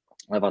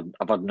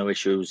had no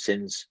issues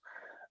since.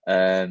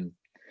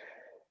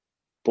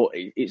 But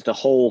it's the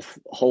whole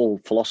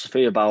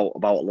philosophy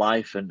about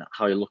life and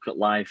how you look at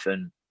life,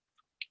 and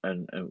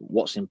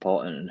what's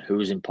important and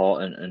who's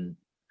important,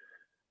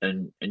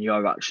 and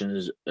your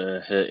actions are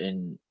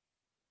hurting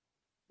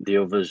the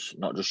others,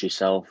 not just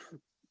yourself.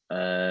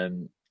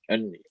 And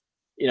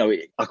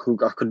I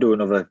could do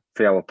another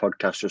 3-hour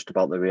podcast just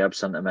about the rehab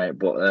centre, mate.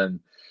 But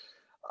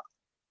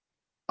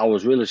I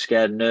was really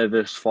scared,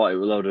 nervous, thought it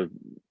was a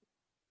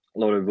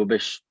load of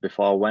rubbish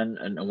before I went,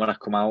 and when I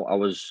come out,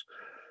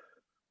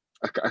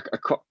 I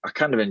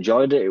kind of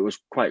enjoyed it. It was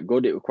quite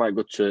good. It was quite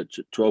good to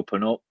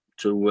open up,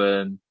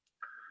 to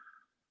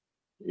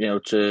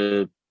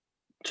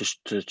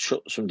to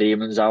shut some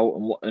demons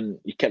out, and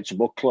you kept a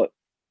booklet,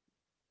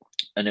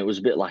 and it was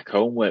a bit like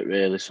homework,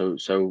 really. So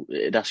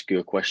it'd ask you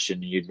a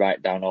question, and you'd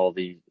write down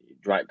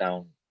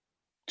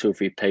 2 or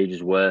 3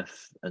 pages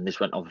worth, and this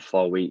went on for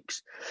 4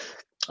 weeks.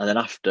 And then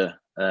after,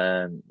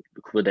 a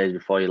couple of days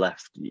before you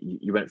left,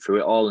 you went through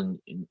it all, and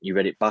you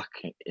read it back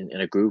in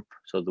a group.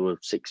 So there were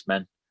 6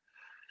 men,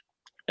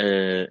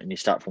 and you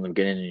start from the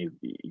beginning and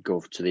you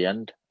go to the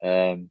end.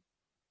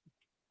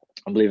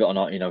 And believe it or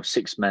not,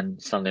 6 men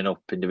standing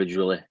up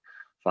individually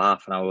for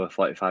half an hour,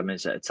 45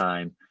 minutes at a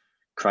time,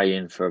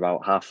 crying for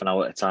about half an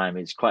hour at a time.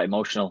 It's quite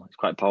emotional. It's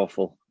quite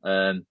powerful.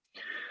 So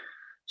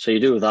you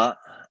do that,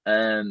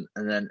 and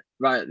then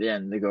right at the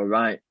end they go,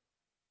 right,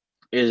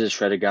 here's a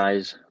shredder,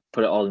 guys.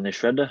 Put it all in the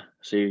shredder.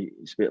 So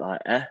it's a bit like,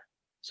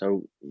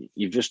 So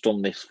you've just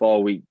done this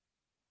 4-week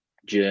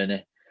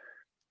journey,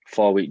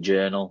 4-week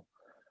journal,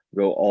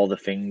 wrote all the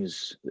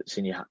things that's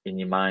in your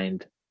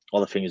mind, all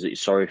the things that you're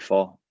sorry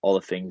for, all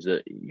the things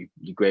that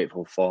you're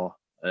grateful for,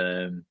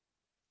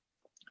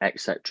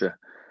 etc.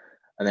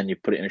 And then you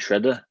put it in a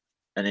shredder,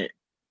 and I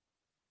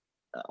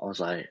was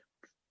like,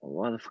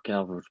 why the fuck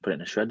have I put it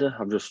in a shredder?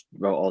 I've just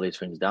wrote all these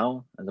things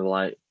down. And they were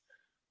like,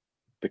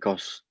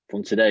 because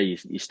from today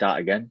you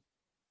start again.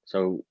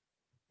 So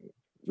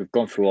we've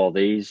gone through all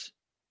these,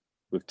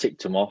 we've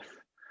ticked them off.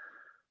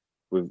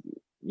 We've,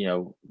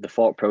 the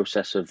thought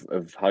process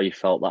of how you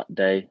felt that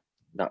day,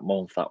 that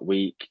month, that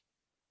week,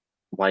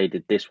 why you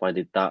did this, why you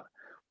did that,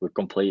 we've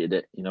completed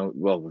it.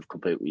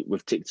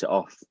 We've ticked it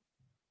off.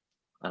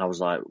 And I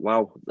was like,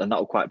 wow. And that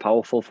was quite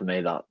powerful for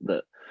me, that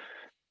the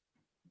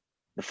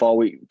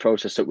 4-week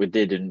process that we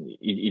did, and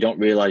you don't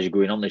realise you're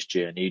going on this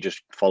journey. You're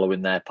just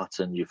following their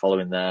pattern, you're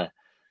following their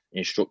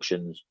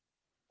instructions,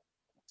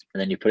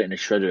 and then you put it in a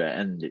shredder at the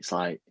end. It's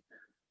like,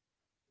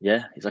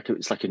 yeah,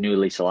 it's like a new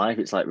lease of life.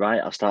 It's like,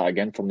 right, I'll start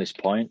again from this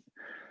point.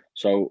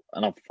 So,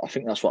 and I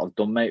think that's what I've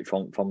done, mate.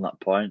 From that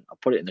point, I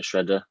put it in the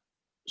shredder.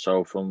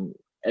 So from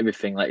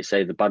everything, like you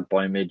say, the bad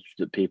boy image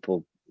that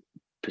people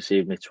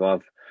perceive me to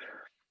have,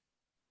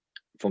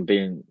 from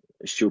being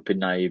a stupid,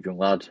 naive young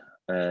lad,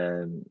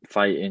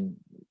 fighting,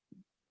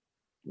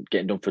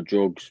 getting done for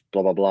drugs,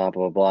 blah blah blah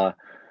blah blah,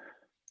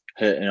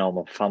 hurting all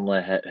my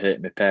family,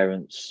 hurting my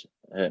parents,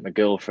 hurting my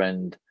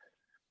girlfriend,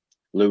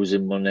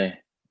 losing money,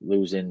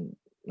 losing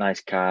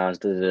nice cars,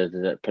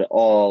 put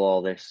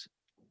all this,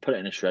 put it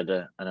in a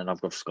shredder, and then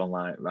I've just gone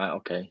like, right,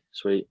 okay,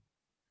 sweet.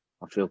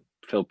 I feel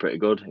pretty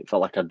good. It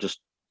felt like I just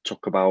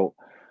took about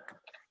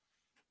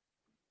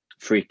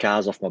 3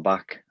 cars off my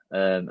back,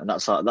 and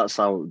that's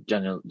how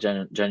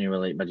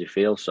genuinely it made you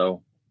feel.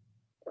 So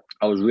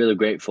I was really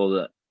grateful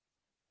that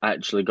I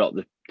actually got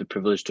the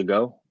privilege to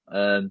go.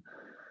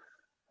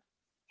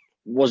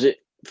 Was it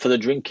for the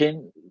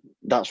drinking?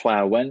 That's why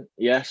I went,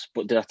 yes.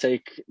 But did I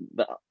take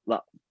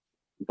that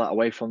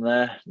away from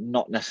there?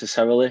 Not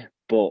necessarily,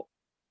 but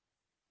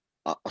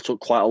I took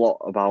quite a lot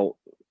about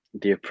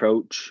the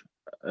approach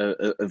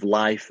of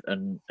life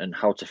and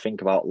how to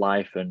think about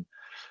life and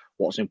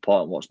what's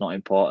important, what's not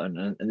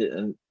important,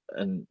 and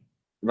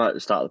right at the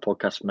start of the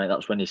podcast, mate,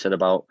 that's when you said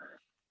about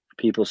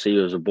people see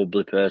you as a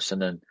bubbly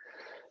person, and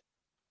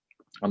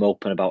I'm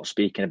open about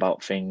speaking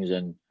about things,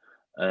 and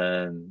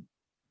I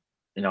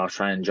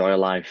try and enjoy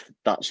life.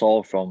 That's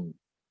all from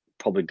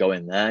probably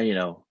going there,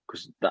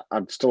 because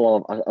I'd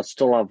still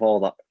have all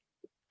that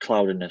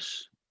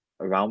cloudiness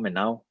around me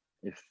now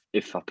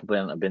if I probably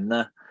hadn't been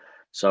there.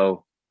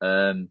 So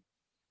I'm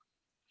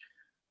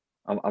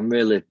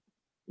really,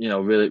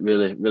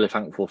 really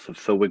thankful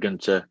for Wigan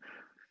to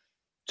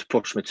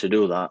push me to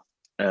do that.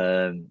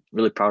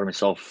 Really proud of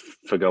myself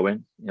for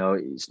going.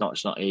 It's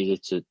not easy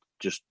to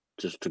just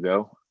to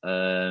go.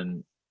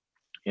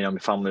 My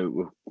family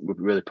were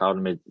really proud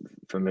of me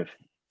for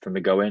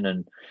me going,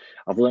 and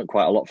I've learned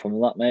quite a lot from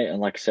that, mate.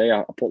 And like I say,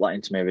 I put that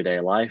into my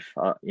everyday life.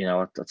 I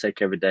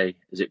take every day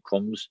as it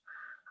comes.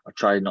 I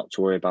try not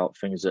to worry about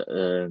things that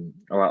are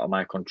out of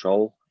my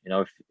control.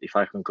 If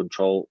I can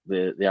control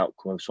the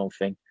outcome of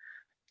something,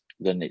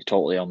 then it's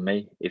totally on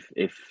me.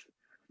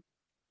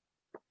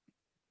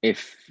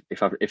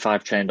 If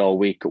I've trained all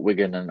week at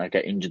Wigan and I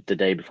get injured the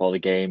day before the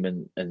game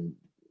and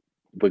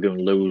Wigan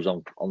lose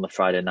on the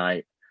Friday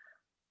night,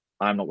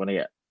 I'm not going to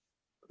get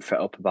fed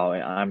up about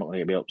it. I'm not going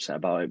to be upset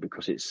about it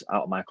because it's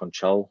out of my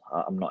control.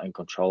 I'm not in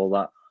control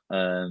of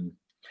that.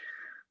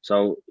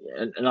 So,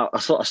 and I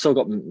still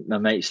got my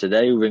mates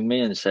today who ring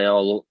me and say,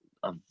 "Oh, look,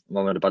 I'm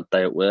having a bad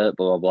day at work."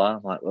 Blah blah blah.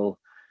 I'm like, well,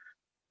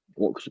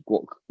 what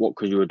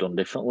could you have done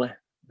differently?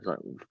 It's like,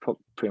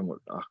 pretty much,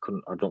 I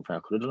don't think I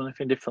could have done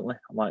anything differently.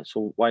 I'm like,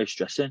 so why are you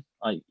stressing?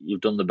 Like,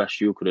 you've done the best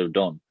you could have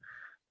done.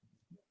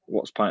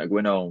 What's the point of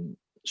going home,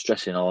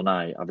 stressing all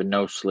night, having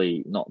no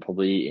sleep, not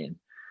probably eating,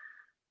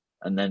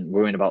 and then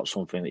worrying about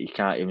something that you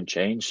can't even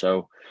change?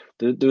 So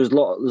there's a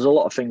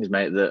lot of things,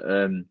 mate,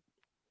 that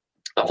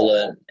I've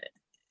learned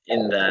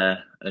in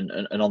there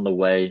and on the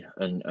way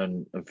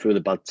and through the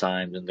bad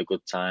times and the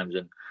good times,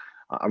 and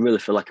I really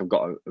feel like I've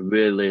got a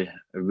really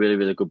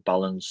good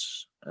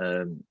balance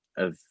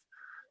of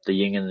the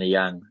yin and the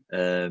yang.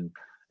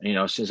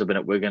 Since I've been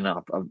at Wigan,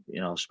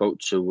 I've spoke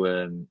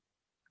to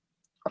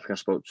I think I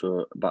spoke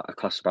to about a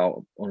class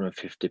about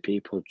 150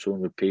 people,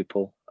 200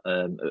 people,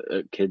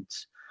 at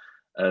kids,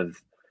 of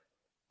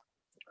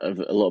a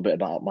little bit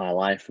about my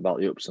life, about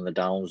the ups and the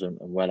downs, and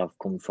where I've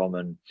come from,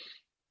 and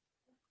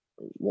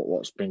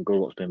what's been good,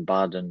 what's been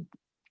bad. And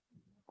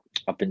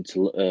I've been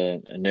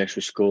to a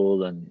nursery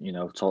school, and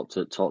talk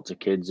to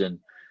kids, and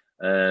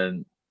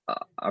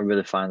I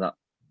really find that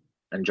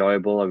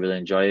enjoyable. I really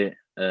enjoy it.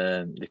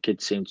 The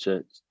kids seem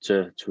to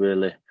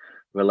really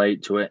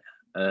relate to it.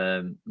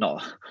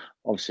 Not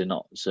obviously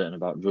not certain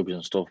about drugs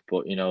and stuff,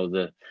 but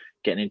the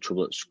getting in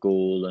trouble at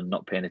school and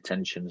not paying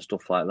attention and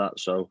stuff like that.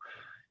 So,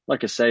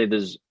 like I say,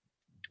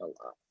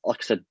 like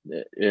I said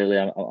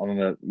earlier, I'm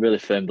a really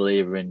firm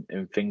believer in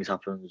things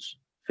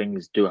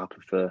do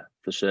happen for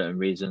certain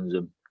reasons,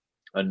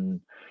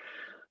 and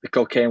the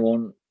cocaine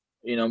one,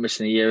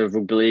 missing a year of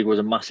rugby league was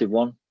a massive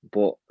one.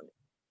 But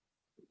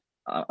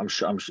I'm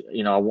sure,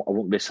 I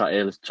wouldn't be sat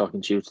here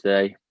talking to you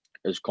today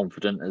as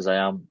confident as I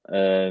am,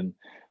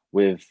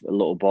 with a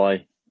little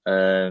boy,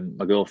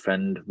 my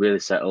girlfriend, really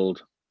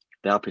settled,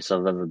 the happiest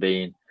I've ever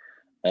been.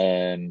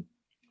 I've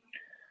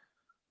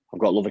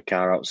got a lovely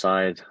car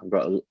outside. I've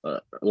got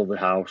a lovely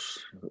house,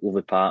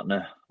 lovely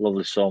partner,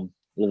 lovely son,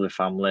 lovely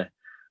family,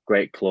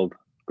 great club,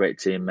 great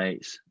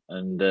teammates.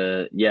 And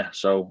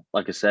so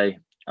like I say,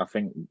 I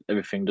think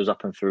everything does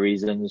happen for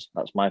reasons.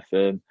 That's my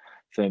firm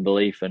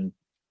belief. And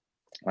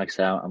like I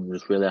say, I'm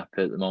just really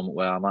happy at the moment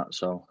where I'm at.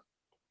 So.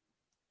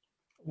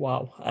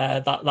 Wow,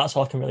 that's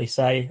all I can really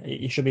say.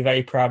 You should be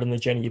very proud of the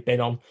journey you've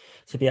been on,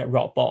 to be at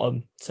rock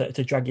bottom,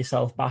 to drag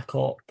yourself back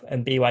up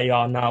and be where you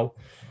are now.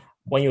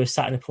 When you were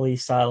sat in a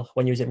police cell,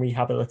 when you was in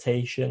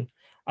rehabilitation,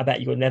 I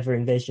bet you would never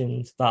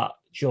envisioned that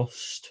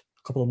just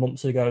a couple of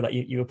months ago that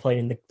you were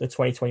playing the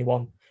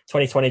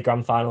 2020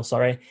 grand final.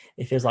 Sorry,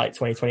 it feels like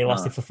 2020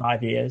 lasted Uh, for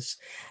 5 years,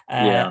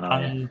 yeah, I know.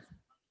 Yeah,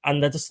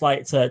 and I'd just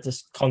like to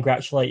just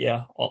congratulate you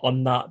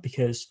on that,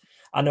 because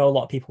I know a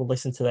lot of people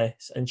listen to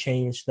this and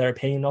change their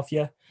opinion of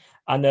you.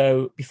 I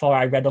know before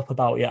I read up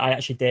about you, I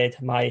actually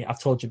I've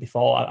told you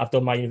before, I've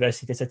done my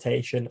university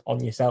dissertation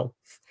on yourself.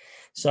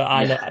 So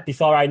I know yeah,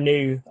 before I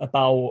knew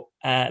about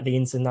the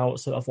ins and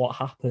outs of what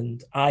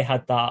happened, I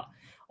had that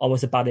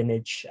almost a bad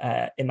image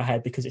in my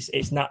head, because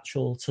it's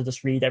natural to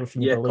just read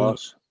everything you yeah. Of believe.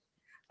 course.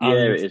 Yeah,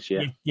 And it is.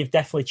 Yeah, you've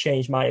definitely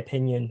changed my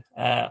opinion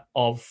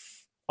of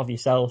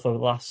yourself over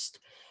the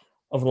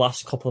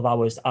last couple of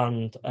hours,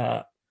 and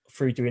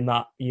through doing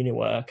that uni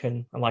work,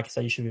 and like I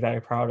said, you should be very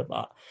proud of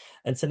that.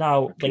 And to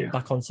now thank you. link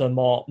back onto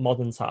more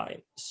modern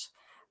times,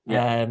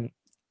 Yeah. um,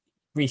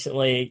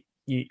 recently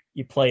you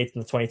played in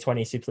the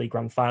 2020 Super League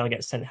Grand Final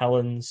against St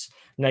Helens.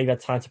 Now you've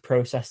had time to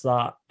process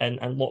that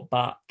and look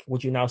back.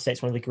 Would you now say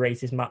it's one of the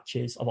greatest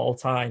matches of all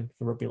time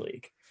for rugby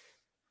league?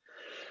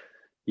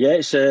 Yeah,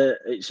 it's a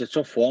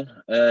tough one.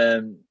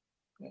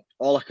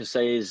 All I can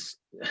say is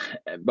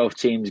both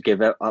teams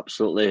give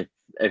absolutely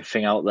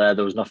everything out there.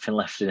 There was nothing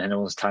left in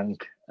anyone's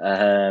tank.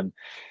 I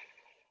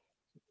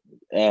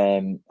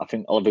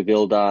think Oliver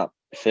Gildart,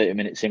 30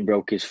 minutes in,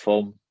 broke his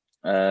thumb.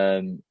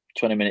 20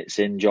 minutes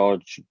in,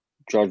 George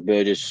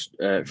Burgess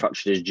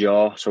fractured his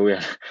jaw. So we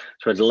had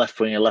a left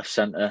wing and left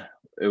centre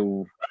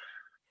who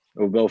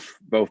were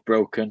both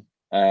broken.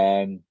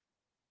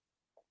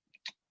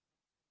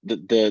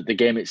 The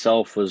game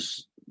itself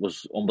was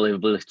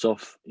unbelievably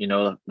tough. You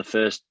know, I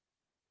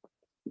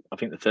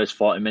think the first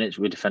 40 minutes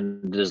we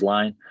defended his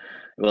line.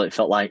 Well, it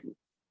felt like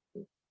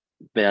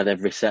they had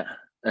every set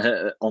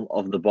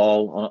of the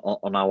ball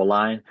on our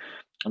line,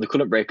 and they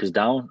couldn't break us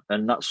down.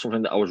 And that's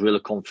something that I was really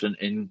confident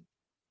in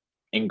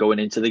going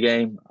into the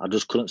game. I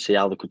just couldn't see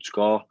how they could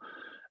score,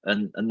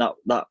 and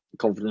that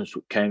confidence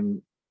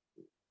came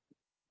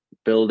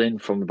building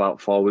from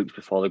about 4 weeks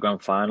before the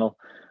grand final.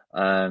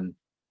 And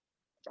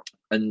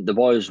the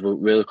boys were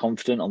really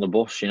confident on the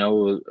bus. You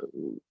know,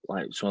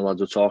 like some of the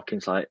lads were talking.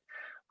 It's like,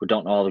 we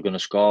don't know how they're going to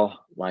score.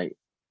 Like,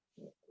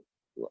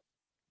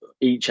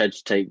 each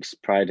edge takes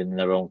pride in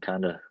their own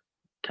kind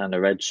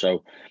of edge.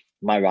 So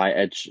my right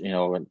edge, you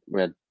know,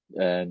 we had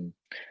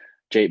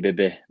Jake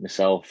Bibby,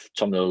 myself,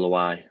 Tommy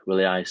Uluwai,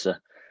 Willie Isa.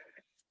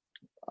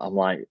 I'm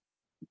like,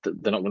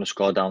 they're not going to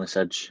score down this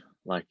edge.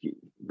 Like,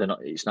 they're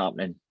not. It's not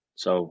happening.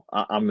 So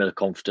I'm really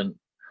confident.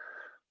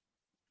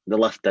 The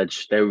left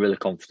edge, they were really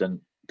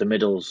confident. The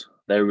middles,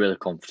 they were really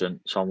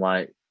confident. So I'm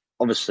like,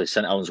 obviously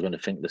St Helens are going to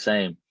think the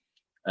same.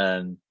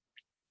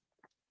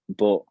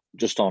 But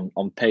just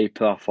on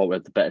paper, I thought we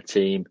had the better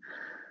team.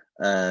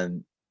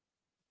 And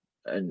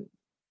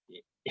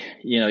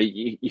you know,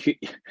 you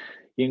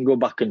can go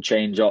back and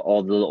change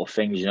all the little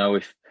things. You know,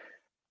 if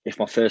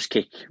my first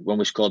kick when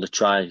we scored a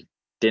try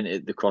didn't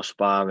hit the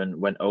crossbar and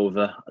went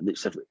over, I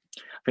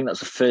think that's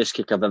the first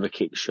kick I've ever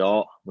kicked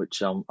short,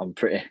 which I'm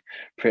pretty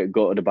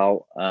gutted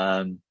about.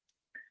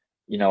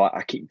 You know,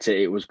 I kicked it;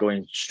 it was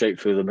going straight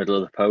through the middle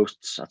of the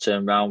posts. I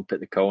turned around,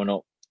 picked the cone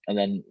up, and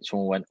then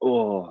someone went,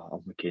 "Oh!"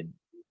 I'm thinking,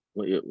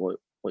 "What you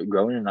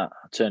growing in that?"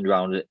 I turned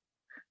around it,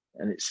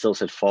 and it still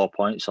said 4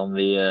 points on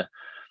the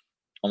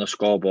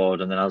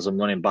scoreboard. And then as I'm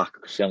running back, I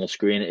could see on the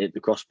screen it hit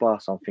the crossbar.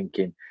 So I'm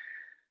thinking,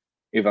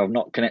 either I've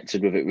not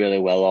connected with it really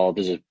well, or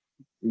there's a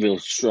real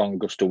strong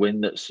gust of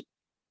wind that's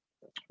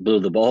blew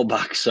the ball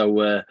back.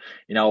 So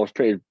you know, I was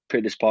pretty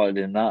disappointed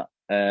in that.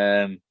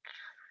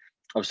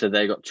 Obviously,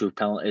 they got 2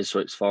 penalties,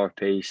 so it's 4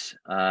 apiece.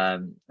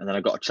 And then I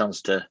got a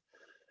chance to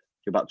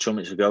about 2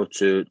 minutes ago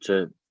to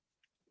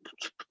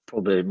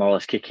probably more or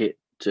less kick it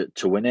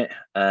to win it.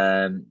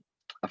 I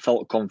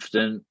felt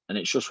confident, and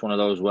it's just one of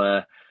those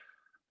where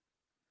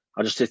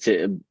I just hit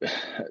it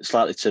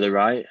slightly to the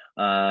right,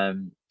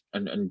 and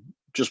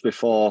just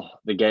before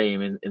the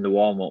game in the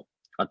warm up,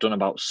 I'd done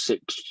about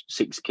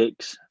six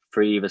kicks,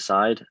 3 either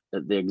side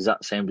at the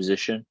exact same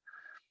position,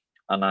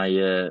 and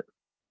I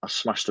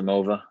smashed them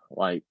over.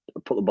 Like, I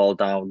put the ball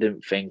down,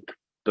 didn't think,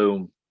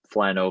 boom,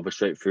 flying over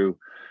straight through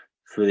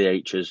the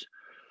H's.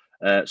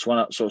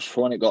 So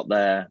when it got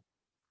there,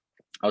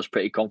 I was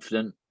pretty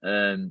confident.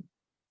 And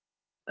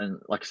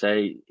like I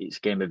say, it's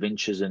a game of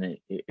inches, and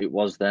it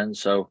was then.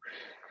 So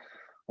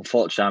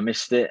unfortunately, I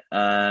missed it.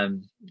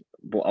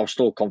 But I was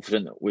still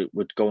confident that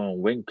we'd go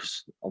and win,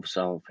 because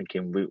obviously I was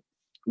thinking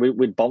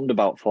we'd bombed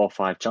about 4 or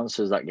 5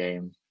 chances that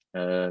game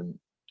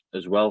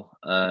as well.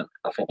 I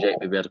think Jake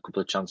maybe had a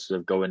couple of chances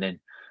of going in.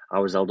 I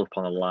was held up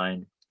on the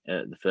line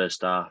the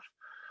first half.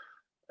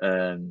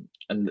 And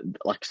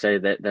like I say,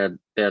 they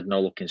had no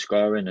luck in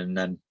scoring, and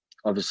then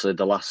obviously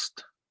the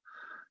last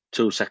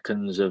 2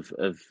 seconds of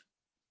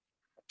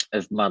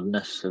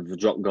madness, of the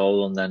drop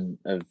goal, and then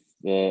of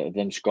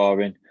them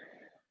scoring.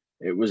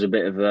 It was a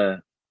bit of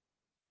a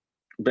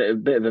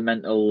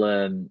mental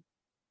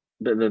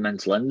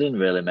ending,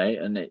 really, mate.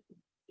 And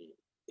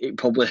it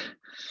probably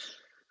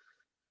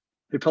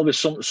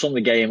summed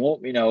the game up.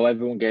 You know,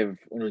 everyone gave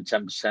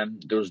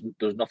 110%. There was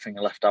nothing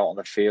left out on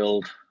the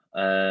field.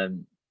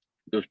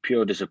 there was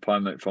pure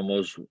disappointment from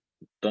us.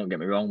 Don't get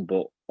me wrong,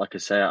 but like I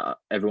say,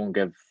 everyone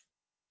gave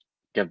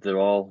their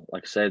all.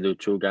 Like I say, there were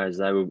two guys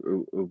there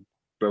who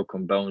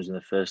broken bones in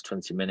the first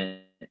 20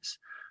 minutes.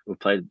 Who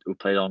played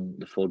on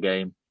the full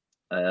game.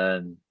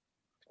 It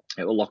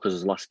will lock us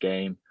as last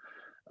game.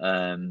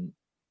 And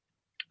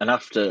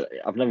after,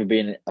 I've never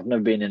been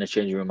in a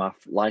changing room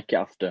like it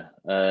after.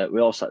 We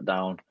all sat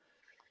down,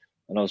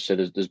 and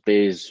obviously there's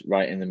beers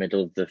right in the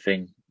middle of the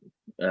thing.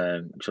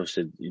 Because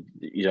obviously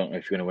you don't know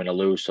if you're going to win or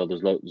lose, so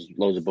there's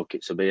loads of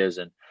buckets of beers,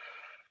 and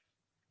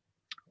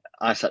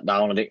I sat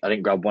down. I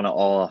didn't grab one at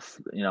all. I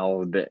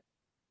was a bit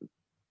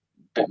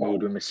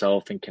mood with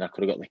myself, thinking I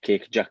could have got the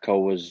kick. Jacko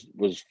was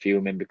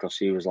fuming because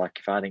he was like,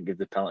 if I didn't give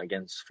the penalty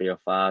against Theo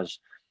Fars,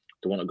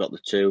 the one that got the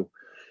two.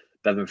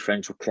 Bevan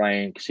French were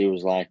crying because he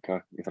was like,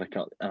 if I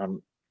can't,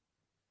 and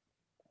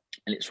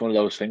it's one of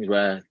those things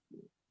where,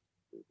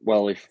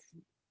 well, if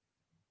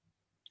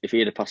he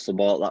had passed the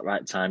ball at that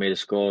right time, he'd have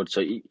scored.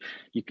 So you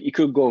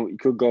could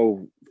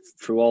go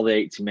through all the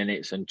 80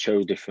 minutes and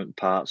chose different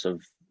parts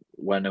of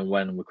when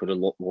we could have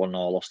won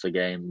or lost the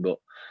game. But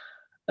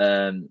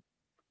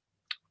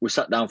we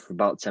sat down for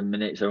about 10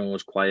 minutes. Everyone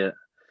was quiet.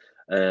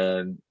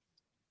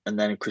 And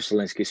then Chris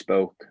Zielinski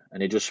spoke,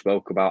 and he just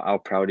spoke about how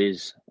proud he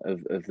is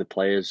of the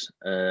players,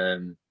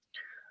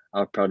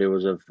 how proud he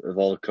was of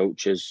all the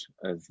coaches,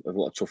 of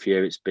what a tough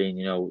year it's been.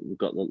 We've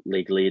got the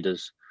league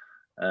leaders.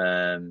 We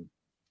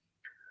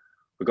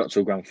got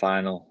to a grand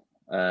final.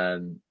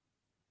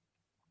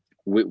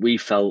 We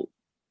felt,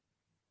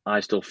 I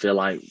still feel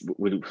like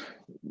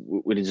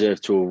we deserve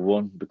to have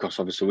won, because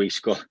obviously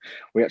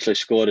we actually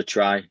scored a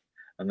try,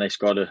 and they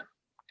scored a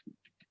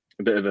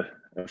bit of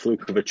a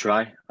fluke of a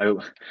try.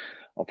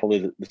 Or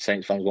probably the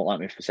Saints fans won't like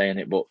me for saying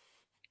it, but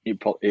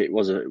it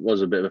was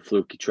a bit of a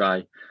fluky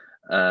try.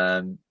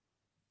 But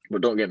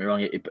don't get me wrong,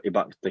 he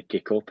backed the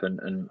kick up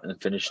and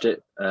finished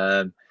it.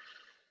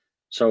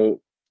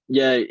 So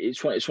yeah,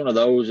 it's one of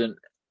those, and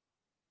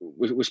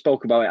we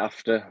spoke about it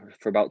after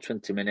for about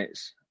 20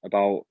 minutes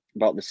about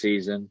the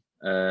season,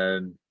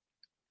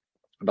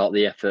 about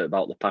the effort,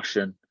 about the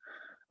passion,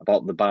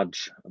 about the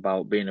badge,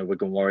 about being a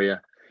Wigan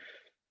Warrior,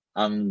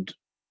 and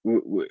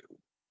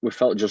we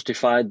felt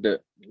justified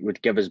that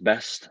we'd give us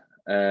best.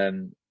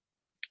 And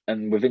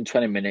within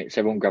 20 minutes,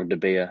 everyone grabbed a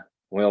beer.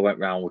 We all went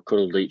round, we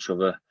cuddled each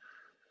other,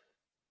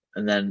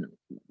 and then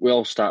we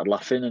all started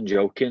laughing and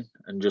joking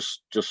and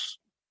just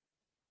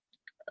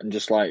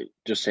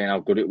saying how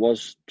good it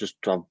was just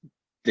to have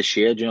this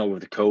year,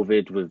 with the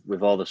COVID,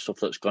 with all the stuff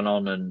that's gone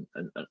on and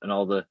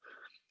all the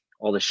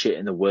shit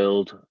in the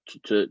world,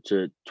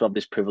 to have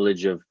this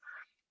privilege of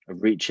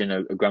reaching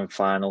a grand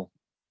final,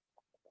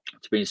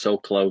 to being so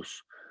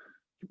close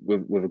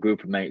with a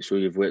group of mates who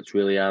you've worked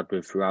really hard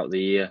with throughout the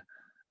year,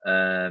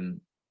 to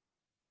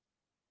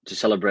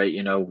celebrate,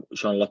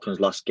 Sean Loughlin's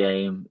last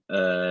game,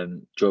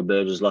 Joe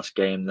Birder's last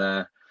game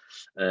there,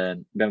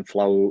 Ben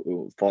Flower,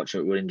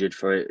 fortunately, were injured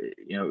for it.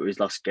 His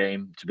last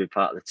game to be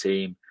part of the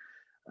team.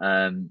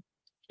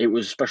 It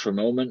was a special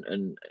moment,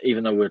 and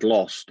even though we'd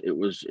lost, it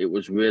was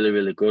really,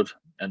 really good,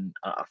 and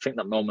I think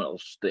that moment will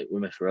stick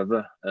with me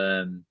forever.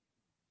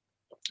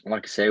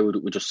 Like I say,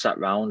 we just sat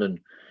round and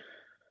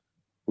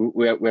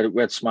we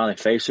had smiling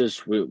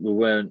faces. We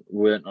weren't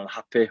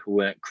unhappy. We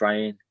weren't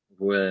crying.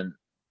 We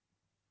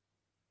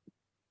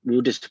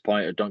were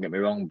disappointed. Don't get me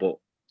wrong, but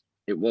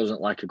it wasn't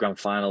like a grand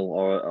final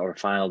or a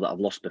final that I've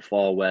lost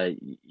before, where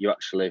you're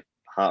actually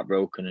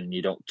heartbroken and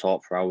you don't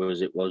talk for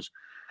hours. It was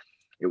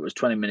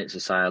 20 minutes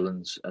of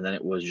silence, and then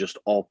it was just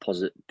all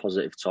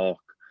positive talk,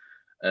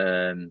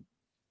 and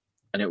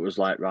it was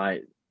like,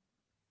 right,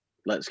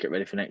 let's get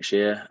ready for next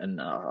year.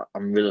 And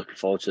I'm really looking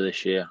forward to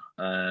this year.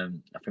 I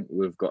think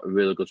we've got a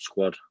really good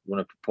squad,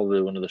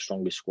 probably one of the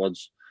strongest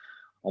squads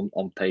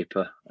on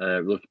paper.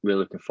 Really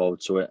looking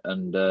forward to it.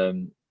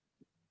 And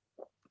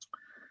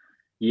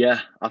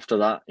yeah, after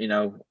that,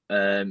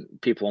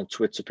 people on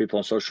Twitter, people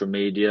on social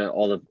media,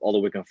 all the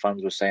Wigan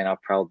fans were saying how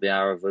proud they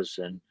are of us,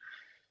 and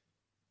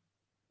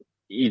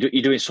you're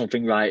doing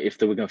something right if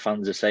the Wigan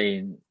fans are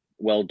saying,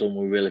 well done,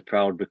 we're really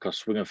proud,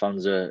 because Wigan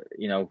fans are,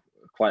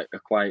 quite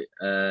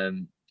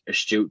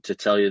astute to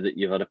tell you that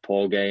you've had a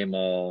poor game,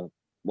 or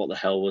what the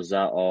hell was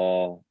that,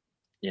 or,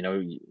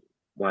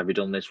 why have you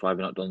done this, why have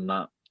you not done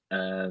that?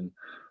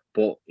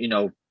 But,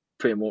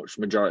 pretty much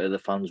the majority of the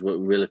fans were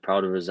really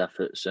proud of his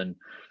efforts, and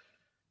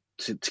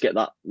to get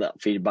that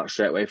feedback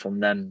straight away from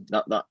them,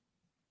 that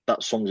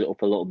sums it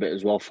up a little bit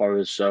as well for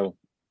us. So,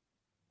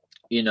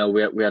 we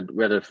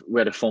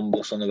had a fun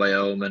bus on the way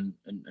home, and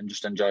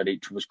just enjoyed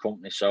each other's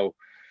company. So,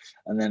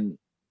 and then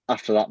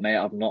after that, mate,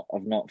 I've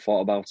not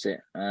thought about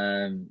it.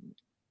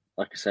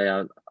 Like I say,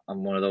 I'm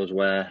one of those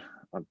where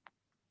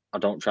I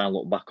don't try and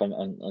look back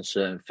on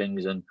certain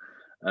things, and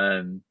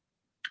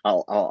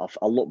I'll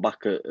look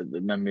back at the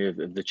memory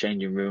of the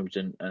changing rooms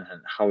and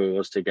how we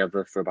was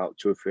together for about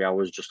 2 or 3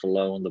 hours just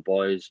alone, the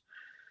boys,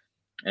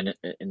 in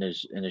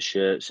his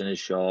shirts and his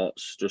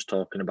shorts, just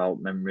talking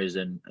about memories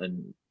and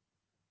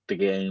the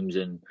games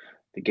and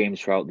the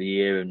games throughout the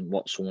year and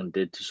what someone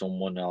did to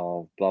someone,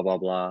 or blah blah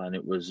blah. And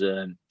it was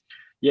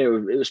Yeah, it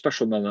was a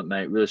special moment,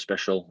 mate. Really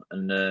special.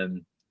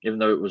 And even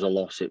though it was a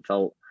loss, it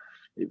felt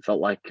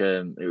like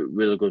a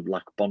really good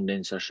like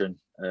bonding session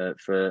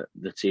for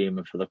the team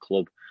and for the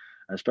club,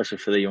 and especially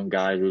for the young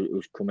guys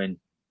who's coming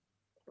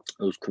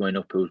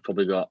up, who's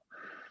probably got,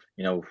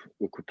 who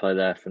could play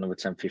there for another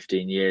 10,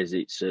 15 years.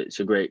 It's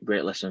a great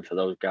lesson for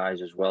those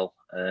guys as well,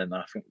 and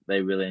I think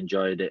they really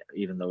enjoyed it,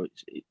 even though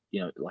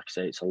like I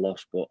say, it's a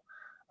loss, but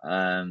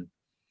um,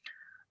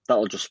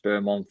 that'll just spur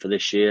them on for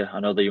this year. I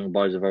know the young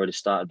boys have already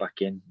started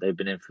back in. They've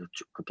been in for a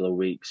couple of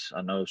weeks.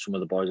 I know some of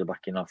the boys are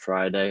back in on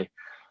Friday,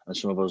 and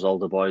some of those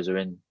older boys are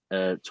in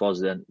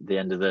towards the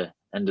end of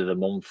the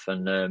month.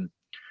 And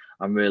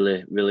I'm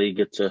really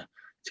eager to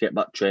get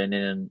back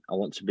training, and I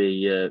want to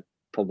be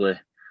probably.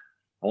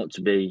 I want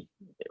to be,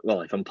 well,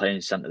 if I'm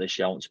playing centre this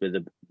year, I want to be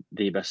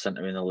the best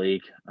centre in the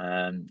league,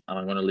 and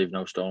I'm going to leave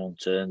no stone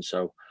unturned.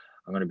 So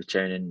I'm going to be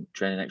training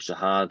extra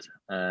hard,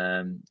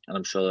 and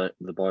I'm sure that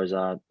the boys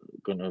are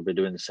going to be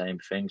doing the same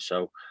thing.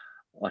 So,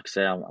 like I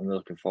say, I'm really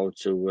looking forward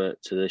to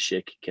this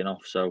year kicking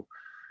off. So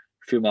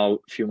few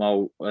more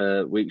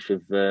weeks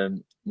with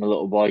my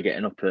little boy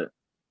getting up at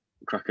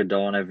crack of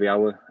dawn every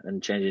hour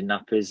and changing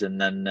nappies,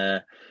 and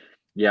then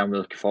yeah, I'm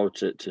really looking forward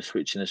to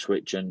switching the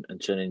switch and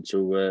turning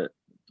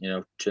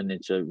turning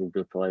into a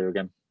rugby player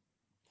again.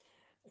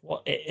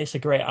 Well, it's a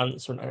great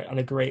answer and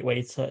a great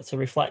way to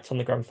reflect on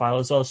the grand final,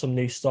 as well as some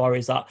new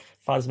stories that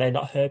fans may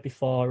not heard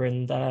before.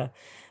 And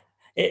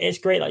it's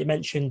great that you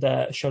mentioned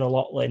Sean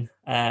O'Loughlin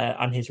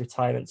and his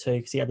retirement too,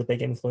 because he had a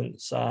big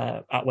influence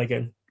at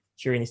Wigan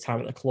during his time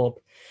at the club.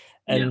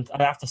 Yeah. And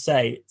I have to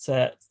say,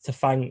 to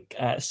thank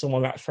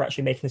someone for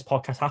actually making this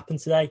podcast happen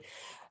today.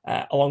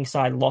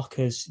 Alongside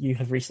Lockers, you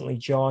have recently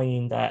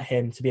joined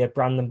him to be a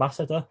brand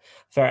ambassador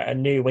for a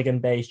new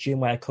Wigan-based gym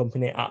wear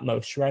company,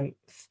 Atmo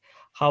Strength.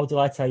 How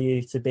delighted are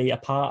you to be a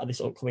part of this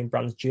upcoming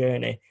brand's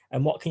journey?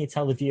 And what can you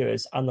tell the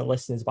viewers and the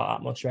listeners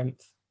about Atmo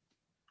Strength?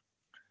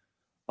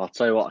 I'll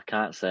tell you what I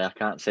can't say. I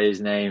can't say his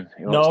name.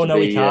 He wants No, to no,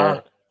 we be.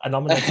 can't.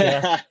 Anonymous,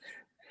 yeah.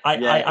 Yeah,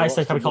 he I said, wants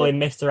can to we call be. him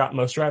Mr.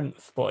 Atmo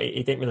Strength? But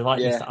he didn't really like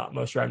Mr. Yeah.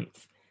 Atmo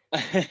Strength.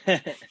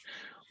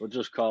 We'll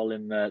just call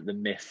him the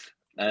Myth.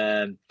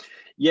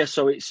 Yeah,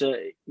 so it's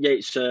a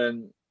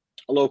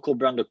local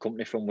branded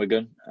company from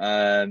Wigan.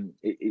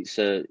 It's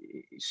I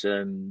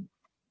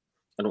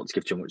don't want to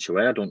give too much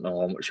away. I don't know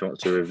how much you want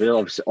to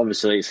reveal.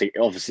 Obviously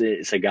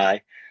it's a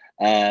guy.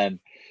 And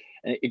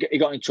he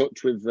got in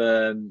touch with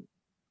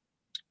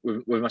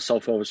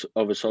myself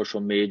over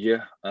social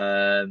media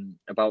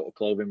about a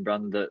clothing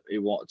brand that he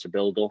wanted to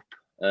build up.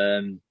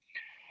 And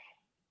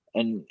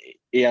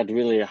he had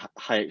really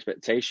high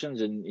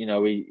expectations, and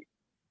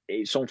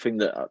it's something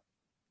that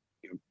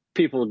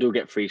people do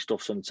get free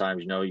stuff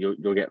sometimes.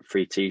 You'll get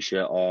free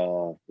t-shirt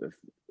or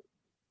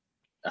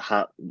a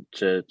hat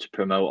to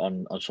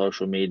promote on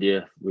social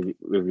media with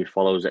your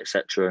followers,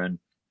 etc. And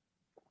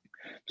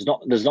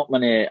there's not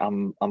many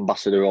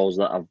ambassador roles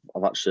that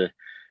I've actually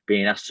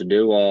been asked to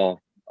do or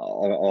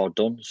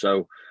done.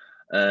 So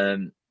I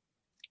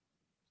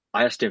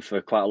asked him for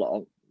quite a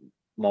lot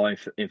more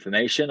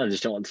information. I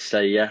just don't want to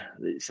say, yeah,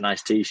 it's a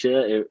nice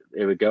t-shirt.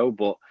 Here we go.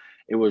 But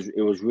it was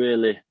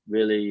really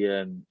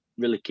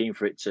really keen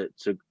for it to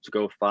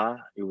go far.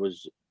 I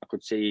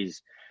could see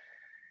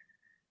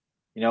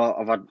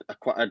I've had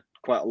quite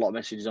a lot of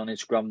messages on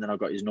Instagram. Then I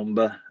got his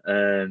number,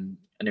 and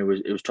he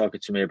was talking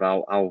to me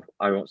about how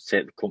I want to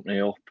take the company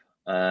up,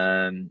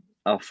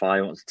 how far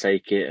I want to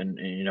take it, and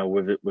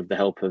with the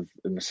help of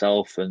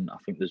myself, and I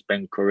think there's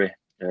Ben Curry,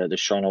 there's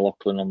Sean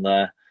O'Loughlin on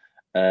there.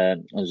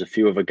 There's a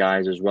few other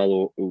guys as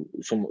well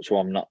some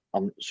I'm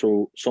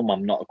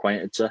not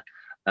acquainted to,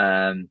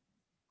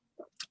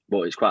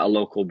 but it's quite a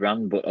local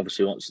brand. But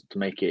obviously wants to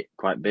make it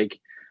quite big,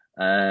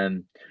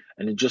 and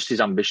just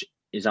his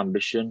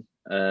ambition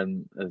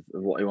of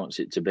what he wants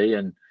it to be.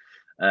 And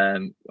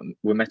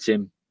we met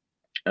him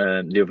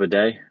the other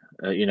day,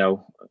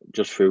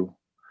 just through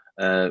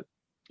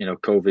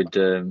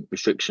COVID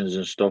restrictions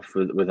and stuff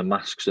with the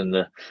masks and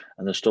the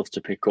stuff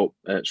to pick up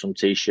some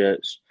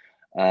t-shirts.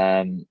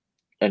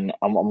 And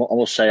I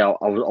must say, I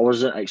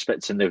wasn't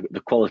expecting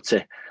the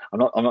quality.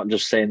 I'm not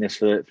just saying this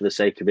for the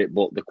sake of it,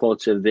 but the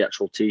quality of the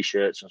actual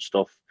t-shirts and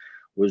stuff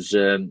was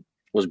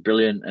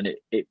brilliant, and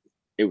it's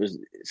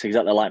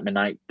exactly like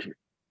my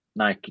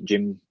Nike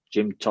gym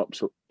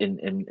tops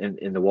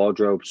in the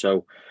wardrobe.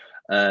 So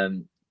I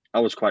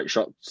was quite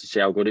shocked to see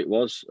how good it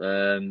was.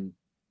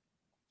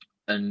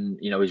 And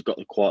he's got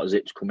the quarter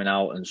zips coming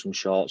out and some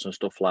shorts and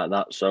stuff like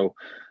that. So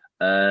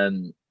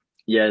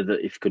yeah, that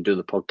if you could do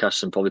the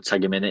podcast and probably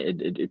tag him in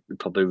it, it'd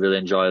probably really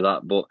enjoy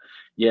that. But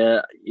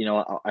yeah,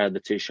 I had the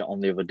t-shirt on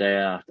the other day.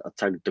 I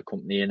tagged the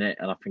company in it,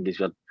 and I think he's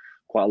got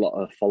quite a lot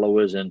of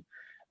followers. And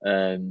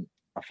I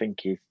think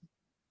he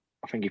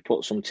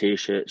put some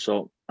t-shirts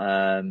up,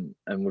 and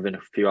within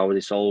a few hours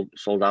he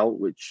sold out,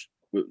 which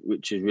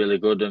is really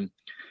good. And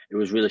it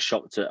was really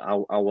shocked at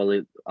how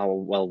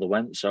well they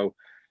went. So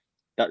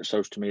that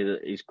shows to me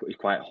that he's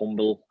quite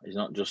humble. He's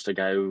not just a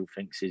guy who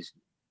thinks he's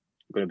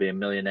going to be a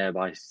millionaire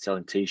by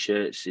selling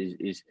t-shirts.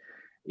 He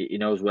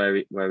knows where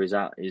he's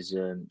at. He's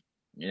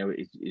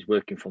he's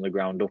working from the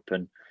ground up,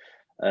 and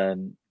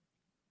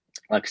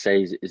like I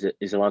say,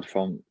 he's a lad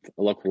a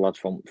local lad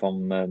from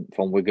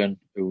Wigan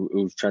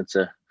who's trying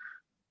to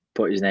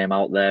put his name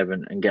out there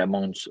and get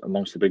amongst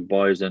the big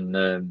boys.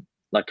 And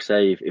like I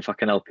say, if I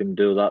can help him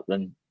do that,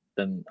 then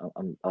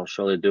I'll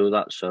surely do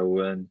that.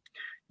 So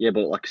yeah,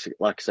 but like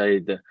I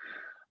say,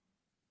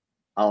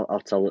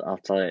 I'll tell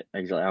it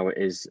exactly how it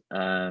is.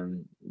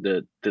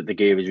 The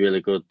gear is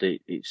really good.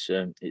 It's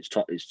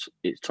top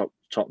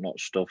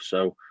notch stuff.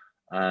 So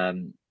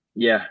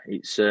yeah,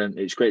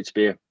 it's great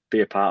to be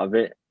a part of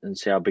it and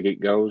see how big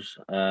it goes.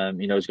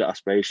 He's got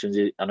aspirations.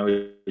 I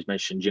know he's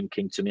mentioned Jim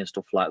King to me and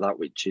stuff like that,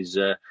 which is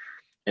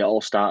it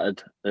all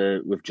started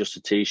with just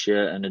a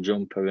t-shirt and a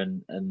jumper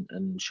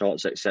and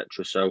shorts,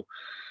 etc. So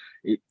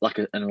like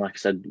I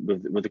said,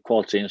 with the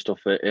quality and stuff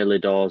at early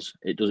doors,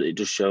 it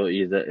does show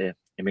you that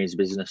it means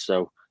business.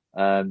 So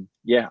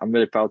yeah, I'm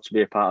really proud to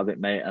be a part of it,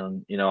 mate.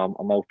 And I'm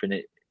hoping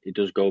it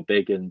does go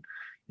big. And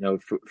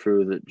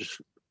through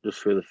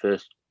the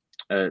first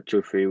 2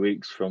 or 3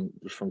 weeks from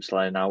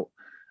selling out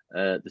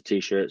the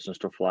t-shirts and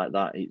stuff like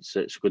that, it's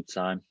a good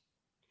time.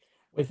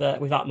 With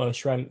Atmo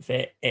Strength,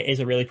 it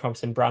is a really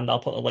promising brand. I'll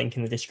put the link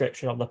in the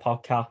description of the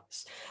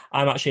podcast.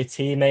 I'm actually a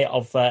teammate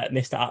of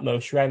Mr. Atmo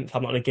Strength.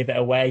 I'm not going to give it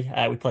away.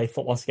 We played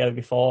football together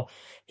before.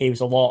 He was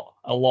a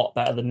lot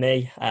better than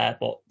me,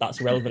 but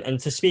that's irrelevant.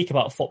 And to speak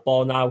about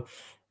football now,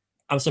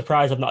 I'm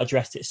surprised I've not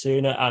addressed it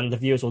sooner, and the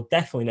viewers will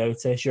definitely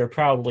notice you're a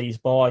proud Leeds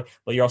boy,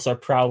 but you're also a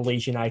proud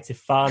Leeds United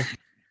fan.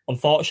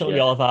 Unfortunately, we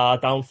all have our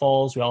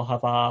downfalls. We all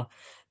have our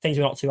things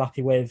we're not too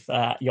happy with.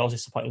 Yours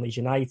is supporting Leeds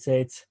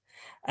United.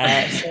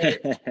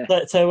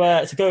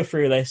 To go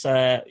through this,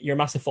 you're a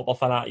massive football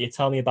fan, aren't you?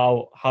 Tell me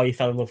about how you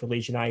fell in love with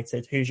Leeds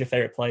United, who's your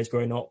favourite players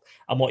growing up,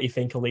 and what you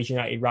think of Leeds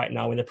United right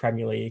now in the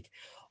Premier League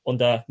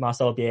under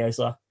Marcelo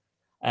Bielsa,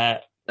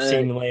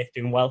 seemingly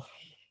doing well.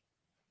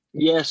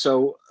 Yeah,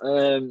 so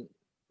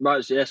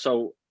right, so yeah,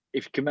 so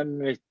if you can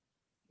remember me,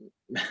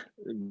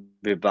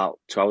 about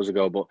 2 hours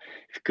ago, but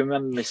if you can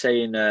remember me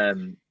saying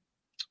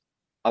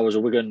I was a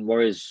Wigan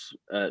Warriors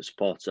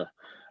supporter.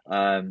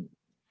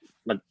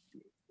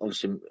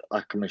 Obviously,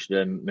 like I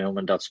mentioned, my mum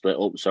and dad split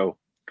up, so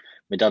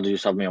my dad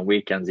used to have me on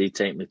weekends. He'd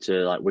take me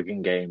to like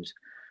Wigan games.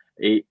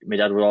 My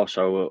dad was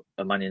also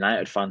a Man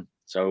United fan,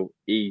 so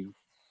he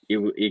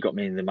got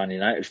me in the Man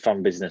United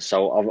fan business.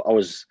 So I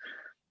was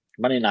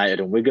Man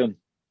United and Wigan.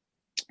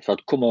 So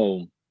I'd come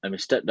home, and my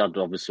stepdad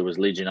obviously was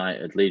Leeds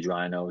United, Leeds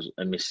Rhinos,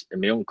 and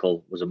my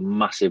uncle was a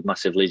massive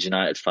Leeds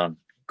United fan.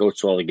 Go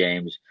to all the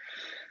games,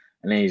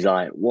 and he's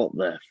like, what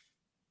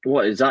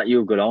is that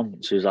you got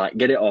on?" So he's like,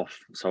 "Get it off."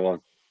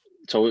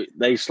 So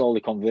they slowly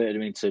converted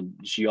me into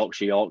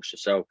Yorkshire.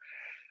 So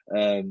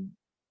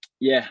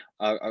yeah,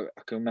 I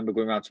can remember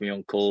going around to my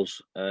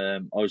uncle's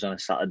always on a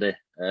Saturday,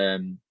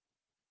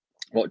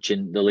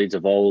 watching the Leeds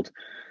of old.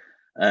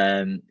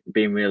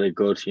 Being really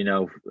good,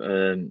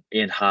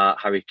 Ian Hart,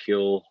 Harry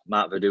Kewell,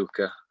 Mark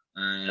Viduka,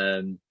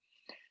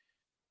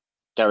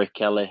 Derek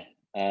Kelly,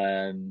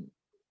 all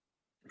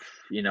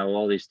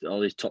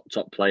these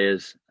top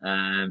players,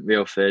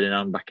 Rio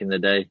Ferdinand back in the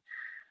day,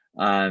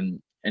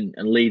 and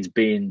Leeds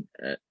being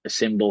a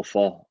symbol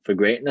for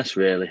greatness,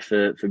 really,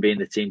 for being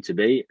the team to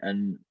beat,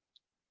 and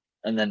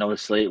then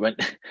obviously it went,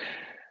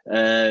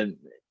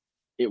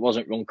 it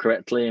wasn't run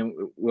correctly, and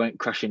we went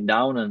crashing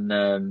down,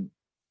 and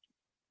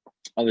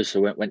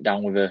obviously went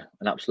down with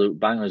an absolute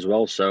bang as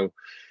well. So,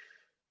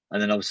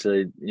 and then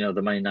obviously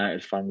the Man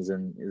United fans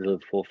and the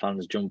Liverpool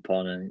fans jump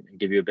on and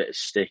give you a bit of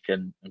stick,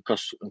 and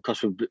because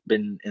we've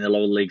been in the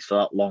lower leagues for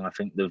that long, I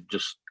think they've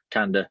just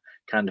kind of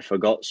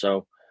forgot.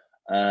 So,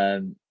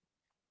 and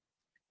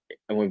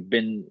we've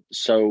been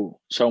so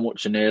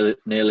much an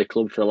early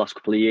club for the last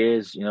couple of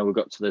years. We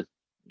got to the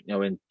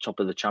in top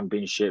of the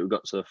Championship, we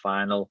got to the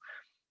final.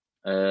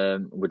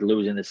 With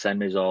losing the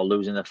semis or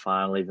losing the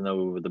final, even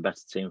though we were the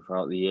better team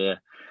throughout the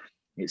year,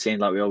 it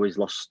seemed like we always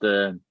lost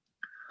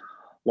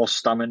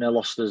stamina,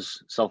 lost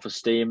us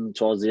self-esteem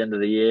towards the end of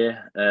the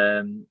year.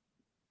 And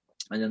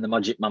then the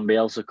Magic Man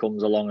Bielsa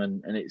comes along,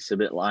 and it's a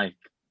bit like,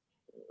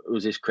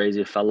 who's this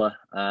crazy fella?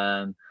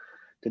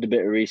 Did a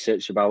bit of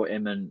research about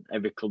him, and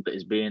every club that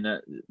he's been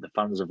at, the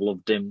fans have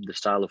loved him. The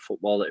style of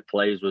football that he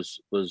plays was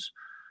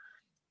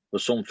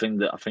something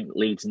that I think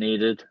Leeds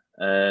needed,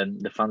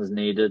 the fans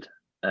needed.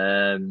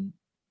 And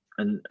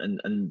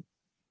the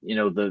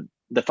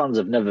fans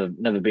have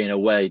never been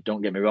away.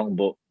 Don't get me wrong,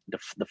 but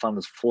the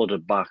fans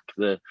flooded back.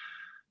 The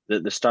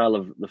style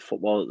of the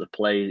football that they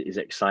play is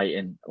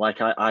exciting.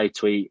 Like I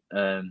tweet,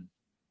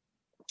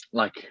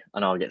 like I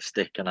know I get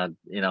stick, and I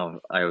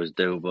always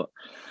do, but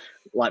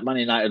like Man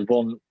United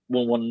won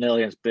 1-0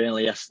 against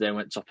Burnley yesterday and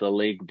went top of the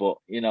league, but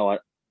 1-0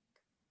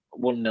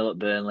 at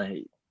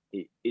Burnley,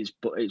 it's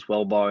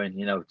well boring.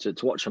 To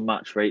watch a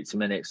match for 80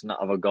 minutes and not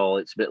have a goal,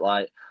 it's a bit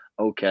like,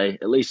 okay,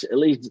 at least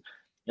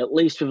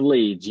with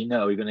Leeds,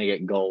 you're going to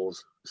get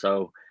goals.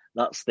 So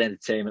that's the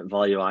entertainment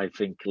value I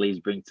think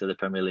Leeds bring to the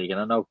Premier League,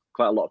 and I know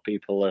quite a lot of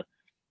people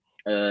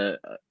are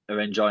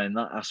enjoying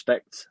that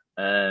aspect.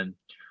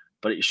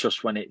 But it's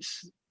just when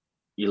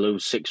you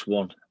lose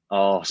 6-1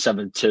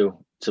 7-2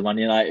 to Man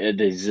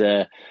United is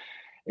a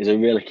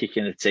really kick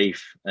in the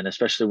teeth, and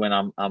especially when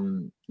I'm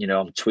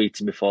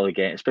tweeting before the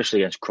game,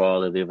 especially against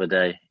Crawley the other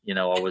day.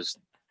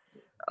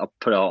 I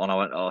put it out and I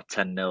went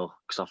 10-0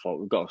 because I thought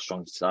we've got a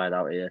strong side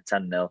out here,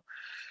 10-0,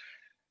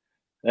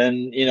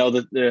 and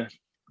the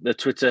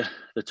Twitter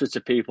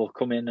people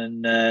come in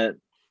and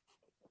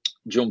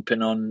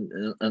jumping on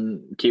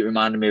and keep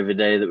reminding me every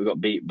day that we got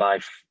beat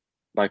by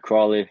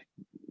Crawley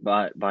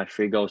by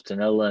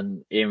 3-0,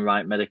 and Ian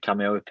Wright made a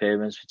cameo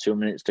appearance for 2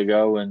 minutes to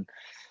go and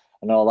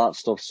all that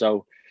stuff.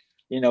 So,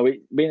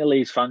 being a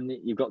Leeds fan,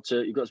 you've got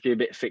to be a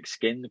bit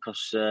thick-skinned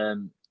because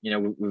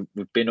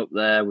we've been up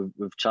there,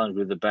 we've challenged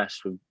with the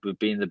best, we've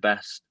been the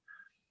best,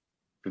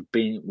 we've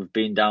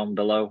been down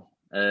below,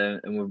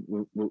 and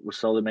we're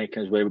slowly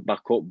making our way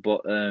back up.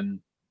 But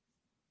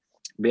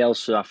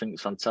Bielsa, I think,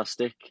 is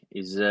fantastic.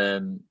 His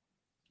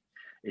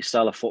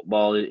style of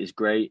football is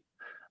great.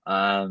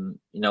 I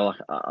know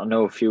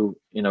a few.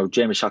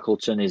 Jamie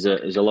Shackleton is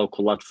a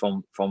local lad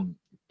from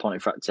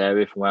Pontefract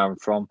area, from where I'm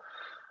from.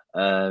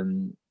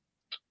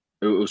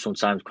 Who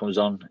sometimes comes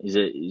on. He's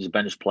a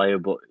bench player,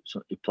 but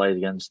he played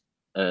against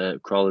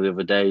Crawley the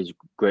other day. He's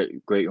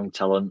great young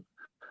talent.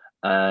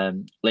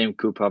 Liam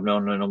Cooper I've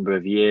known a number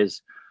of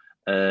years.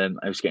 I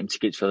used to get him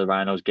tickets for the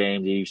Rhinos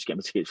games. He used to get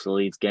me tickets for the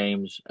Leeds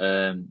games.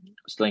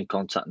 Still in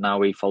contact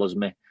now. He follows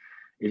me.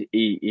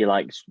 He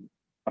likes.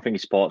 I think he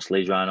supports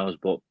Leeds Rhinos,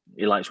 but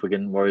he likes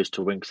Wigan Warriors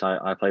to win because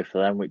I play for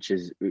them, which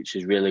is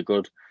really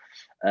good.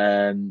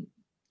 And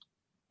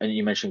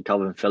you mentioned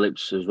Calvin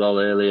Phillips as well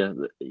earlier.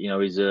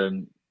 He's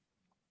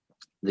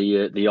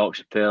the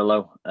Yorkshire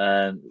Pirlo,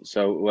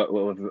 so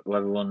who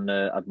everyone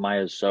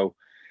admires. So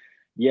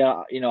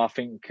yeah, I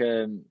think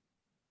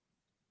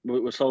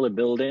we're slowly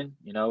building.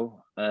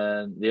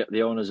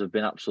 The owners have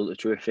been absolutely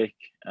terrific.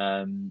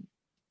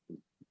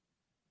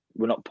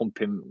 We're not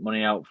pumping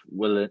money out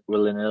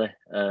willy-nilly,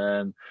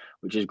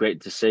 which is great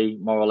to see.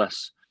 More or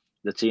less,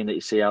 the team that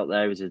you see out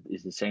there is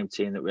the same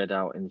team that we had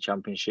out in the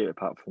Championship,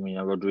 apart from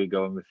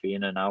Rodrigo and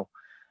Rafinha now,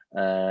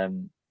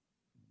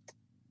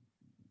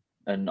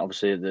 and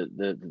obviously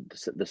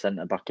the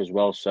centre back as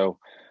well. So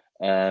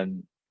it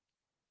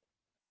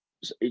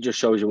just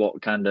shows you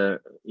what kind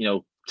of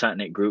tight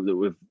knit group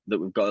that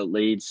we've got at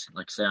Leeds.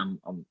 Like I say,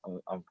 I'm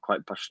quite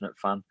a passionate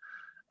fan.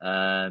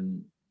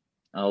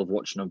 I love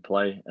watching them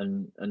play,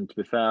 and to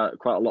be fair,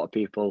 quite a lot of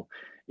people,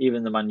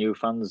 even the Man U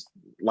fans,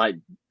 like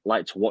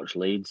to watch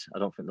Leeds. I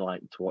don't think they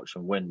like to watch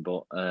them win,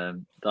 but they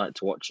like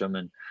to watch them.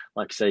 And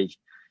like I say,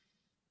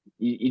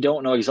 you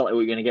don't know exactly what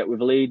you're going to get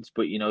with Leeds,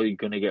 but you're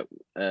going to get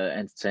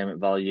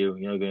entertainment value.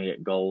 You're going to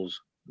get goals,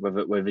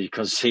 whether you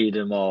concede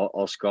them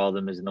or score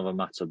them is another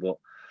matter. But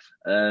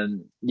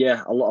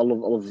yeah, I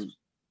love.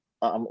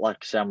 Like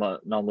I say, I'm a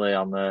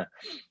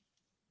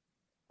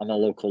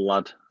local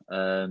lad.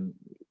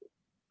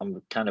 I'm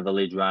kind of a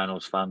Leeds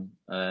Rhinos fan.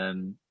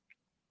 I'm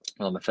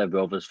a Feb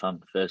Rovers fan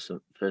first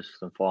and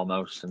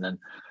foremost, and then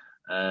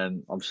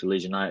obviously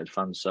Leeds United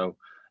fan. So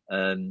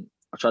I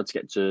tried to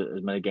get to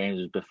as many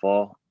games as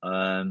before,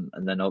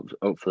 and then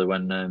hopefully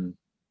when the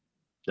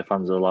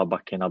fans are allowed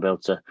back in, I'll be able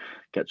to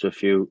get to a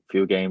few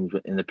games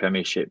in the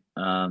Premiership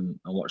and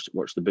watch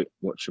them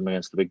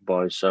against the big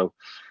boys. So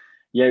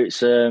yeah,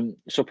 it's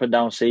up and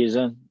down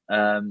season.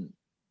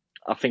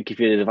 I think if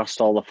you'd have asked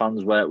all the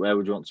fans where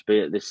would you want to be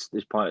at this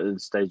point of the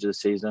stage of the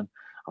season,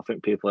 I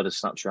think people would have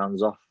snapped your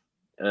hands off.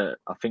 I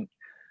think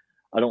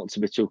I don't want to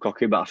be too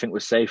cocky, but I think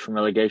we're safe from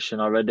relegation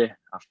already.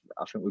 I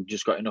think we've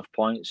just got enough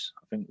points.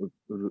 I think we've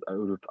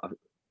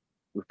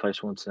played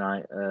someone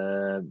tonight.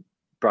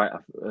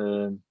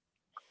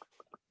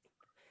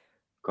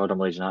 God, I'm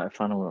a Leeds United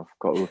fan. I've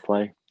got to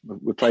play.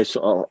 We play.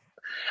 I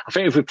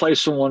think if we play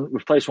someone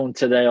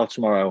today or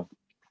tomorrow,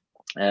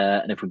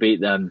 and if we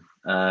beat them.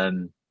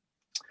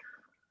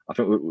 I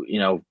think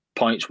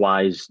points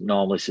wise,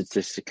 normally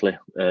statistically,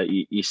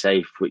 you're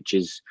safe, which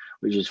is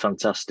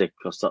fantastic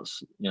because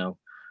that's you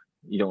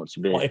don't want to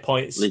be 40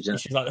 points. Which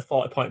is like the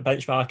 40-point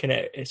benchmark in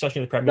it,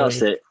 especially in the Premier League.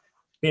 That's it.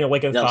 Being a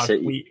Wigan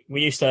fan, we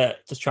used to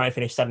just try and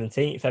finish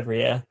 17th every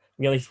year.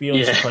 We only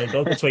used to play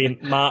good between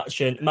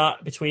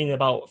between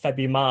about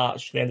February,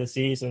 March, the end of the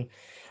season.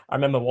 I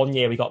remember one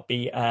year we got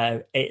beat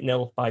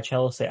 8-0 by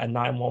Chelsea and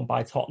 9-1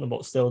 by Tottenham,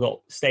 but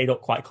still stayed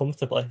up quite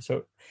comfortably.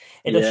 So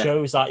it just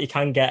shows that you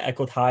can get a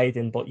good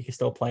hiding, but you can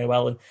still play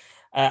well. And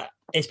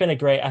it's been a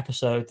great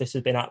episode. This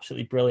has been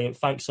absolutely brilliant.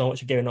 Thanks so much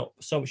for giving up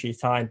so much of your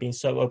time, being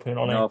so open and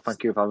honest. No,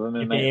 thank you for having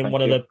me, mate. Being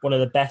one of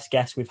the best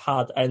guests we've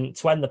had. And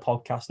to end the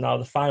podcast now,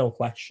 the final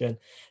question.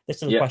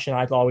 This is a question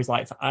I always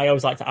like to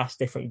ask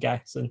different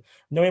guests. And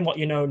knowing what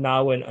you know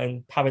now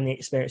and having the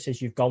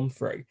experiences you've gone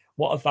through,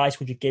 what advice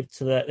would you give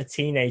to the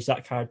teenage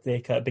Zach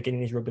Hardaker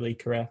beginning his rugby league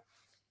career?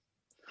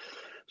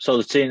 So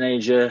the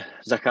teenager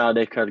Zach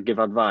Hardaker would give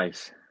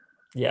advice?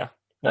 Yeah.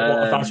 What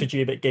advice would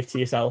you give to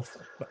yourself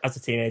as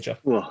a teenager?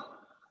 Well,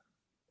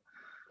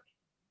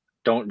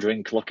 don't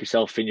drink, lock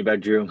yourself in your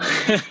bedroom.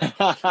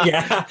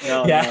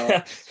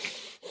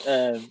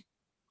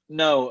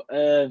 No.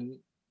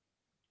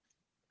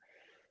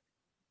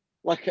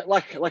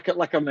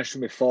 like I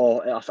mentioned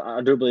before,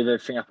 I do believe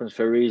everything happens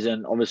for a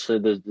reason. Obviously,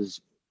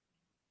 there's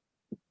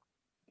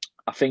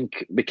I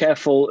think be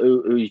careful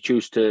who you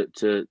choose to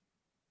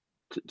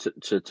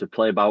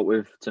play about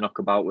with, to knock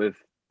about with.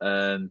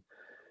 Um,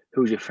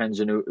 who's your friends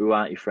and who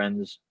aren't your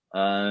friends.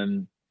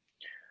 And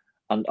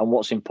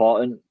what's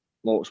important,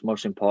 what's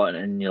most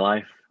important in your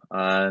life.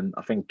 I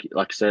think,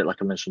 like I said,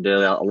 like I mentioned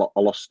earlier, I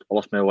lost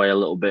my way a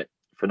little bit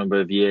for a number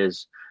of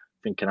years,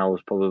 thinking I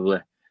was probably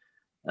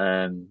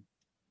um,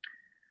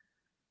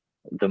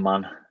 the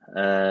man,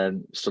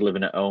 still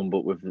living at home,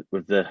 but with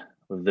the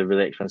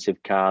really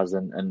expensive cars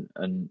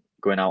and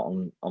going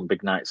out on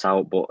big nights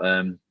out. But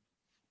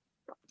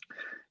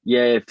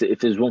yeah, if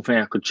there's one thing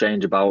I could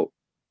change about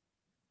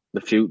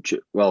the future,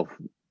 well,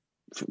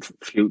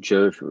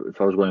 future,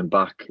 if I was going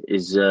back,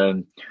 is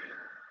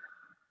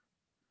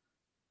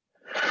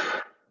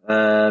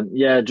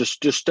yeah,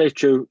 just stay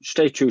true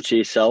to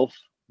yourself.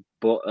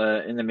 But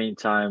in the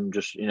meantime,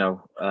 just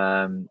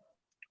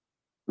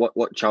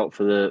watch out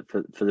for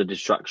the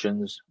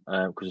distractions,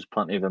 because there's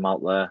plenty of them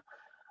out there,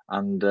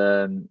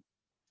 and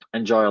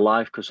enjoy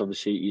life, because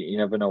obviously you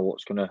never know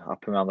what's going to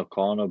happen around the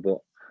corner. But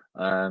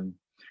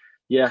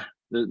yeah,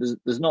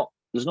 there's not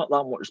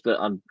that much that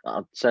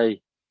I'd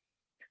say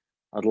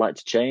I'd like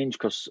to change,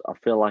 because I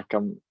feel like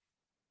I'm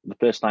the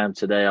person I am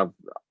today. I've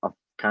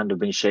kind of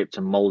been shaped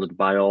and molded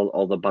by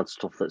all the bad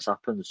stuff that's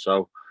happened.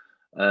 So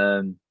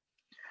um,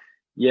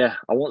 yeah,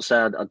 I won't say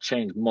I'd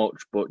change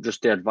much, but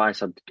just the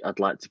advice I'd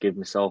like to give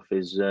myself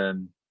is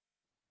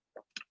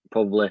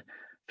probably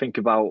think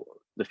about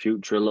the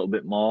future a little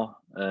bit more,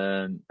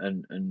 and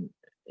in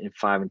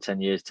 5 and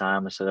 10 years'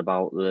 time, I said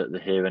about the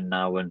here and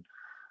now, and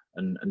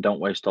don't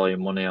waste all your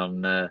money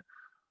on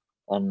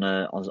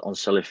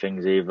silly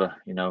things either.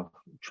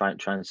 Try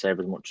and save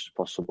as much as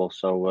possible.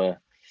 So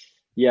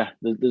yeah,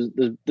 there's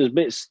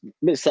bits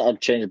that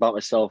I'd change about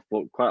myself,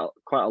 but quite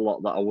a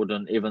lot that I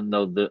wouldn't, even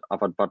though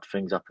I've had bad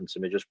things happen to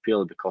me, just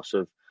purely because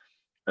of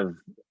of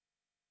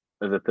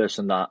the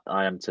person that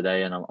I am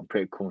today, and I'm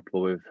pretty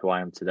comfortable with who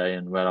I am today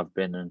and where I've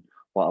been and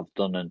what I've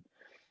done, and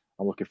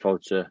I'm looking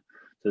forward to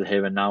the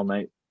here and now,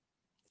 mate.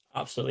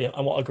 Absolutely,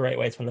 and what a great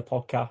way to end the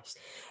podcast.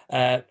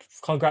 Uh,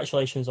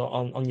 Congratulations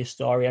on your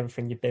story,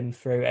 everything you've been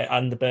through,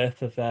 and the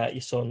birth of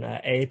your son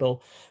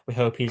Abel. We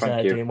hope he's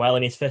Thank you. doing well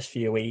in his first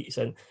few weeks,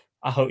 and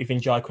I hope you've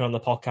enjoyed coming on the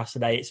podcast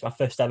today. It's my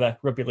first ever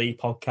rugby league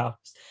podcast.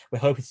 We're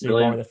hoping to do more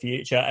in Brilliant. the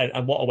future,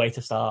 and what a way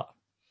to start.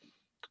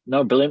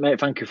 No, brilliant, mate.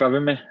 Thank you for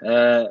having me.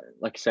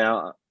 Like I say,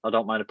 I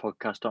don't mind a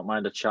podcast, don't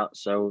mind a chat.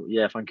 So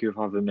yeah, thank you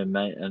for having me,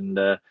 mate. And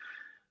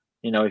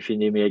if you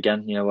need me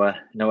again, you know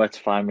where to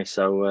find me.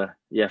 So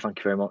yeah, thank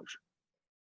you very much.